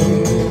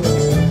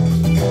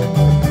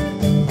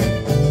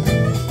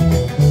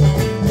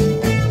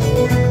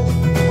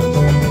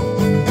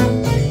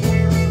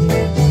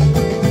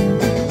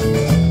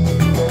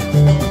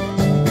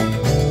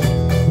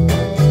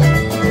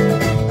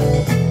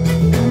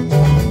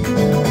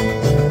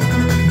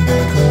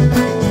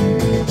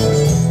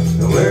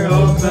 We're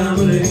all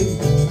family,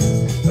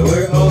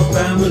 we're all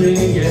family,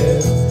 yeah.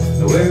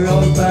 We're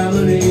all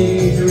family,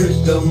 there is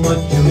so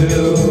much to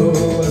do.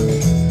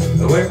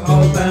 We're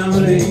all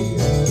family,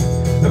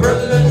 the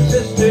brothers and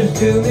sisters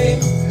to me.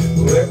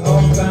 We're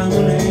all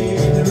family,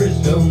 there is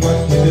so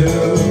much to do.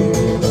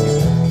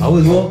 I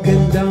was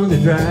walking down the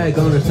drag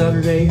on a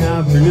Saturday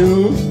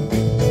afternoon.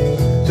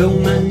 So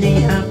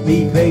many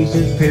happy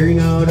faces peering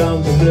out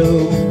of the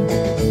blue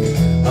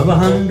of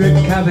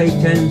 100 cafe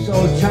tents,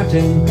 all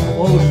chatting,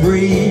 all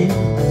free.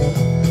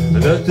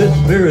 And that's the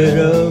spirit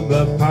of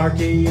a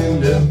party in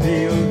the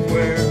fields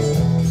where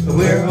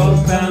we're all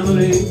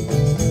family,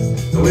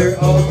 we're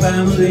all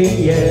family,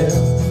 yeah.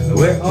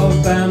 We're all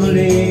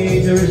family,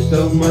 there is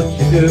so much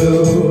to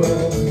do.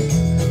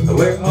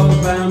 We're all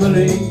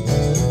family,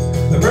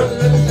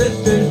 brothers and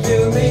sisters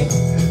to me.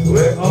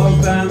 We're all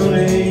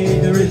family,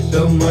 there is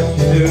so much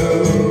to do.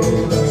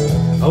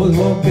 I was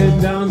walking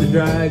down the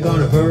drag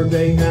on a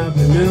Thursday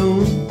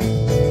afternoon.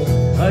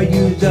 I'd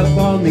used up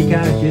all my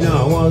cash, you know,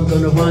 I was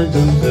gonna find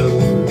some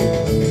soon.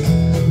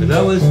 And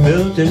I was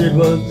built and it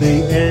was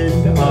the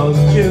end of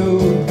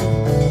June.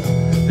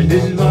 And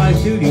this is my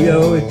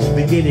studio, it's the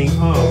beginning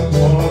of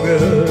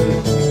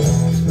August.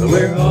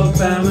 We're all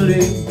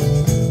family,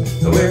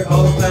 we're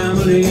all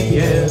family,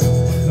 yeah.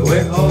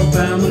 We're all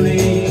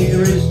family,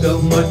 there is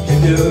so much to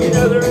do. You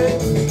know there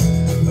is.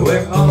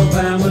 We're all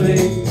family,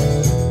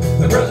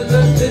 brothers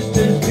and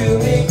sisters to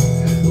me.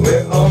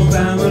 We're all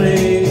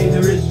family,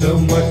 there is so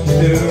much to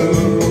do.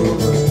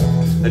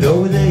 And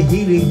over the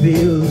healing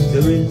fields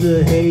there is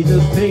a haze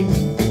of pink.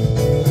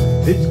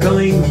 It's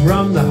coming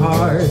from the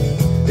heart,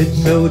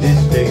 it's so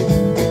distinct.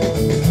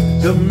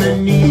 So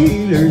many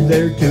healers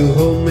there to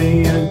hold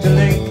me and to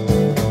link.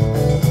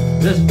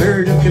 The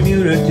spirit of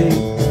community,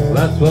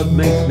 that's what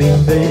makes me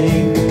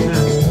sing.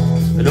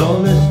 And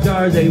all the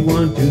stars, they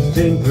want to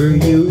sing for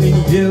you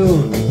in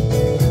June.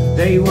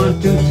 They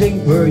want to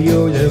sing for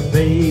you their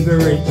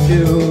favorite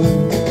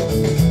tune.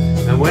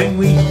 And when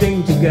we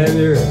sing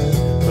together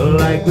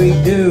like we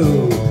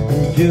do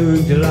in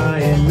June, July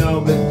and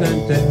August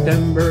and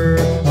September,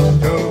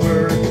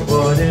 October,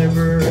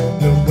 whatever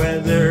the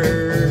weather,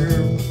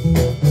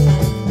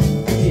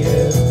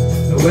 yeah.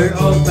 We're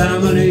all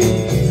family,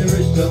 there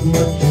is so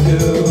much to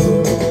do.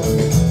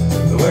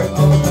 We're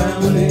all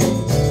family,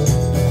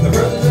 the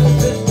brothers and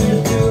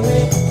sisters to me.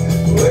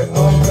 We're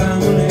all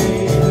family,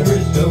 there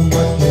is so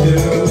much to do.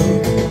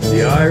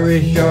 The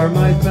Irish are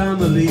my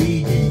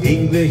family, the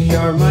English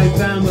are my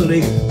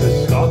family, the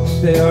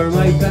Scots, they are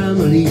my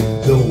family,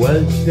 the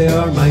Welsh, they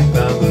are my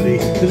family,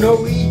 the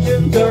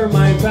Norwegians are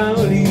my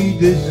family,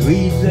 the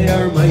Swedes, they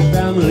are my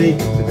family,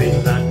 the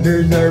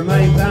Finlanders are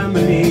my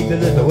family, the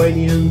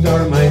Lithuanians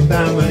are my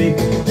family,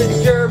 the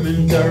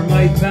Germans are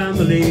my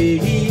family,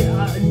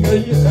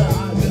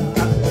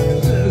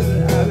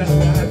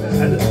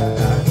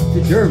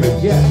 the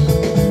Germans, yes.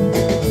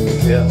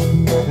 Yeah.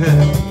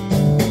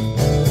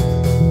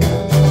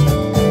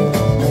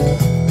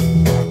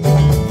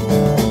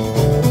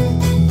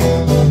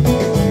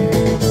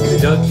 The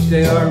Dutch,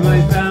 they are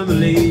my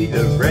family.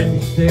 The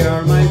French, they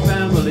are my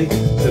family.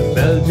 The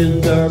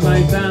Belgians are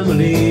my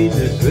family.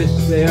 The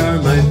Swiss, they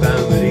are my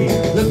family.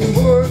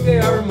 Luxembourg, they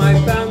are my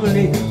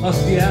family.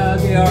 Austria,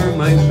 they are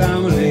my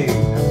family.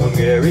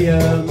 Hungary,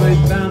 my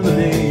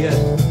family. Yes,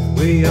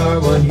 we are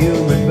one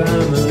human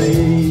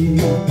family.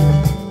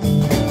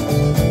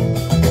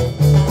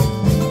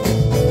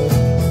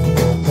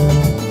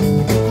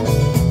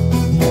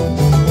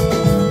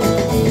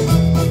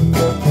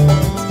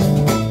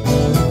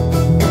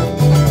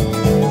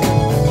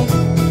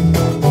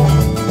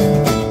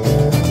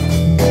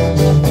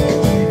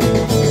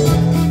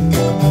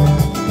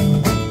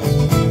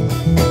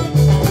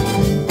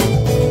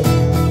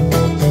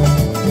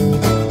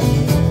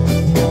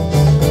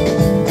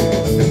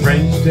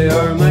 They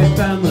are my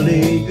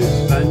family, the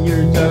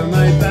Spaniards are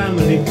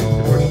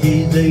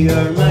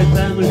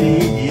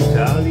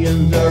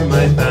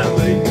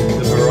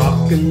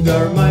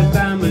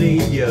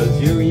The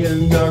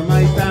Algerians are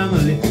my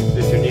family.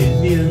 The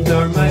Tunisians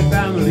are my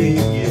family.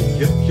 The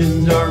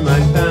Egyptians are my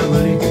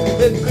family.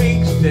 The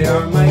Greeks, they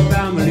are my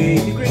family.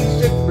 The Greek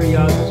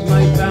Cypriots,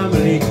 my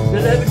family. The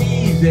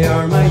Lebanese, they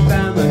are my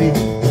family.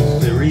 The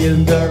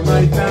Syrians are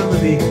my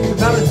family. The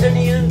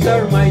Palestinians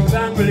are my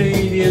family.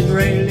 The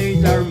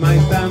Israelis are my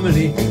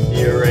family.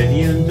 The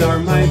Iranians are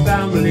my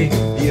family.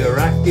 The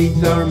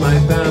Iraqis are my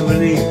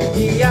family.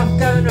 The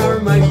Afghan are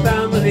my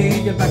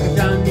family. The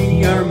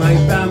Pakistani are my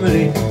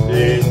family.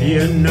 The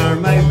Indian are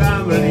my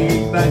family.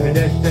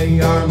 Bangladesh,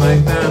 they are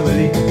my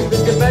family. The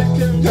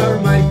Tibetans are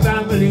my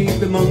family.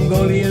 The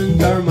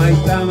Mongolians are my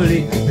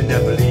family. The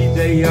Nepalese,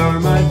 they are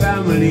my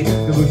family.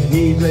 The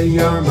Bhutanese, they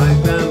are my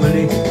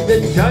family.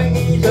 The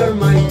Chinese are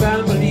my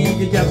family.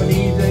 The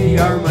Japanese, they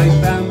are my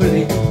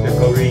family. The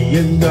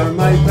Koreans are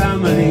my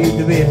family.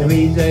 The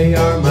Vietnamese, they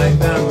are my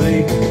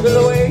family. The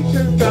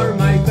Laotians are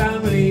my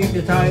family.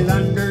 The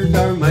Thailanders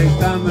are my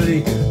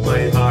family.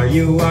 Myanmar,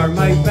 you are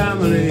my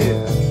family.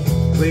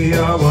 We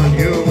are one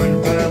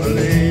human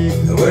family.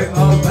 We're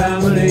all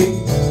family.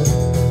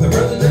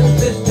 Brothers and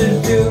sisters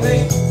to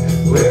me.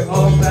 We're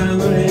all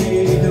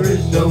family. There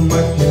is so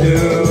much to do.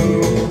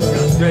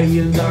 The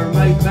Australians are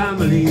my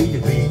family.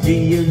 The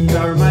Fijians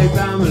are my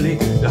family.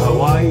 The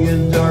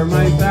Hawaiians are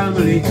my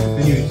family.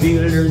 The New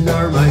Zealanders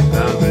are my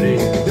family.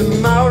 The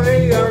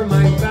Maori are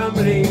my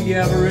family. The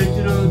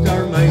Aboriginals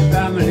are my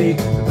family.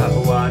 The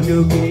Papua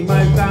New Guinea,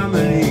 my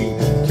family.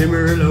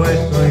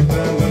 Timor-Leste, my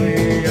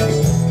family.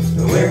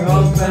 We're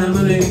all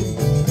family.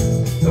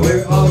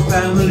 We're all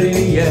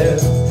family, yeah.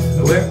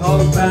 We're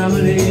all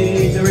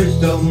family. There is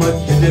so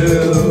much to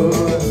do.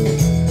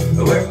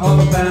 We're all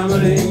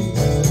family.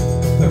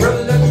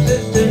 Brothers and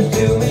sisters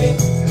to me.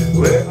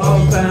 We're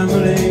all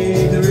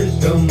family. There is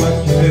so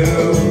much to do.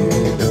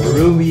 The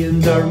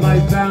Peruvians are my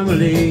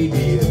family.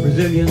 The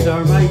Brazilians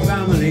are my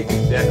family.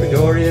 The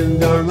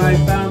Ecuadorians are my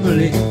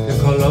family. The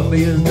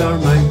Colombians are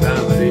my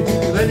family.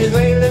 The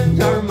Venezuelans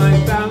are my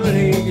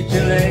family. The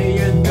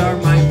Chileans are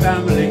my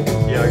family.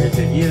 The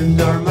Argentinians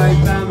are my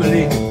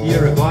family. The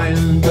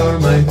Uruguayans are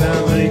my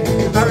family.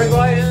 The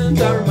Paraguayans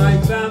are my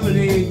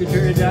family. The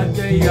Trinidad,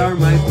 they are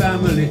my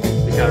family.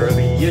 The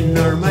Caribbean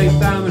are my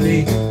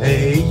family.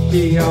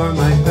 Haiti are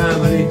my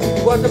family.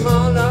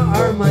 Guatemala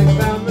are my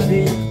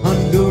family.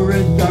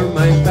 Honduras are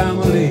my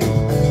family.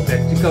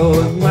 Mexico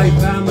is my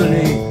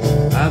family.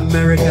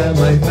 America,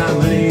 my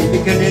family.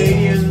 The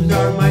Canadians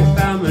are my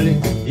family.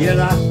 The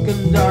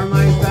Alaskans are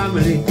my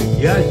family.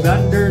 The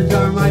Icelanders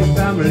are my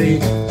family.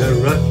 The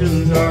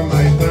Russians are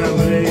my family.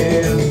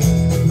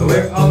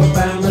 We're all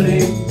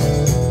family.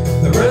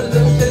 Brothers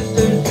and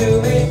sisters to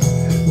me.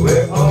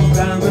 We're all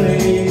family.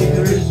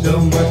 There is so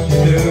much to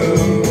do.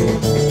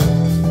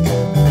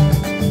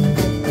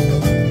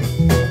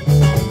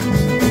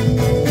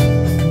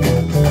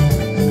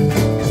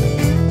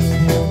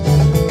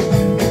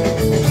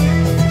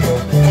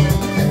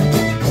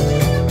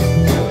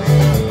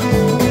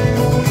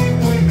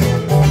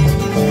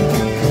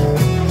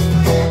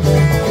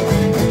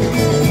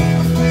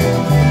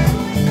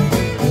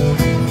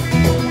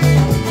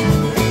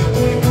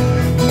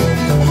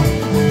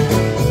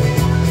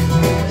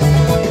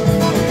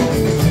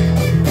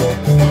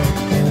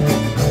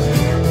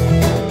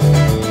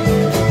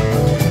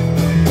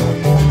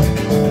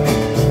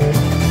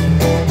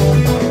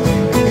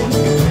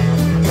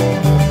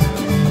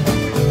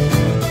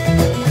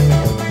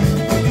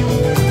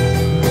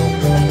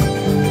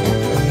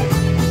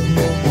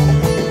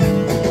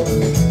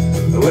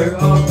 We're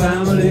all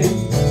family.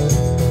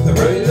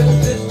 Brothers and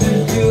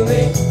sisters to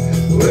me.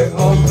 We're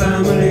all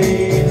family.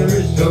 There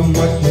is so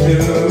much to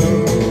do.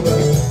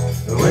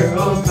 We're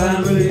all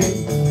family.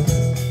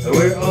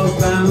 We're all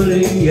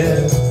family,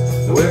 yeah.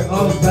 We're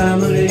all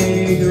family.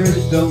 There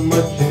is so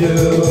much to do.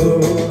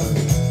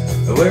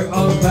 We're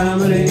all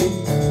family.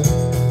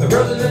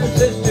 Brothers and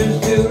sisters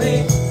to me.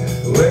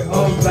 We're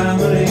all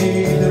family.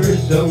 There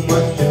is so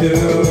much to do.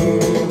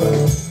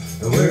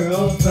 We're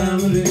all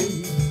family.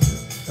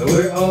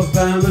 We're all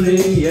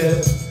family,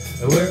 yeah.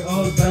 We're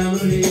all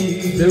family.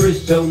 There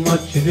is so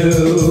much to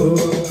do.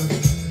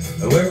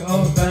 We're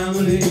all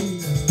family.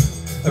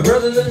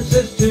 Brothers and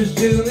sisters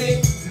to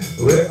me.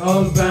 We're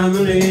all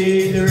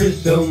family. There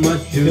is so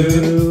much to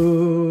do.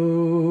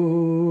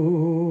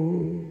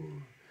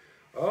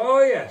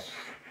 Oh yes,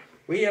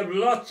 we have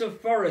lots of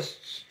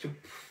forests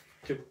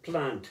to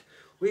plant.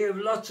 We have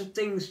lots of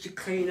things to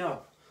clean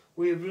up.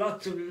 We have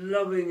lots of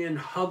loving and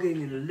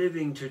hugging and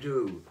living to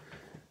do.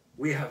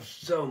 We have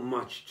so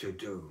much to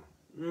do.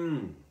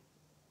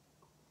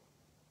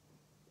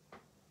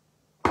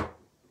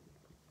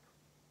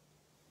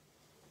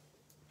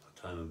 What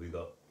time have we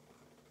got?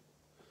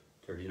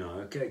 39.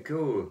 Okay,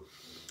 cool.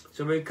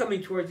 So we're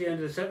coming towards the end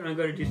of the set, and I'm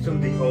going to do some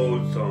of the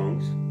old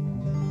songs.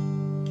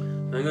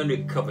 I'm going to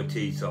do a cup of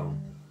tea song.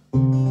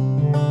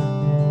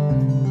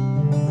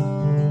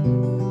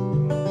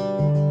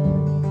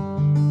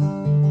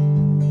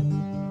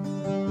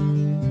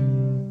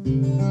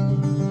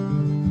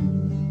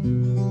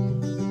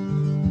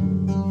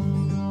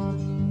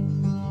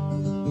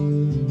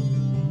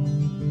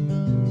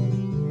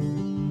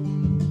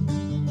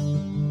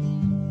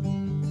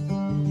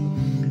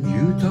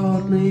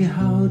 me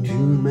how to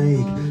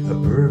make a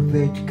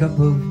perfect cup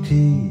of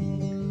tea.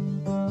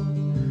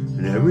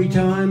 And every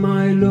time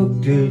I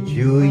looked at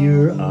you,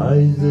 your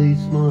eyes, they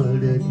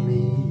smiled at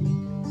me.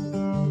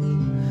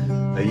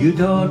 You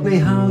taught me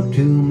how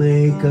to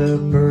make a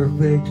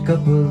perfect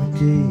cup of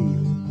tea.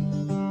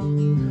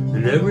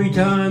 And every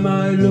time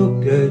I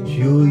looked at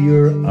you,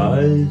 your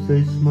eyes,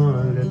 they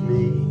smiled at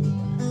me.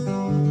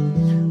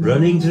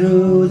 Running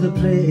through the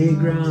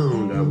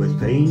playground, I was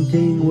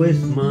painting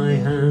with my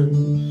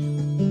hands.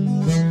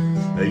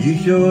 You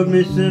showed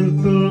me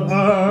simple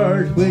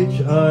art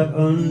which I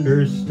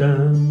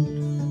understand,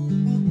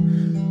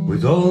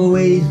 was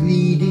always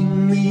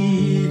leading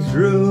me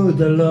through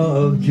the law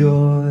of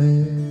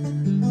joy.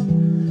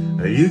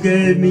 You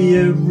gave me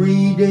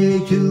every day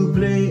to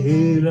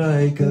play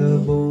like a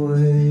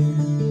boy.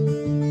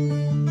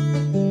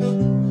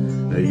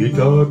 You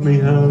taught me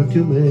how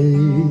to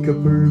make a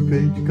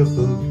perfect cup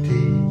of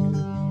tea.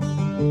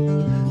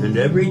 And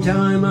every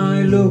time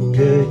I looked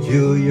at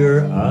you,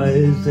 your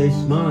eyes, they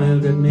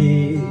smiled at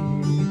me.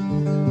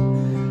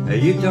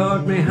 You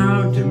taught me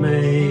how to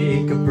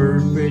make a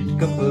perfect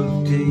cup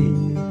of tea.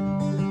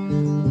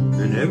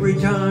 And every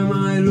time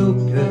I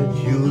looked at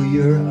you,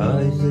 your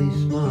eyes, they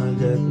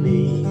smiled at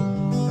me.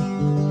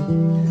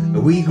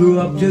 We grew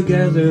up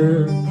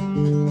together,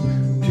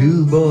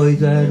 two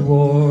boys at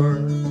war.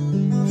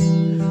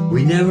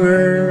 We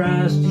never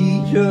asked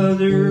each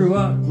other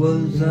what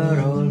was that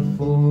all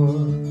for.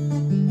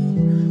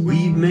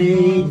 We've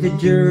made the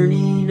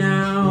journey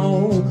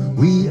now,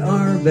 we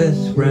are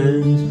best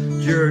friends.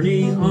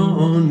 Journey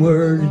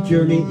onward,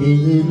 journey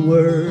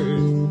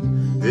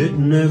inward, it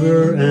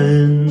never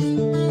ends.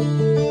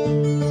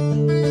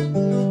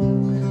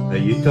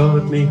 You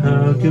taught me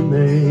how to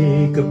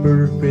make a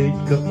perfect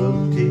cup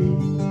of tea.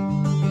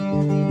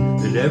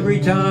 And every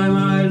time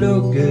I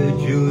looked at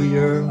you,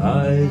 your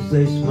eyes,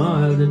 they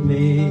smiled at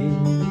me.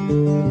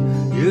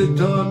 You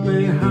taught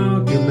me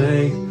how to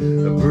make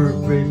a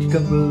perfect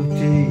cup of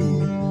tea.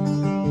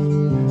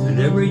 And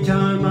every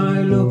time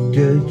I looked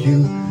at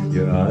you,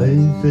 your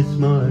eyes, they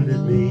smiled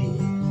at me.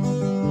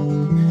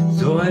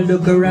 So I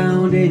look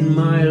around in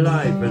my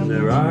life and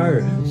there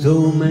are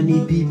so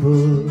many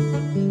people.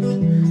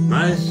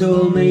 My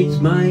soulmates,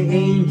 my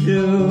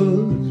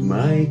angels,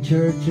 my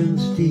church and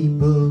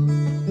steeple.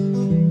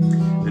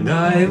 And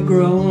I have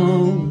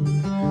grown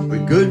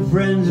with good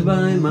friends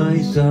by my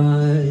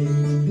side.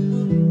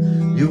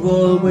 You've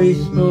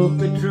always spoke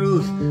the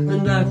truth,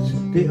 and that's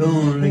the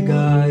only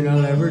guide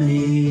I'll ever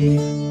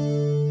need.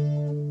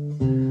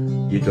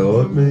 You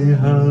taught me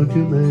how to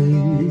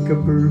make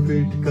a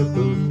perfect cup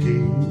of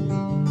tea.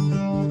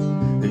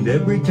 And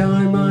every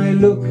time I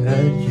look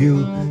at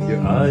you,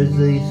 your eyes,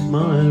 they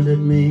smiled at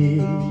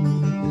me.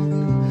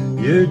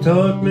 You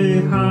taught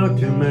me how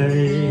to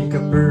make a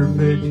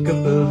perfect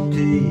cup of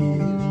tea.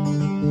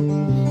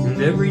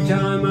 And every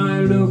time I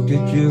looked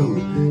at you,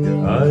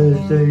 your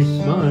eyes, they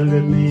smiled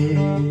at me.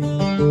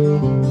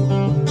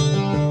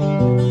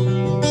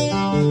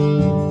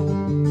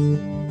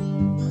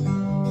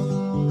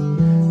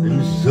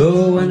 And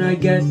so when I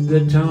get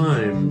the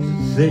time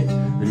to sit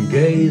and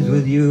gaze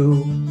with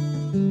you,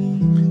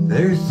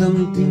 there's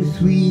something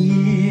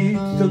sweet,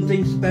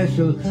 something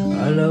special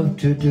I love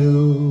to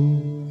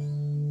do.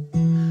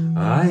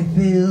 I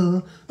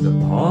fill the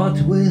pot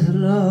with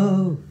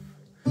love,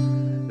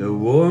 the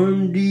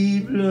warm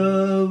deep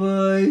love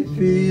I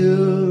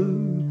feel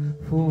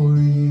for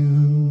you.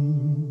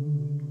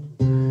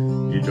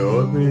 You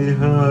taught me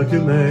how to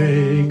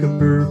make a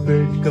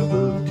perfect cup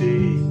of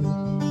tea.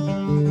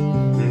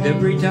 And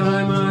every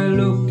time I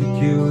looked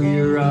at you,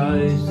 your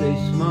eyes, they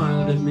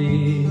smiled at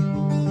me.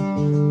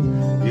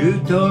 You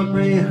taught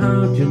me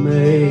how to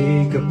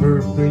make a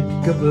perfect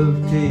cup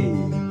of tea.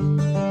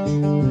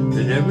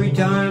 And every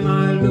time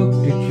I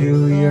looked at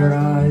you, your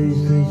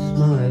eyes, they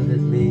smiled at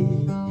me.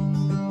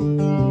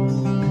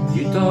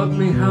 You taught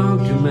me how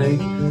to make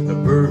a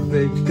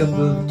perfect cup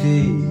of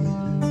tea.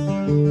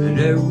 And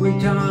every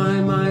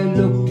time I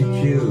looked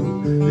at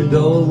you, and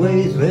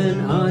always when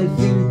I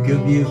think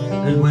of you,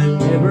 and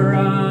whenever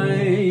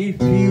I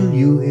feel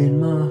you in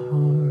my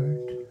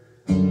heart,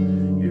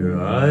 your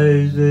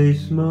eyes, they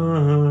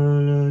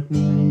smile at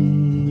me.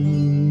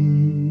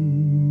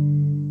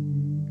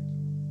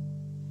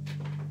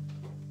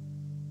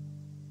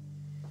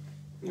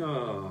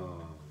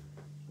 Oh.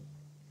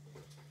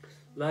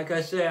 Like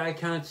I say, I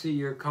can't see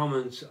your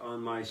comments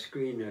on my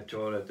screen at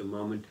all at the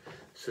moment.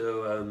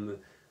 So,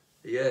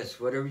 yes,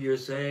 whatever you're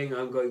saying,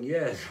 I'm going,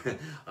 yes.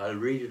 I'll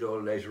read it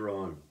all later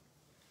on.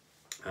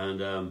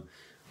 And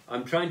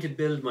I'm trying to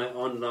build my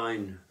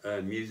online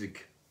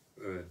music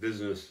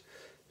business.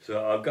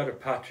 So I've got a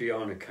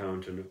Patreon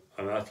account, and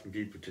I'm asking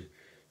people to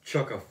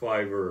chuck a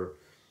 £5 or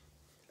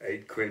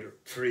 £8 or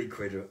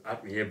 £3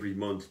 at me every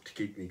month to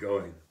keep me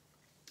going.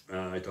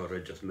 I thought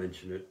I'd just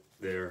mention it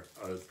there.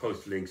 I'll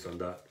post links on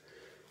that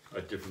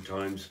at different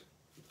times.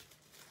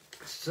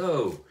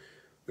 So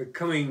we're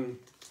coming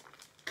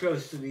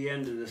close to the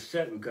end of the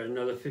set. We've got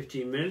another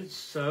 15 minutes,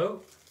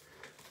 so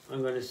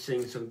I'm going to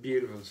sing some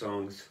beautiful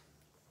songs.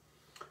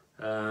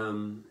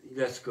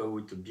 Let's go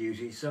with the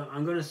beauty. So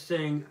I'm going to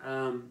sing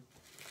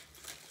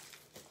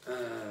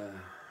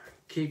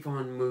Keep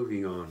On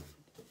Moving On,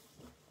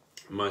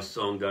 my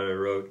song that I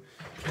wrote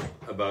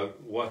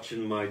about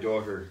watching my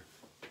daughter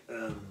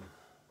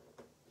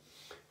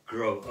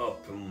grow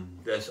up, and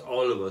that's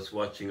all of us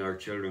watching our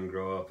children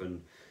grow up,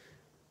 and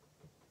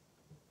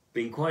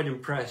being quite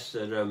impressed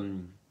that a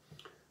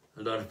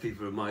lot of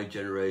people of my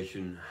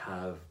generation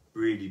have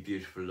really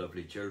beautiful,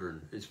 lovely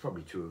children. It's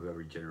probably true of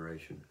every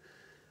generation.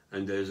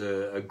 And there's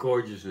a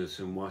gorgeousness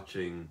in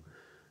watching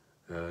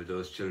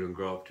those children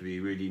grow up to be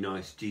really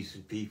nice,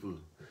 decent people.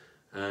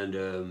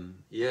 And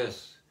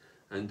yes,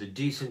 and the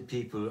decent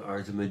people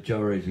are the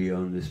majority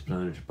on this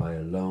planet by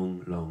a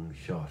long, long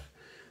shot.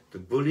 The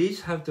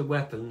bullies have the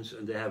weapons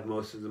and they have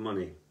most of the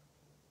money.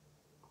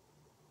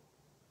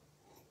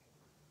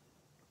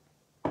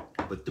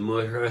 But the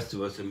rest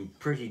of us are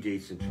pretty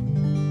decent.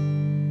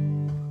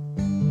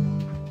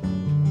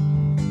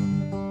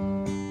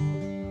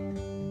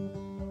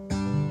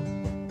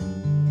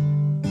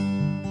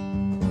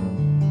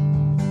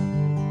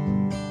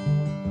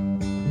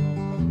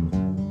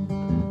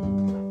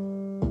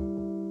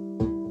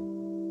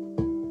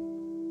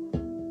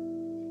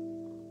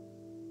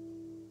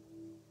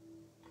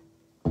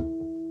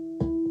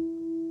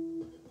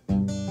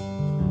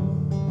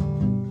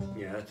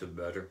 Yeah, that's a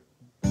better.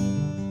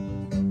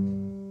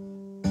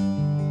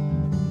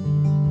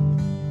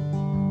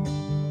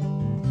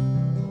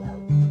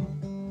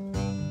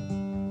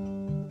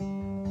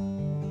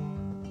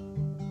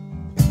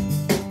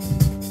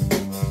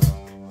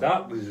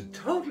 That was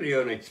totally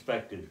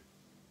unexpected.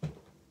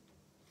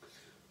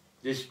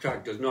 This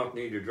track does not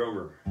need a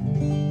drummer.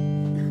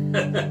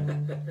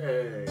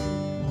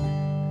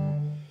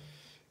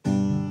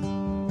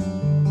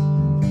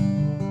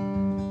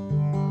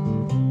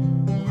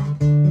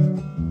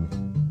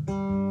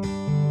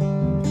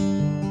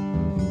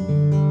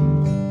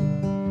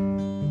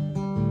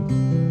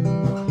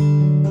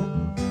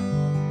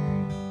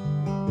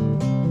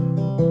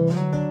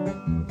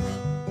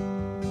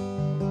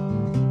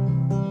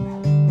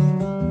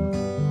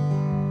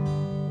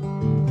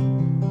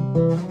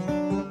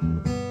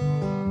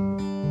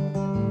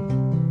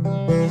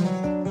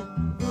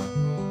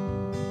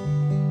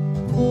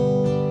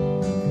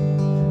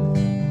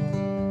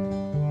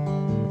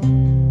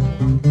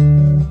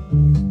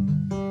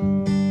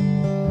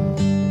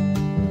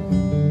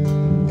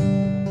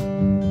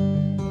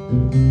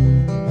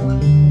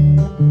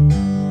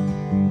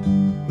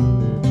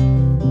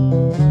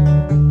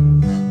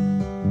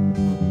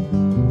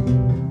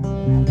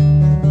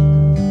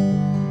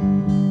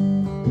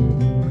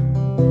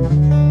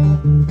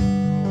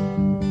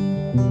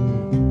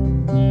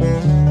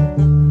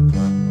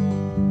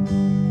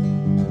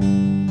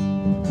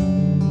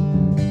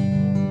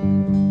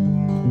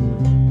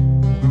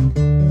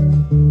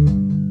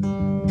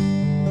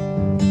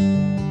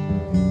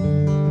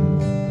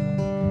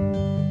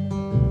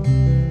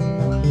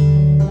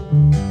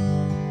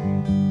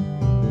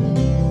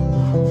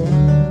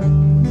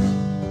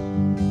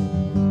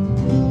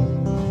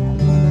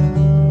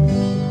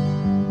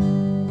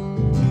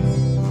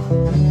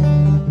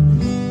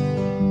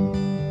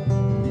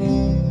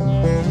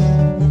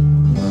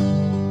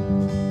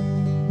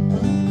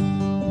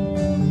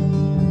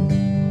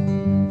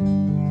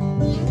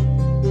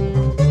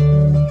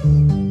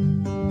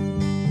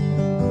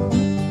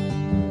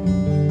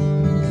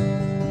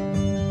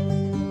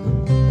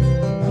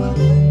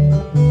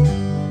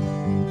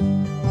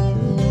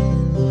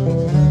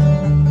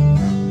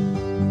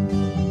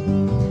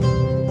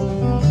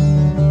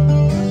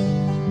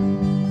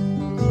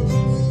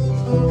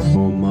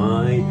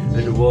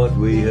 What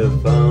we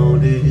have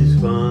found is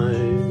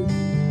fine.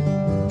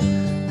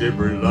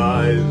 Different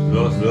lives,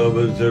 lost love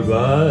and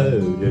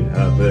survived. It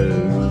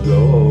happens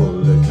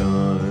all the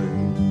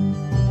time.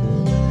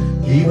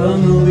 Keep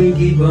on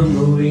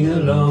moving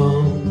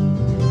along.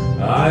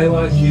 I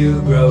watch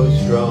you grow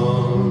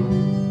strong.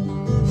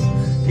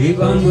 Keep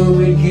on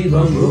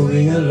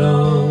moving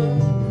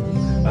along.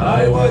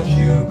 I watch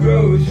you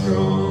grow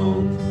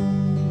strong.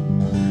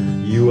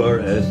 You are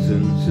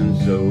essence and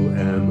so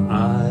am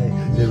I.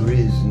 There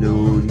is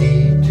no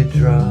need to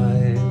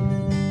try.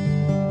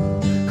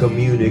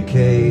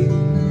 Communicate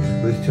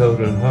with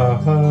total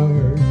heart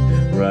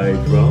right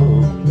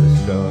from the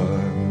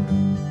start.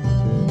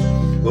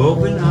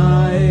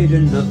 Open-eyed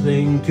and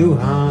nothing to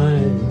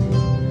hide,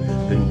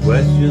 and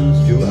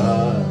questions to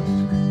ask.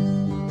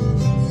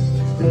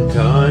 And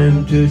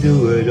time to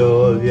do it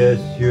all, yes,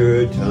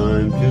 your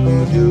time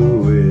to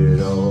do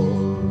it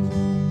all.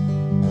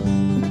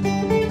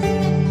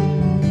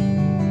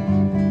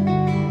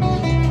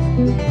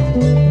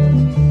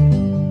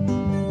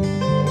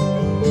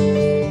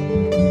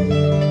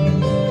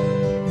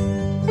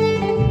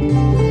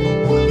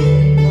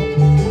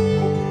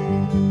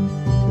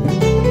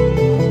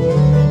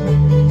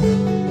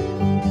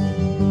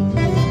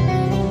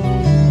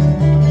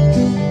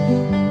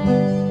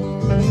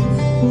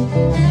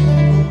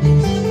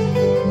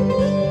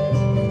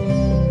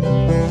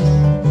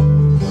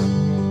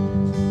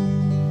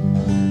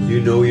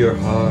 your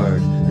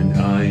heart and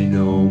I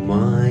know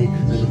mine,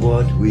 and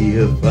what we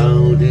have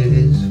found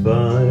is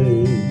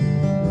fine.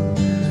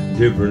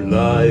 Different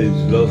lives,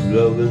 lost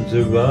love and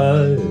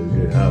survived,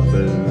 it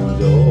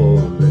happens all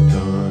the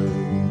time.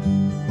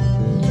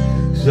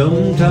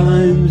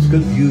 Sometimes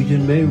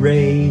confusion may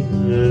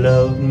reign,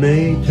 love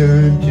may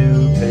turn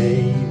to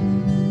pain.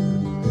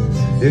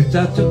 If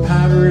that's a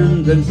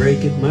pattern, then break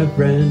it, my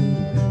friend,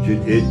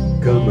 should it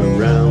come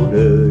around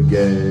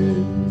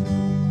again.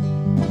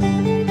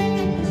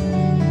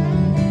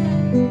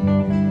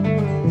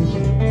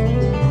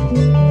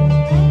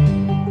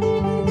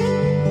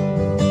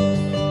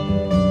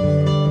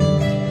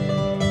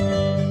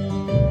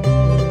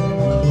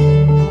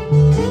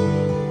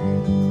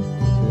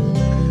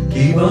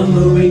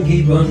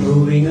 Keep on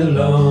moving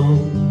along,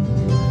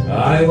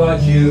 I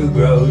watch you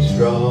grow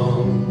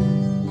strong.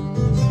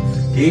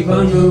 Keep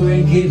on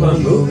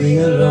moving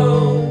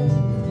along,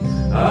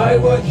 I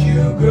watch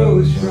you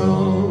grow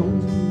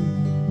strong.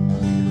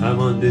 I'm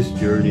on this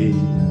journey,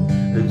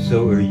 and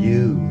so are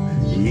you.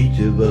 Each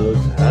of us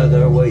has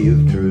our way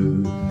of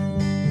truth,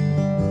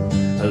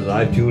 a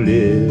life to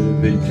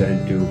live,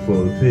 intent to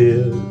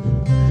fulfill,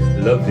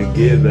 love to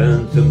give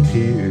and some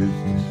tears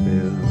to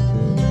spill.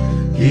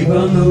 Keep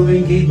on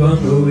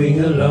moving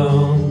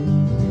along,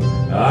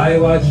 I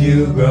watch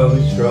you grow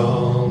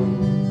strong.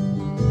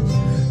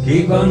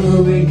 Keep on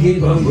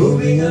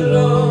moving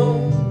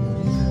along,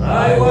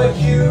 I watch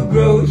you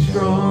grow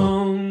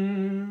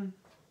strong.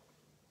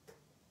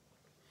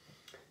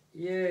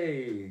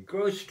 Yay,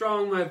 grow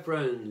strong, my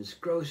friends,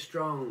 grow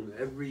strong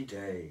every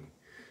day.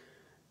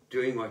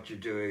 Doing what you're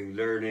doing,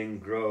 learning,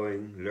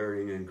 growing,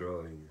 learning and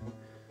growing.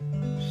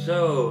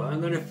 So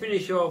I'm going to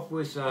finish off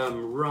with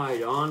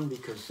Ride On,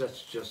 because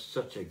that's just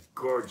such a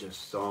gorgeous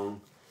song,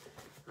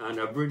 and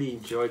I've really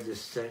enjoyed this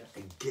set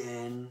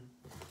again.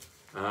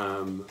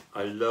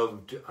 I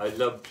loved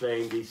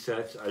playing these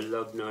sets. I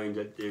love knowing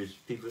that there's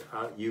people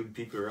out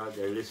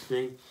there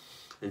listening,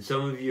 and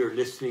some of you are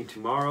listening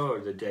tomorrow or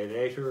the day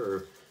later,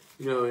 or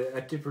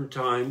at different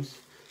times,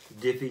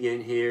 dipping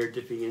in here,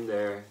 dipping in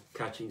there,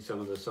 catching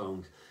some of the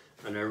songs,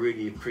 and I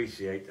really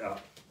appreciate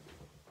that.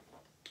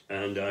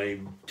 And I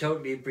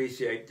totally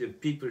appreciate the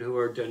people who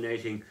are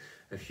donating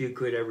a few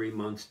quid every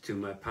month to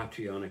my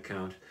Patreon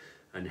account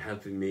and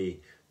helping me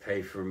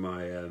pay for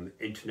my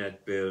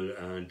internet bill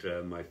and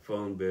my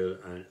phone bill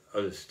and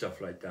other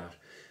stuff like that.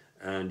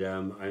 And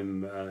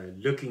I'm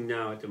looking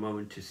now at the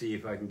moment to see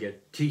if I can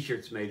get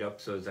t-shirts made up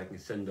so as I can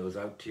send those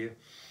out to you.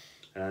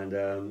 And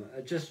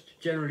just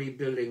generally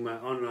building my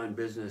online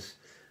business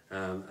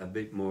a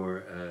bit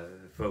more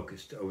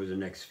focused over the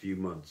next few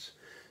months.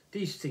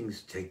 These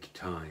things take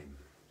time.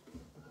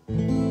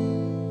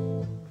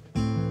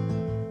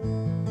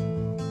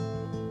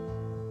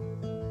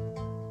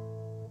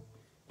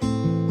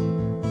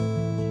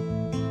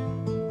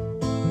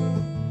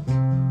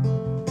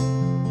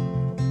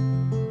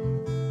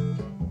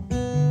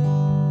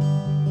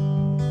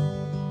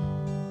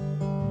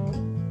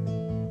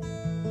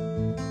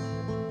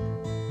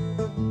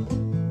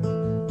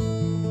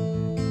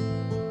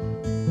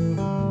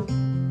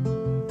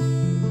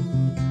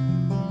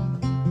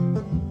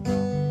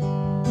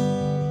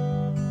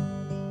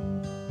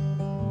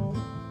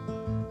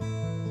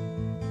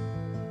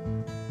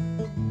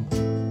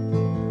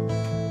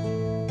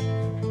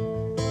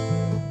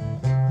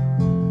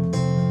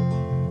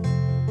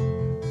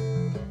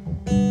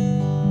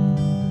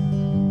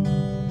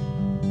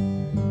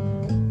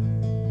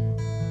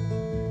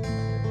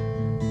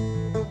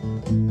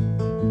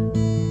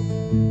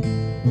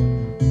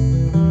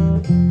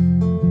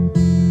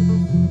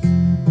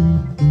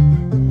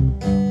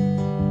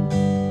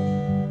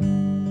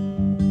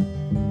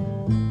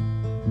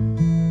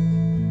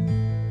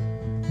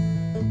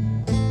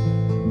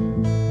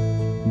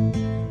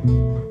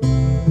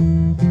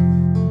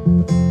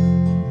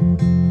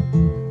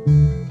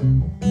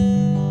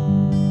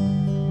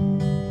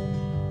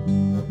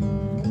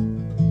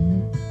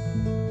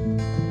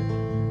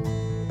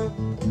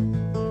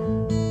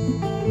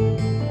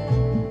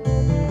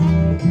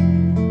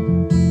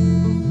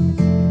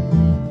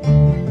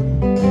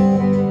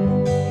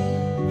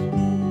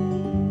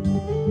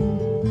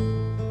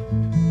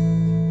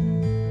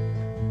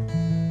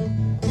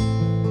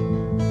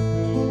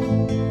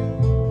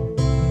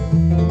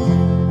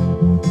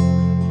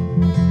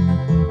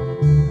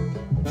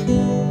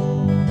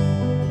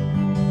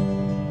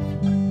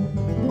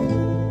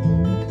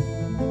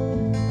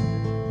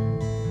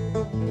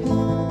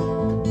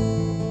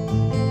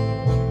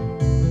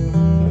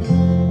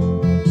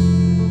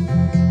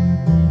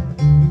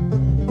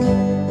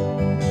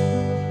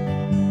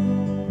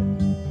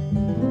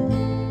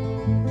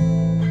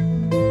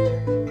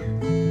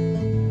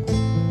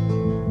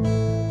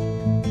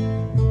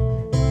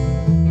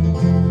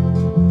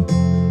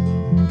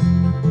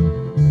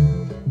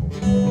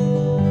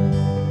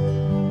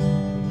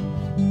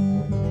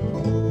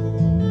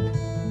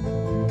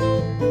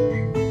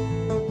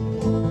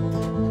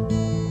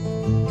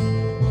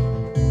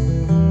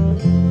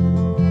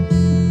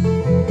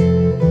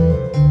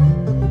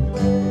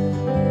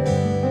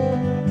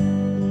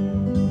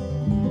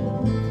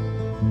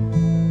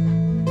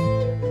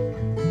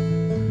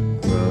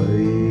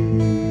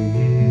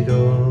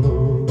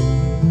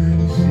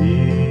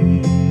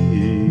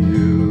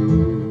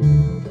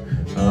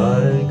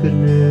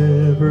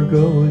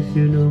 go with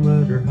you no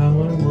matter how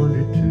I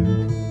wanted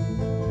to.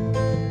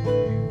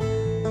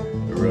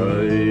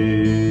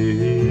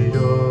 Right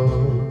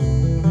on,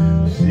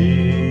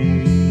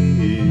 see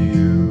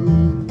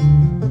you.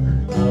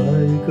 I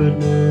could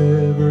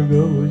never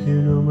go with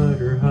you no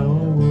matter how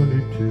I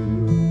wanted to.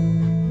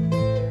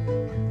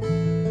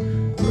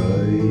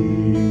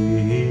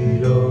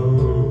 Right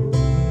on,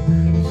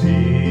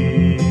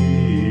 see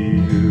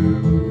you.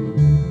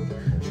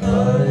 I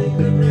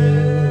could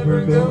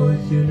never go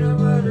with you no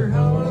matter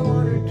how I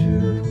wanted to.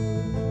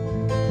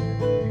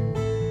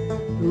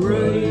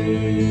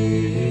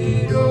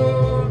 Right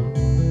on,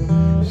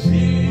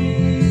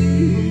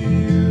 see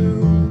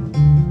you.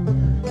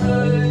 I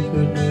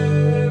could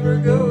never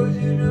go with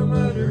you no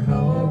matter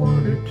how I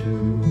wanted to.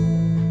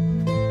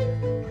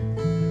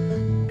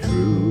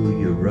 True,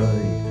 you're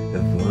right,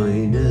 the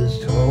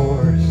finest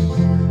horse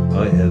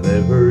I have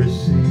ever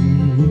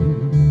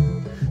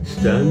seen,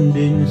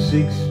 standing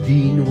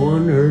 16,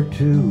 1 or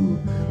 2,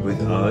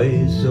 with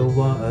eyes so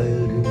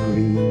wild and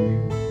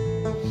green.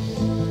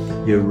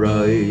 You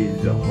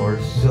ride the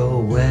horse so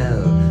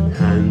well,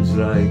 hands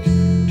light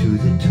to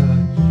the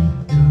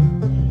touch.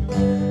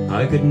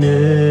 I could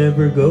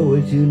never go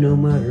with you no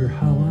matter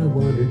how I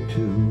wanted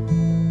to.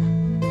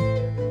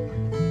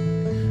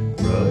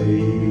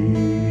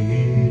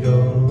 Right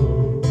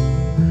on,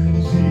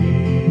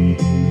 see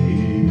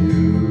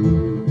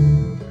you.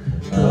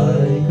 I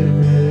could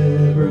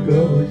never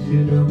go with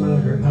you no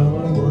matter how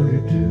I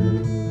wanted to.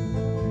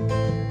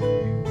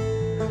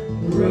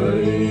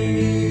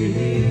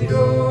 Right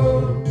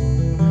on,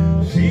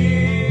 see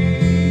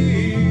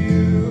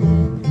you.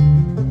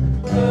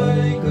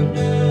 I could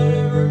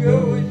never go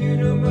with you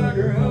no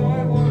matter how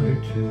I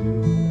wanted to.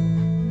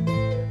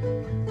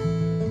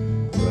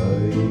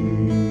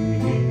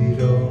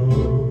 Right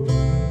on,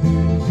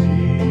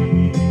 see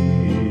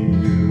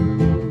you.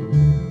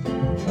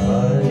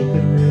 I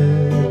could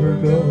never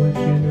go with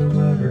you no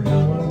matter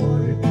how I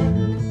wanted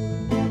to.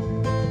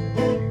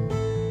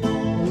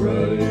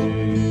 Right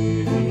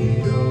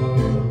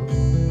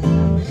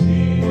on,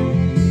 see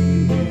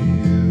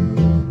you.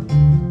 I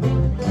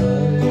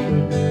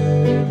could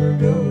never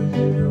go with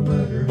you no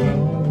matter how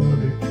I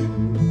wanted to.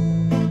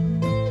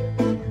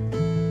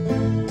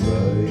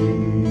 Right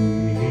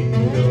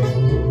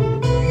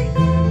on, see you.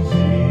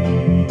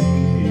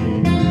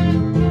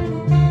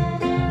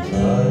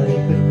 I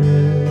could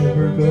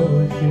never go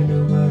with you no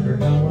matter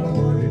how I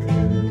wanted to.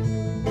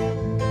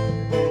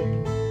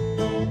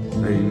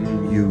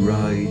 And you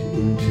ride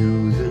into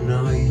the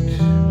night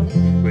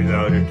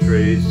without a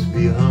trace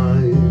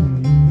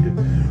behind.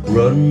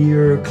 Run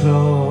your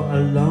claw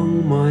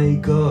along my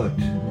gut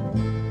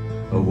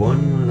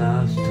one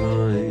last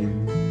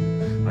time.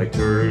 I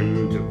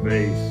turn to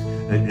face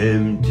an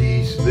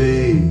empty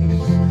space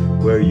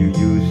where you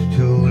used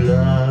to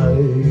lie,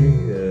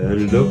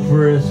 and look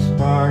for a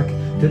spark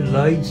that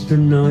lights the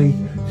night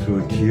through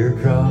a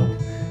teardrop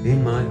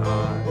in my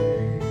eye.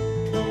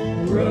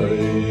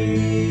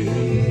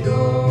 Right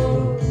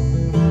on,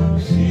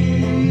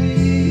 see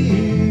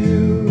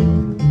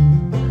you.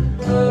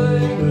 I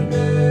could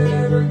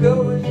never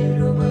go with you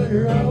no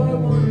matter how I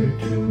wanted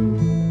to.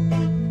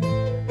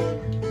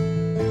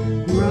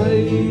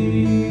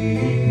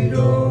 Right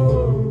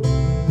on,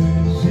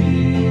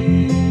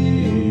 see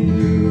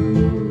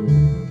you.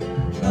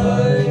 I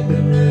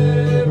could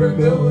never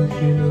go with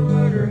you no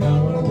matter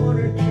how I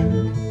wanted to.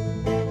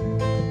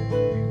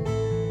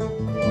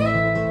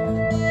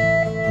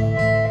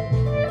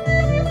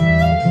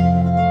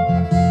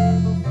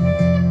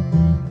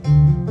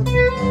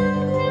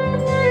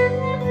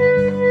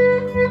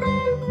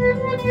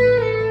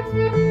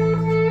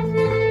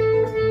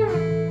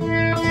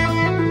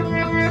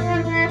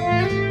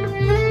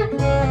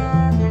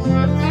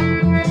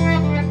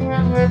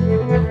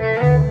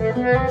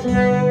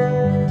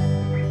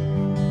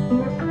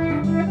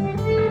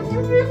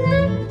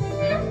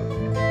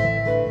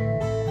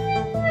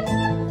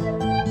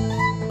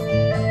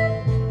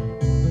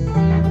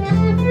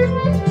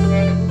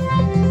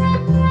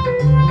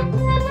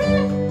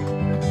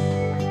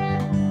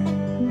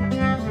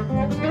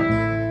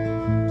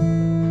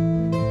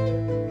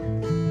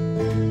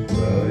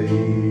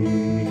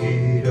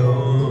 Right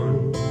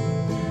on,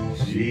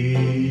 see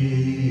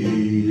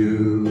you.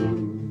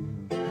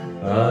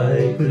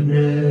 I could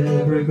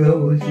never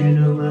go with you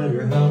no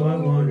matter how I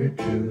wanted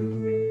to.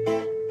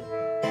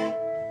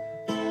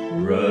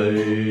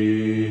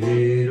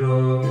 Right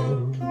on,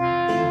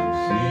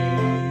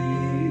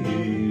 see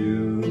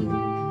you.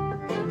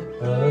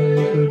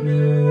 I could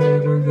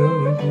never go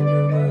with you no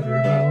matter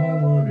how I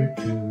wanted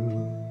to.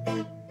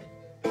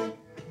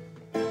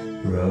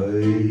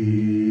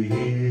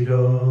 Right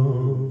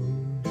on,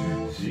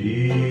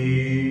 see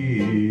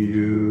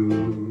you.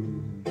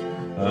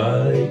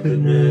 I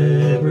could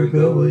never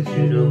go with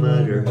you no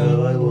matter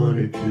how I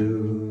wanted to.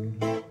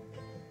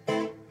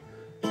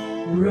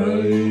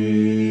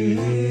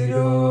 Right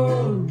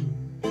on,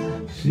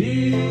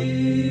 see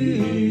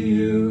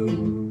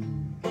you.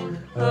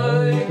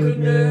 I could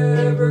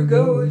never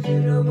go with you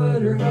no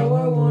matter how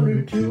I wanted to.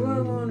 wanted to, I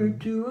wanted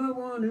to, I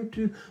wanted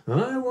to,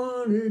 I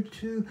wanted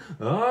to,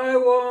 I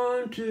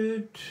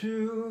wanted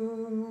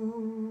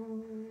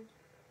to.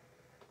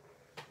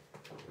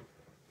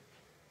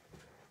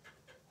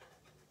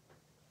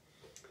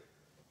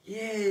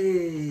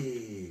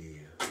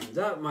 Yay! And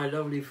that, my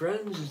lovely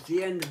friends, is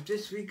the end of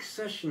this week's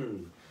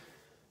session.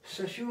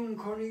 Session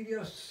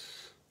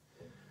Cornelius.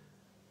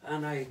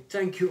 And I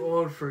thank you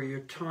all for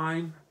your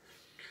time,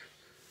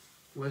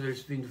 whether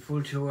it's been the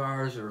full 2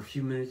 hours or a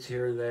few minutes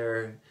here and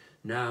there,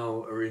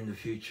 now or in the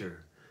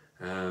future.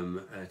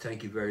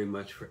 Thank you very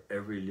much for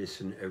every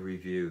listen, every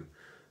view.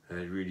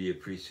 I really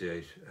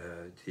appreciate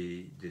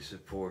the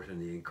support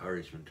and the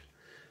encouragement.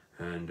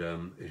 And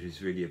it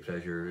is really a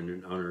pleasure and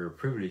an honor and a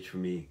privilege for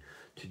me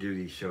to do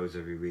these shows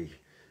every week.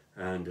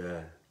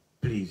 And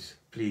please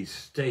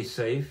stay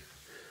safe,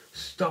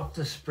 stop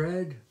the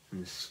spread,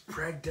 and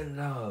spread the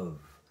love.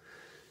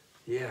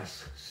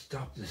 Yes,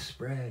 stop the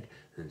spread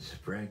and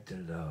spread the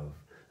love.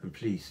 And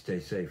please stay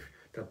safe.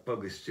 That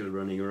bug is still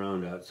running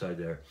around outside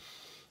there,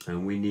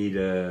 and we need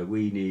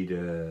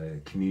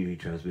community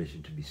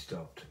transmission to be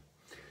stopped.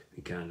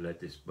 We can't let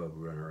this bug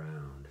run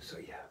around. So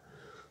yeah,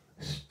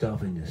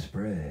 stopping the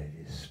spread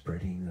is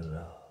spreading the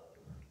love.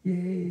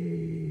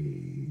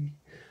 Yay!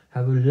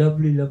 Have a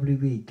lovely, lovely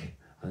week.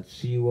 I'll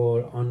see you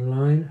all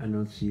online, and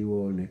I'll see you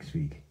all next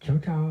week. Ciao,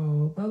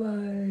 ciao. Bye,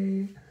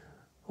 bye.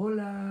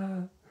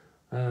 Hola.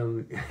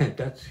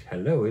 That's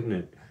hello, isn't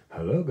it?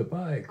 Hello,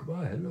 goodbye,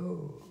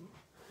 hello.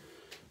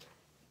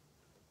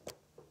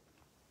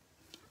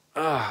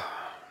 Ah.